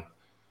behind him.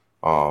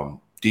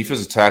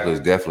 Defensive tackle is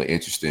definitely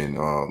interesting,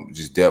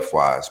 just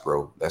depth-wise,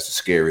 bro. That's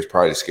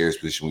probably the scariest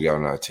position we got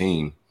on our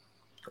team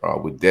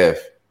with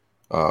depth.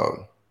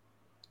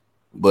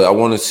 But I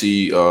want to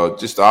see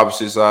just the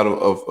opposite side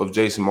of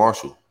Jason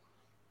Marshall.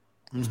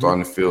 I'm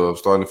starting to feel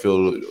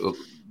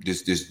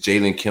this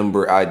Jalen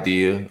Kimber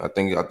idea. I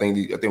think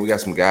we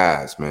got some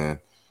guys, man.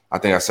 I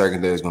think our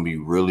secondary is going to be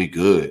really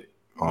good.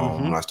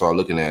 When I started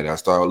looking at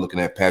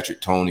it, Patrick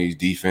Toney's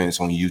defense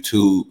on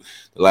YouTube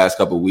the last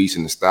couple of weeks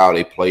and the style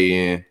they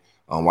play in.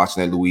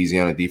 Watching that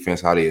Louisiana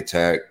defense, how they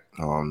attack,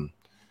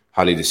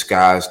 how they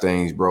disguise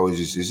things, bro.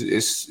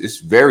 It's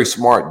very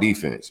smart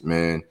defense,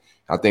 man.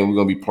 I think we're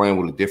gonna be playing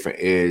with a different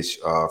edge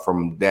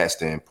from that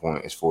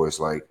standpoint as far as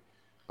like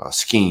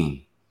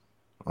scheme.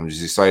 I'm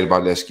just excited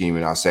about that scheme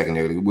in our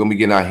secondary. When we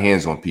get our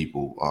hands on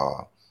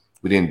people,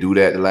 we didn't do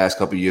that the last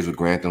couple of years with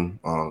Grantham.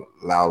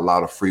 Allow a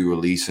lot of free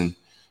releasing.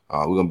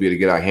 We're gonna be able to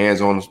get our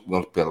hands on. We're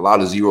gonna play a lot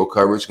of zero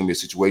coverage. It's gonna be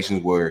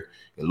situations where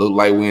it look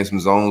like we're in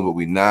some zones, but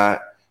we're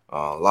not.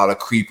 A lot of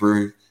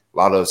creeper, a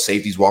lot of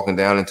safeties walking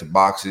down into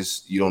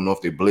boxes. You don't know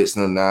if they're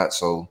blitzing or not.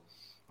 So,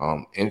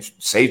 and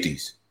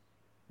safeties.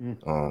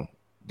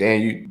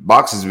 Dan,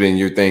 boxes has been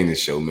your thing this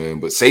show,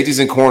 man. But safeties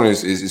and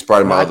corners is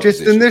probably my other just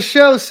position. In this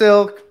show,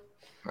 Silk.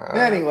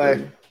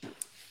 Anyway,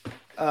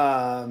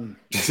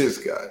 this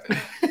guy.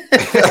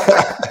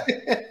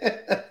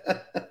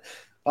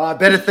 I've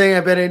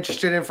been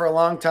interested in for a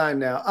long time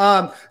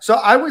now. So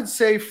I would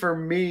say for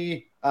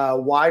me,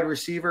 wide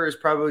receiver is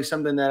probably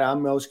something that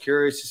I'm most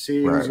curious to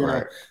see who's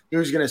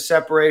going to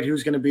separate,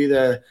 who's going to be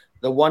the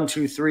 1,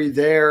 2, 3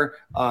 there.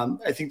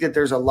 I think that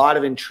there's a lot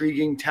of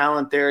intriguing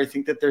talent there. I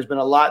think that there's been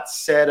a lot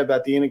said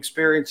about the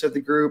inexperience of the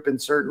group, and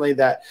certainly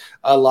that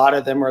a lot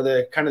of them are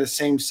the kind of the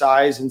same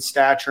size and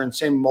stature and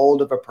same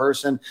mold of a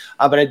person.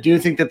 But I do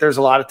think that there's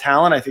a lot of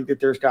talent. I think that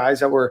there's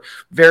guys that were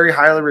very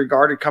highly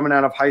regarded coming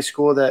out of high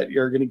school that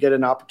you're going to get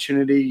an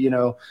opportunity,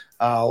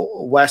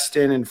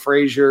 Weston and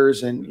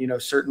Frazier's, and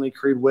certainly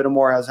Creed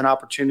Whittemore has an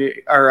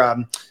opportunity,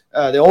 or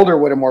the older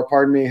Whittemore,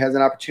 has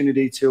an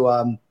opportunity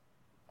to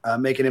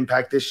make an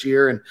impact this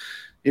year. And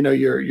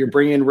you're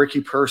bringing in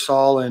Ricky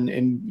Pearsall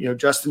and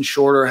Justin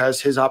Shorter has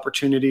his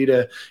opportunity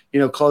to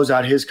close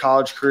out his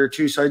college career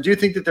too. So I do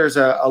think that there's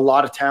a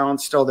lot of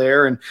talent still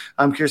there, and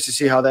I'm curious to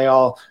see how they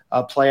all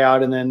play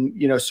out. And then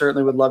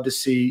certainly would love to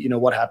see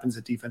what happens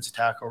at defensive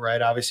tackle.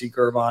 Right, obviously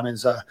Gervon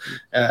is a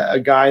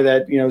guy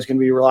that is going to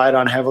be relied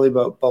on heavily,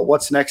 but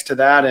what's next to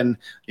that, and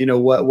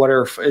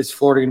is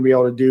Florida going to be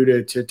able to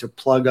do to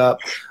plug up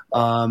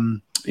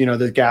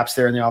the gaps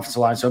there in the offensive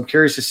line. So I'm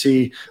curious to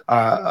see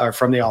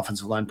from the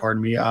offensive line,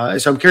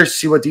 so I'm curious to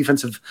see what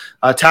defensive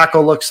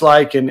tackle looks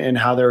like and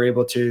how they're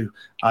able to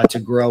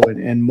grow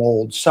and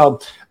mold.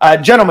 So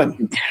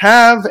gentlemen,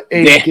 have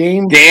a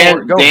game.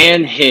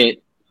 Dan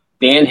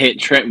hit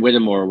Trent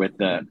Whittemore with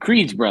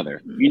Creed's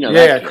brother.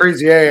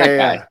 Creed's.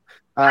 Yeah.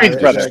 Creed's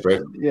brother.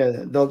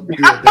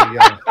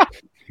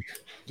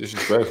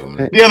 Disrespectful,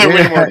 man. The other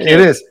Whittemore kid. It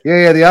is.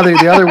 Yeah, the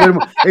other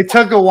Whittemore. It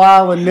took a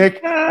while, and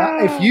Nick,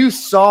 if you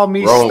saw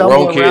me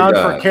stumble around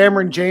for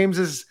Cameron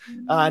James's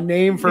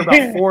name for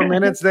about 4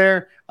 minutes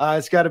there,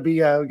 it's got to be.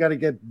 We got to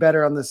get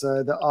better on this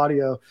the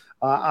audio.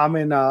 I'm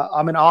in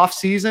off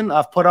season.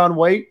 I've put on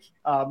weight.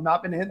 I've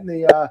not been hitting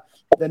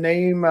the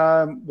name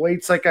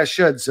weights like I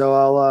should, so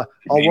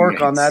I'll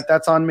work on that.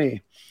 That's on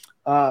me.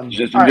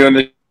 Just doing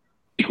the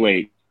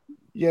weight.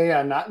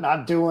 Yeah,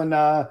 not doing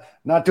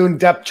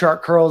depth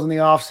chart curls in the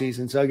off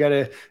season. So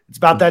it's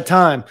about that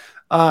time.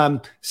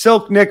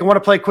 Silk, Nick, I want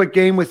to play a quick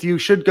game with you.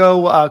 Should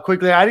go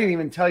quickly. I didn't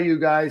even tell you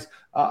guys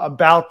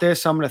about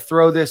this. I'm going to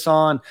throw this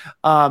on.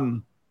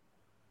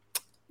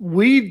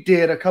 We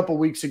did a couple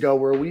weeks ago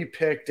where we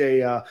picked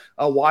a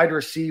wide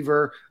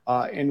receiver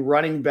and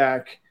running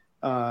back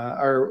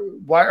a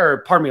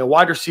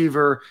wide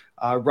receiver,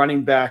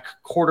 running back,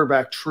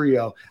 quarterback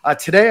trio.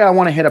 Today, I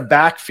want to hit a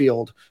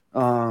backfield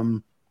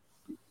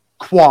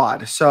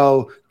quad.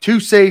 So 2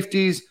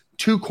 safeties,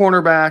 2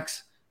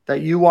 cornerbacks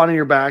that you want in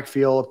your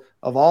backfield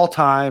of all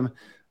time.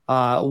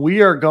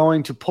 We are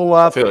going to pull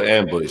up. I feel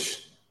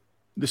ambush.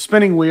 The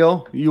spinning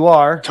wheel. You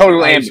are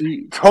total ambush.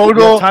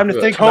 Time to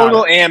think.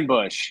 Total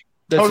ambush.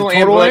 Total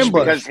ambush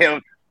because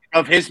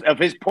of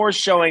his poor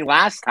showing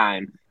last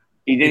time.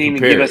 He didn't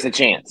even give us a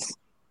chance.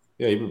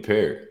 Yeah, he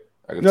prepared.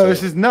 No,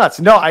 this is nuts.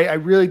 No, I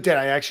really did.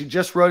 I actually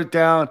just wrote it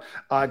down.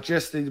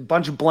 Just a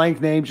bunch of blank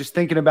names. Just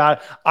thinking about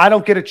it. I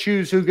don't get to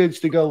choose who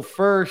gets to go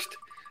first.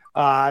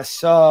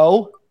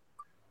 So.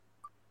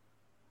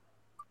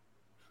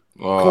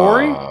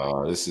 Corey?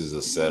 This is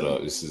a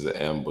setup. This is an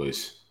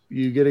ambush.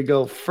 You get to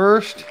go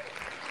first.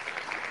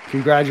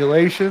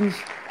 Congratulations.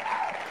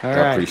 All right.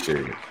 I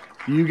appreciate it.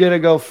 You get to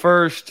go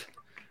first.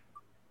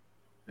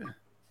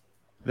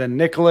 Then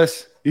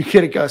Nicholas, you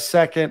get to go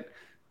second.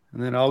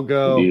 And then I'll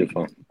go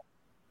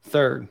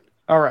third.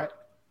 All right.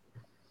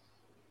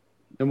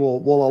 And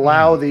we'll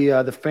allow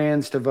the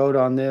fans to vote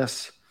on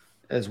this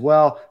as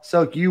well.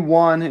 So you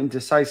won in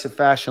decisive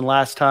fashion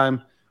last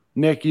time.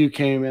 Nick, you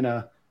came in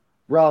a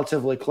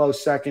relatively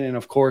close second, and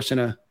of course in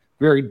a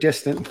very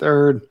distant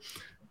third.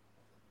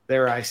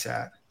 There I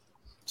sat.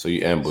 So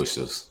you ambushed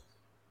us.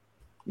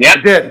 Yeah,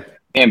 I did.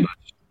 Ambush.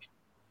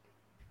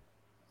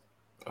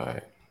 All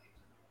right.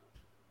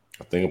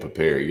 I think I'm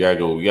prepared. You gotta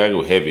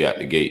go heavy out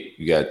the gate.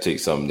 You gotta take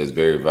something that's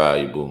very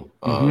valuable.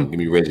 Give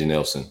me Reggie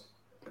Nelson.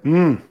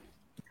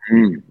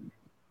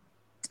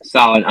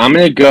 Solid. I'm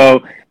gonna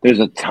go. There's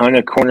a ton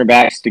of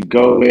cornerbacks to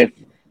go with.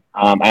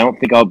 I don't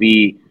think I'll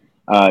be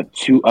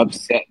too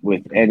upset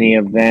with any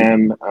of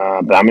them,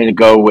 but I'm going to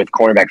go with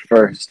cornerback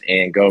first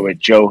and go with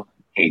Joe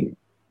Hayden.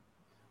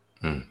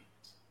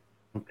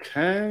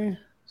 Okay,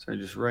 so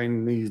just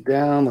writing these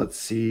down. Let's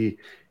see,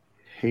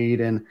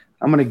 Hayden.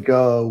 I'm going to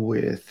go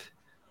with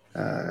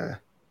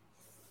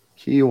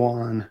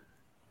Kewan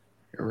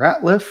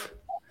Ratliff.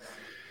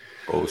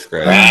 Oh,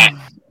 scratch.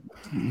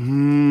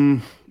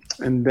 And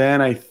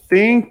then I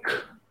think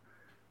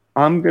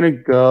I'm going to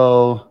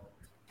go.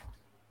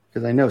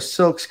 Because I know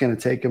Silk's going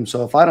to take him.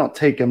 So if I don't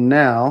take him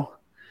now,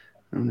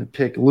 I'm going to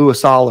pick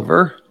Lewis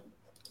Oliver.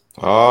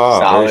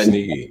 Very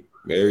sneaky.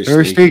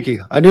 Very sneaky.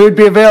 I knew he'd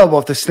be available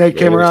if the snake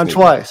came around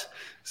twice.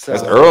 So,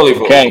 that's early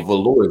for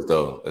Lewis,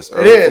 though. That's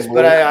early. It is,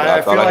 but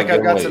I feel like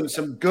I've got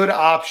some good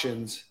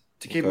options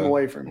to keep him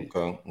away from you.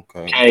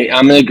 Okay,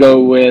 I'm going to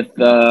go with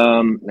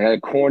I got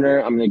a corner.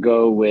 I'm going to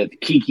go with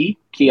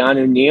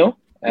Keanu Neal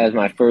as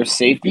my first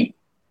safety.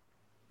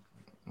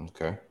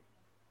 Okay.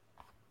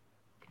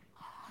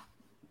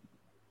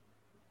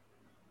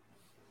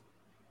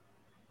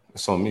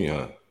 It's on me,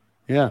 huh?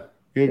 Yeah,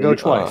 you go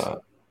twice.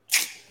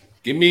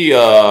 Give me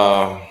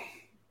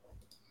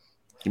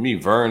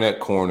Vern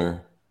at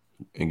corner,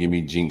 and give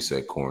me Jinx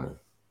at corner.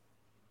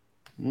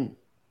 I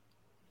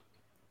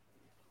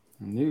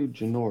knew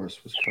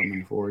Janoris was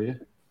coming for you.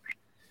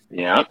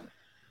 Yeah,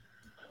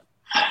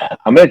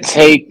 I'm gonna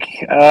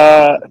take.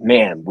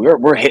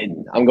 We're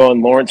hitting. I'm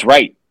going Lawrence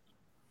Wright.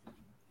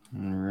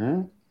 All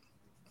right,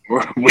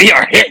 we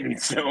are hitting,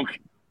 Silk.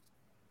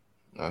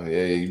 Oh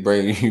yeah, you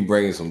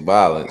bringing some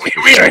violence.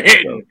 We are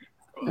hitting.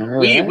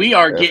 Right. We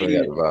are going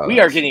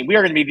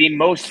to be the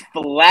most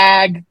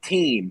flagged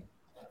team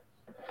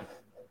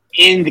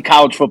in the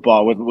college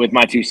football with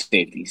my 2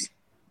 safeties.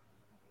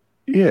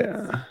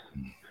 Yeah,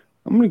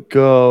 I'm gonna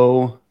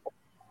go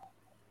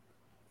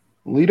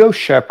Lito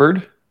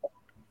Shepherd.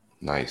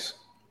 Nice.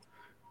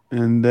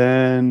 And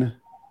then,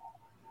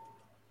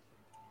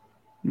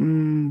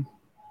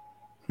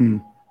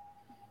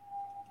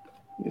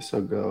 guess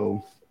I'll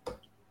go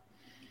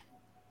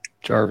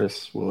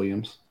Jarvis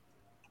Williams,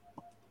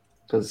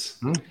 because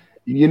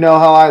you know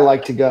how I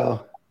like to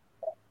go.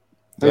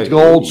 I like to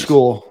go old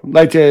school.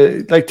 Like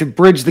to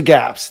bridge the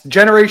gaps,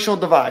 generational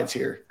divides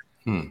here.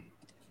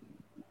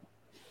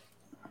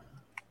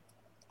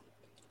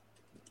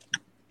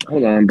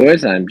 Hold on,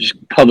 boys. I'm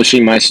just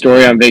publishing my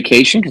story on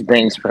vacation because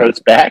Brandon Sprout's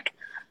back.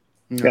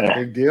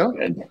 Big deal.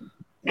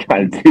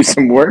 Gotta do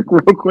some work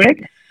real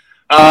quick.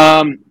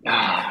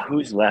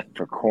 Who's left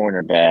for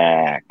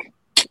cornerback?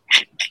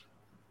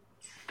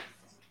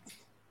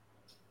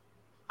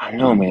 I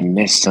know I'm going to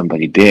miss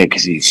somebody big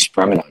because he's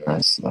sprung it on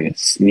us like a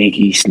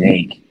sneaky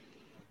snake.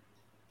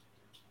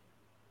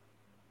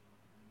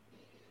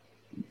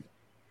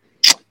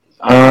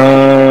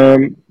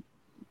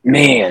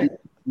 Man.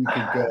 You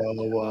could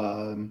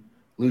go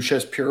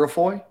Lucius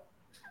Purifoy.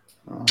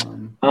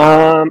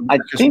 I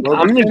think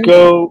I'm going to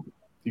go.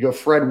 You go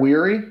Fred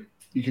Weary.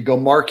 You could go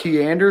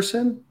Marquis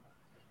Anderson.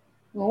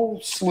 A whole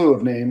slew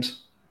of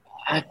names.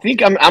 I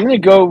think I'm going to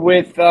go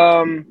with.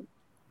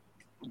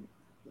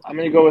 I'm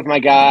going to go with my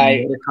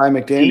guy, Kai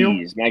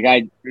McDaniel.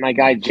 My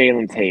guy,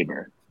 Jalen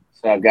Tabor.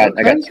 So I got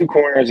 2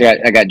 corners.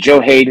 I got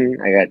Joe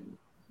Hayden. I got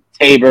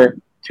Tabor,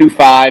 2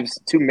 5s,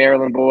 2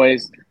 Maryland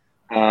boys,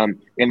 and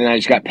then I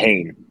just got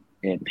Payne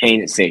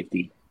at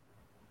safety.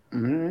 All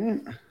right.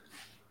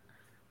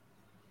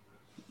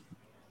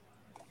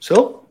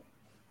 So,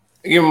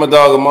 give my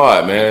dog a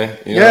mod, man.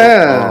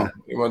 Yeah.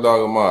 Give my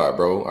dog a mod,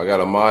 bro. I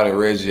got a mod and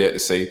Reggie at the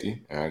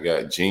safety, and I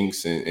got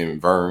Jinx and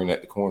Vern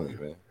at the corners,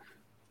 man.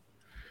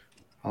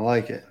 I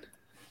like it.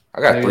 I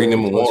got 3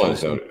 number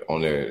ones on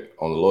the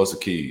Lost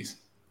of Keys.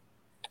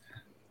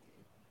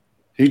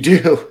 You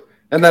do,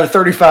 and then a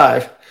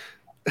 35.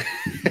 A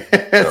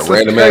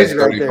random ass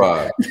 35.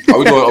 Right,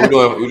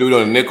 are we doing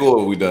a nickel,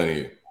 or are we done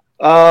here?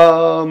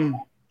 I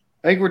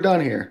think we're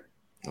done here.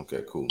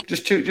 Okay, cool.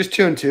 Just two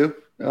and two.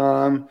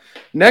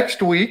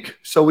 Next week,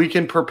 so we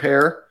can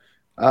prepare.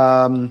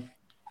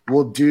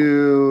 We'll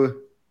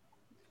do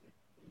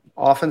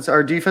offense,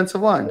 our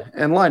defensive line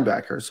and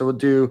linebacker. So we'll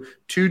do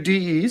 2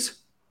 DEs,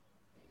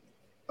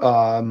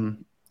 2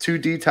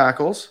 D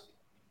tackles,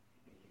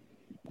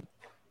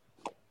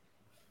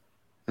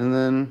 and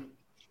then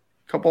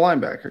a couple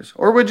linebackers.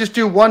 Or we'll just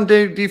do 1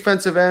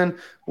 defensive end,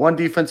 1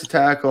 defensive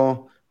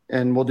tackle,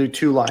 and we'll do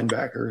 2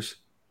 linebackers.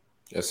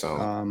 That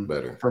sounds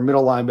better. For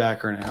middle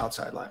linebacker and an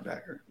outside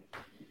linebacker.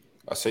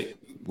 I say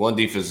 1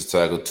 defensive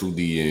tackle, 2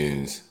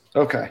 DNs.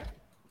 Okay.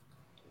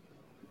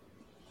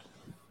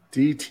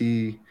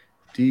 DT,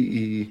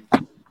 DE,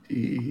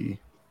 DE,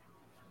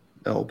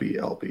 LB,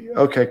 LB.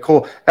 Okay,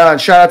 cool.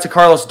 Shout out to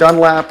Carlos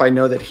Dunlap. I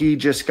know that he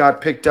just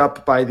got picked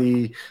up by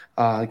the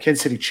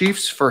Kansas City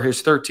Chiefs for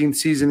his 13th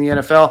season in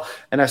the NFL.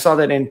 And I saw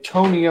that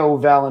Antonio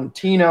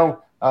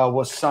Valentino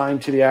was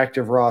signed to the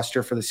active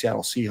roster for the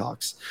Seattle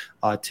Seahawks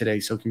today.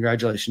 So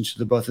congratulations to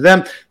the both of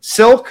them.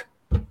 Silk,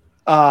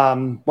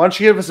 why don't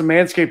you give us a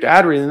Manscaped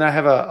ad read, and then I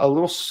have a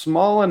little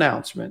small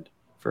announcement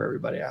for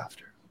everybody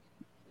after.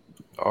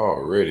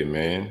 Already,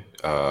 man.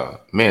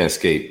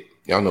 Manscaped,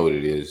 y'all know what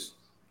it is.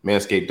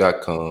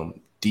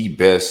 Manscaped.com, the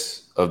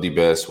best of the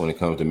best when it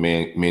comes to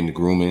men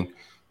grooming.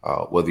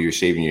 Whether you're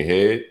shaving your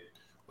head,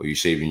 or you're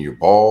shaving your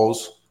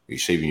balls, or you're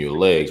shaving your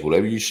legs,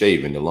 whatever you're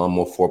shaving, the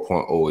Lawnmower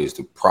 4.0 is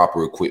the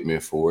proper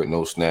equipment for it.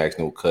 No snags,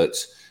 no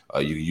cuts.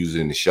 You can use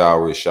it in the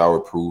shower. It's shower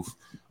proof.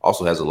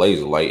 Also has a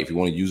laser light if you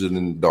want to use it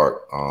in the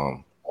dark.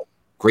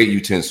 Great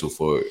utensil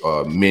for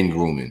men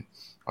grooming.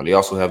 They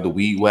also have the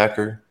weed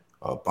whacker,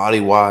 body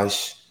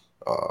wash,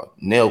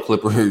 nail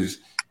clippers,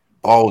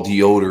 ball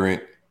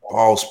deodorant,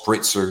 ball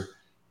spritzer,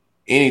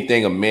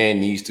 anything a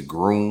man needs to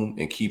groom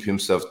and keep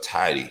himself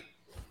tidy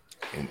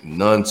and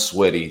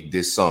non-sweaty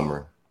this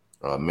summer.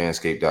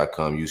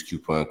 Manscaped.com. Use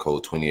coupon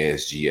code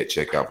 20SG at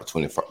checkout for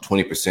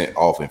 20%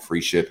 off and free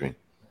shipping.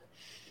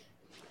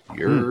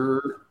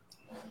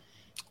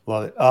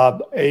 Love it.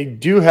 I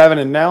do have an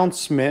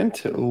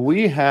announcement.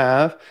 We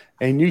have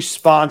a new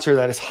sponsor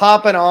that is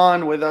hopping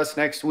on with us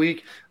next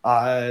week.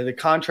 The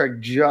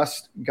contract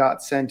just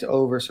got sent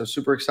over, so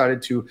super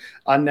excited to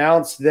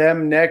announce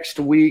them next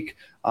week.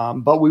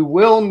 But we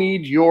will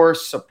need your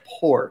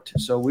support.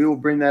 So we will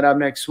bring that up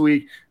next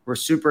week. We're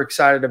super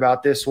excited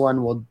about this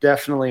one. We'll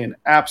definitely and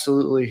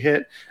absolutely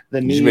hit the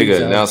needs. Did you make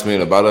an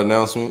announcement about an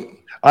announcement?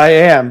 I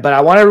am, but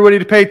I want everybody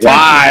to pay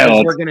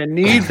attention. We're going to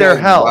need their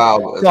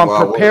help. So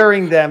I'm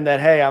preparing them that,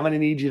 hey, I'm going to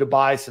need you to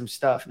buy some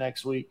stuff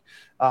next week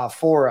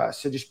for us.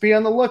 So just be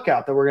on the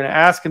lookout that we're going to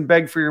ask and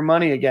beg for your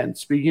money again.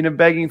 Speaking of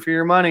begging for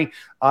your money,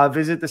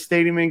 visit the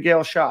Stadium and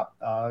Gale shop.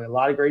 A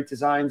lot of great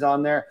designs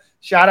on there.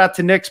 Shout out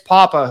to Nick's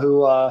Papa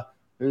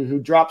who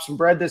dropped some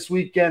bread this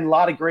weekend. A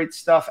lot of great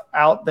stuff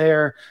out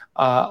there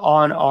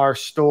on our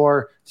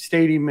store,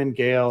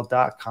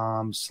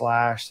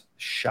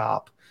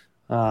 stadiumandgale.com/shop.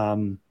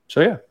 So,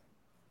 yeah,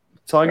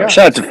 that's all I got.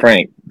 Shout out to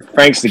Frank.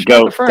 Frank's the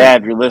GOAT.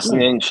 Dad, if you're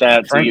listening, shout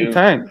out to you.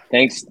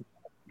 Thanks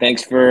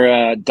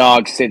for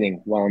dog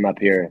sitting while I'm up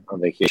here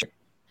on vacation.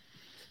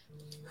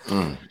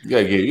 You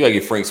gotta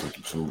get Frank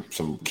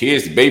some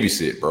kids to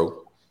babysit,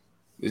 bro.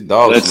 This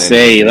dog. Let's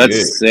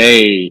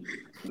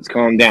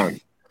calm down.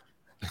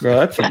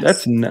 Bro,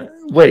 that's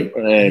wait.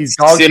 He's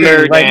dog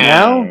sitting right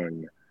now?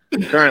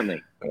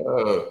 Currently.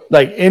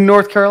 Like in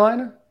North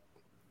Carolina?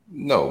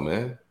 No,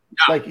 man.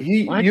 Like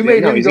you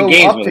made him go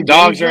up to the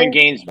dogs are in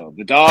Gainesville.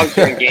 The dogs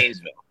are in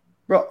Gainesville.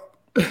 Bro.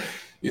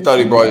 You thought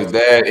he brought his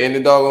dad and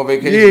the dog on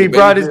vacation? Yeah, he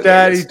brought his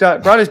dad.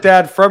 Brought his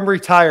dad from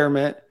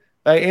retirement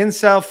in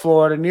South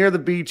Florida near the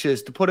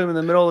beaches to put him in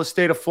the middle of the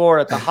state of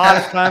Florida at the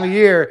hottest time of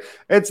year.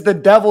 It's the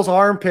devil's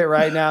armpit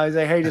right now. He's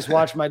like, hey, just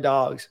watch my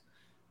dogs.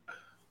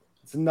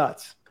 It's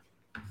nuts.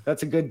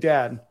 That's a good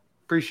dad.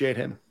 Appreciate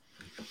him.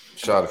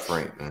 Shout out to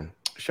Frank, man.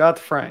 Shout out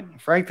to Frank.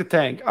 Frank the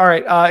Tank. All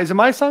right. Is it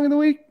my song of the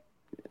week?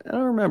 I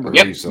don't remember.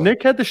 Yep.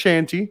 Nick had the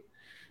shanty.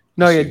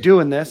 No, he had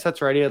Doing This.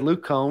 That's right. He had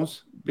Luke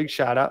Combs. Big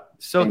shout out.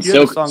 Silk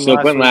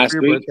went last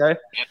week. Birthday.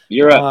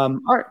 You're up.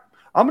 All right.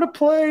 I'm going to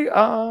play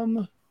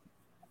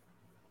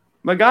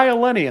my guy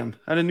Elenium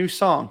had a new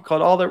song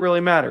called All That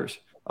Really Matters.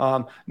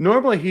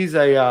 Normally he's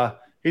kind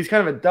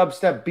of a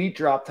dubstep beat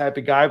drop type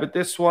of guy, but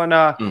this one,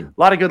 a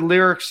lot of good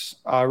lyrics,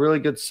 really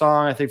good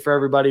song, I think, for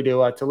everybody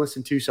to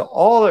listen to. So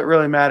All That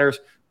Really Matters,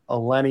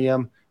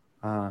 Elenium.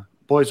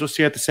 Boys, we'll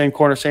see you at the same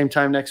corner, same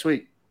time next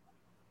week.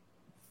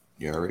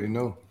 You already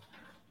know.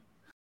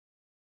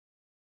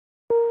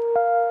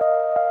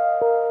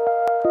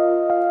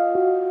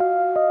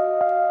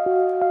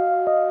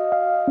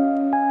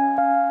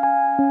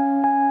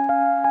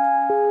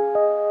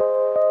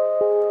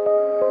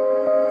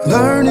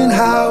 Learning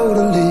how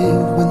to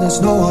live when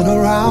there's no one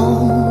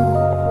around.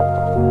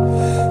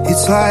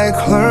 It's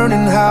like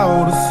learning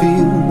how to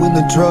feel when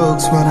the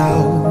drugs run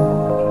out.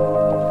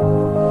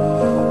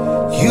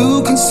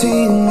 You can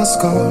see my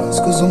scars,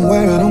 'cause I'm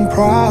wearing them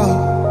proud.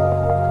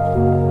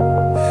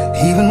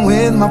 Even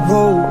with my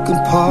broken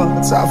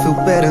parts, I feel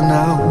better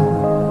now.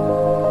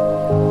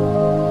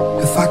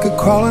 If I could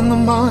crawl in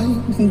the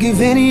mind and give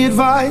any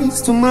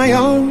advice to my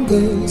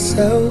younger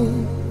self,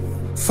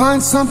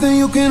 find something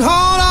you can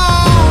hold on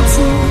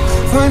to.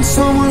 Find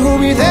someone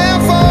who'll be there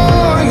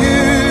for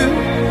you,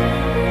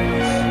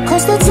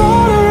 'cause that's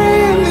all that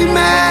really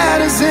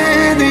matters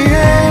in the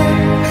end.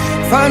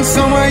 Find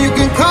somewhere you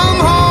can come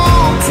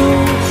home to.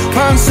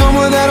 Find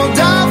someone that'll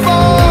die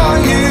for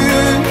you,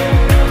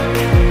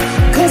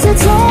 'cause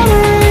that's all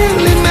that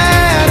really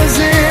matters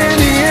in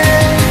the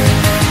end.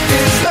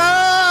 It's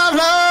love,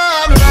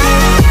 love,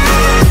 love.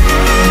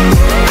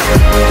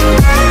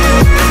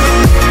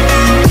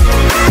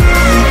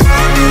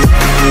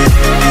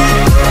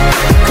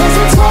 'Cause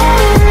it's all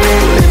that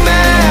really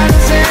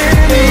matters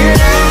in the end.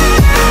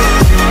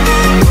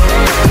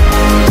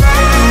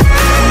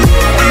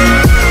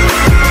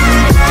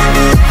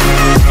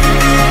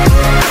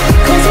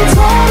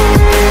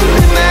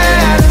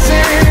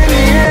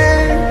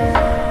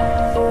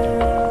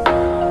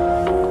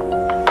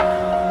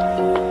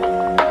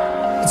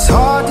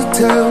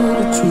 Tell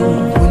the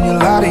truth when you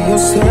lie to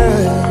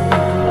yourself.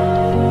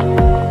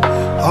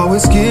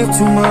 Always give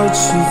too much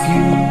of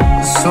you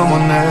to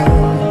someone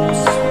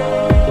else.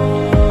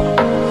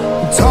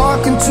 I'm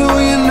talking to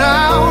you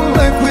now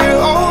like we're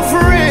old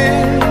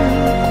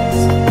friends.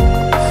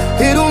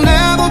 It'll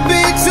never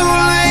be too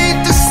late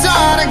to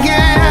start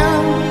again.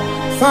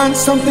 Find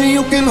something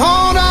you can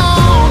hold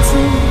on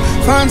to.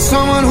 Find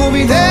someone who'll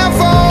be there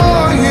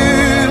for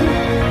you,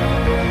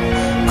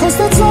 'cause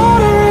that's all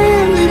that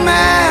really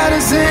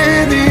matters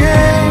in the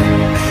end.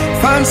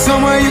 Find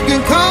somewhere you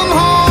can come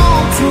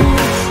home to.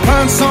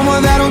 Find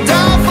someone that'll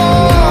die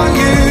for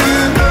you,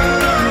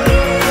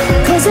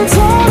 'cause it's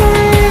all that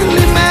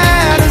really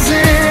matters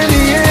in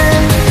the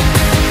end.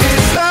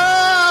 It's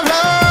love,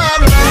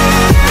 love,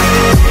 love.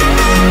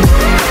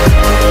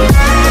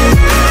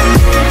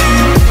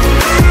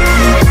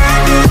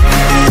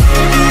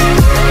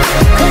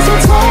 'Cause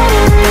it's all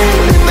that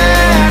really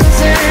matters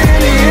in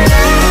the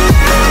end.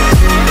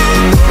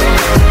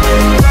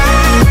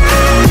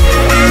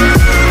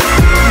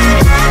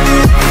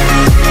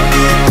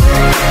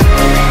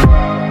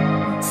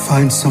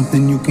 Find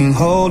something you can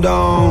hold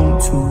on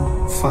to.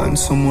 Find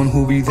someone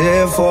who'll be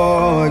there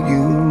for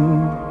you,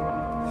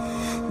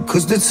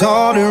 'cause that's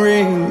all that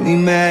really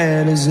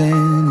matters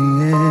in the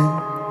end.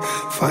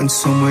 Find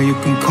somewhere you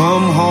can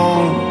come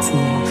home to.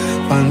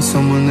 Find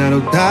someone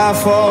that'll die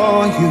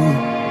for you,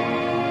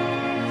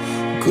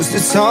 'cause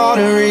that's all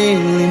that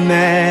really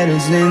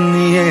matters in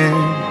the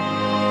end.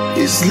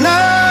 It's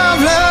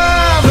love, love.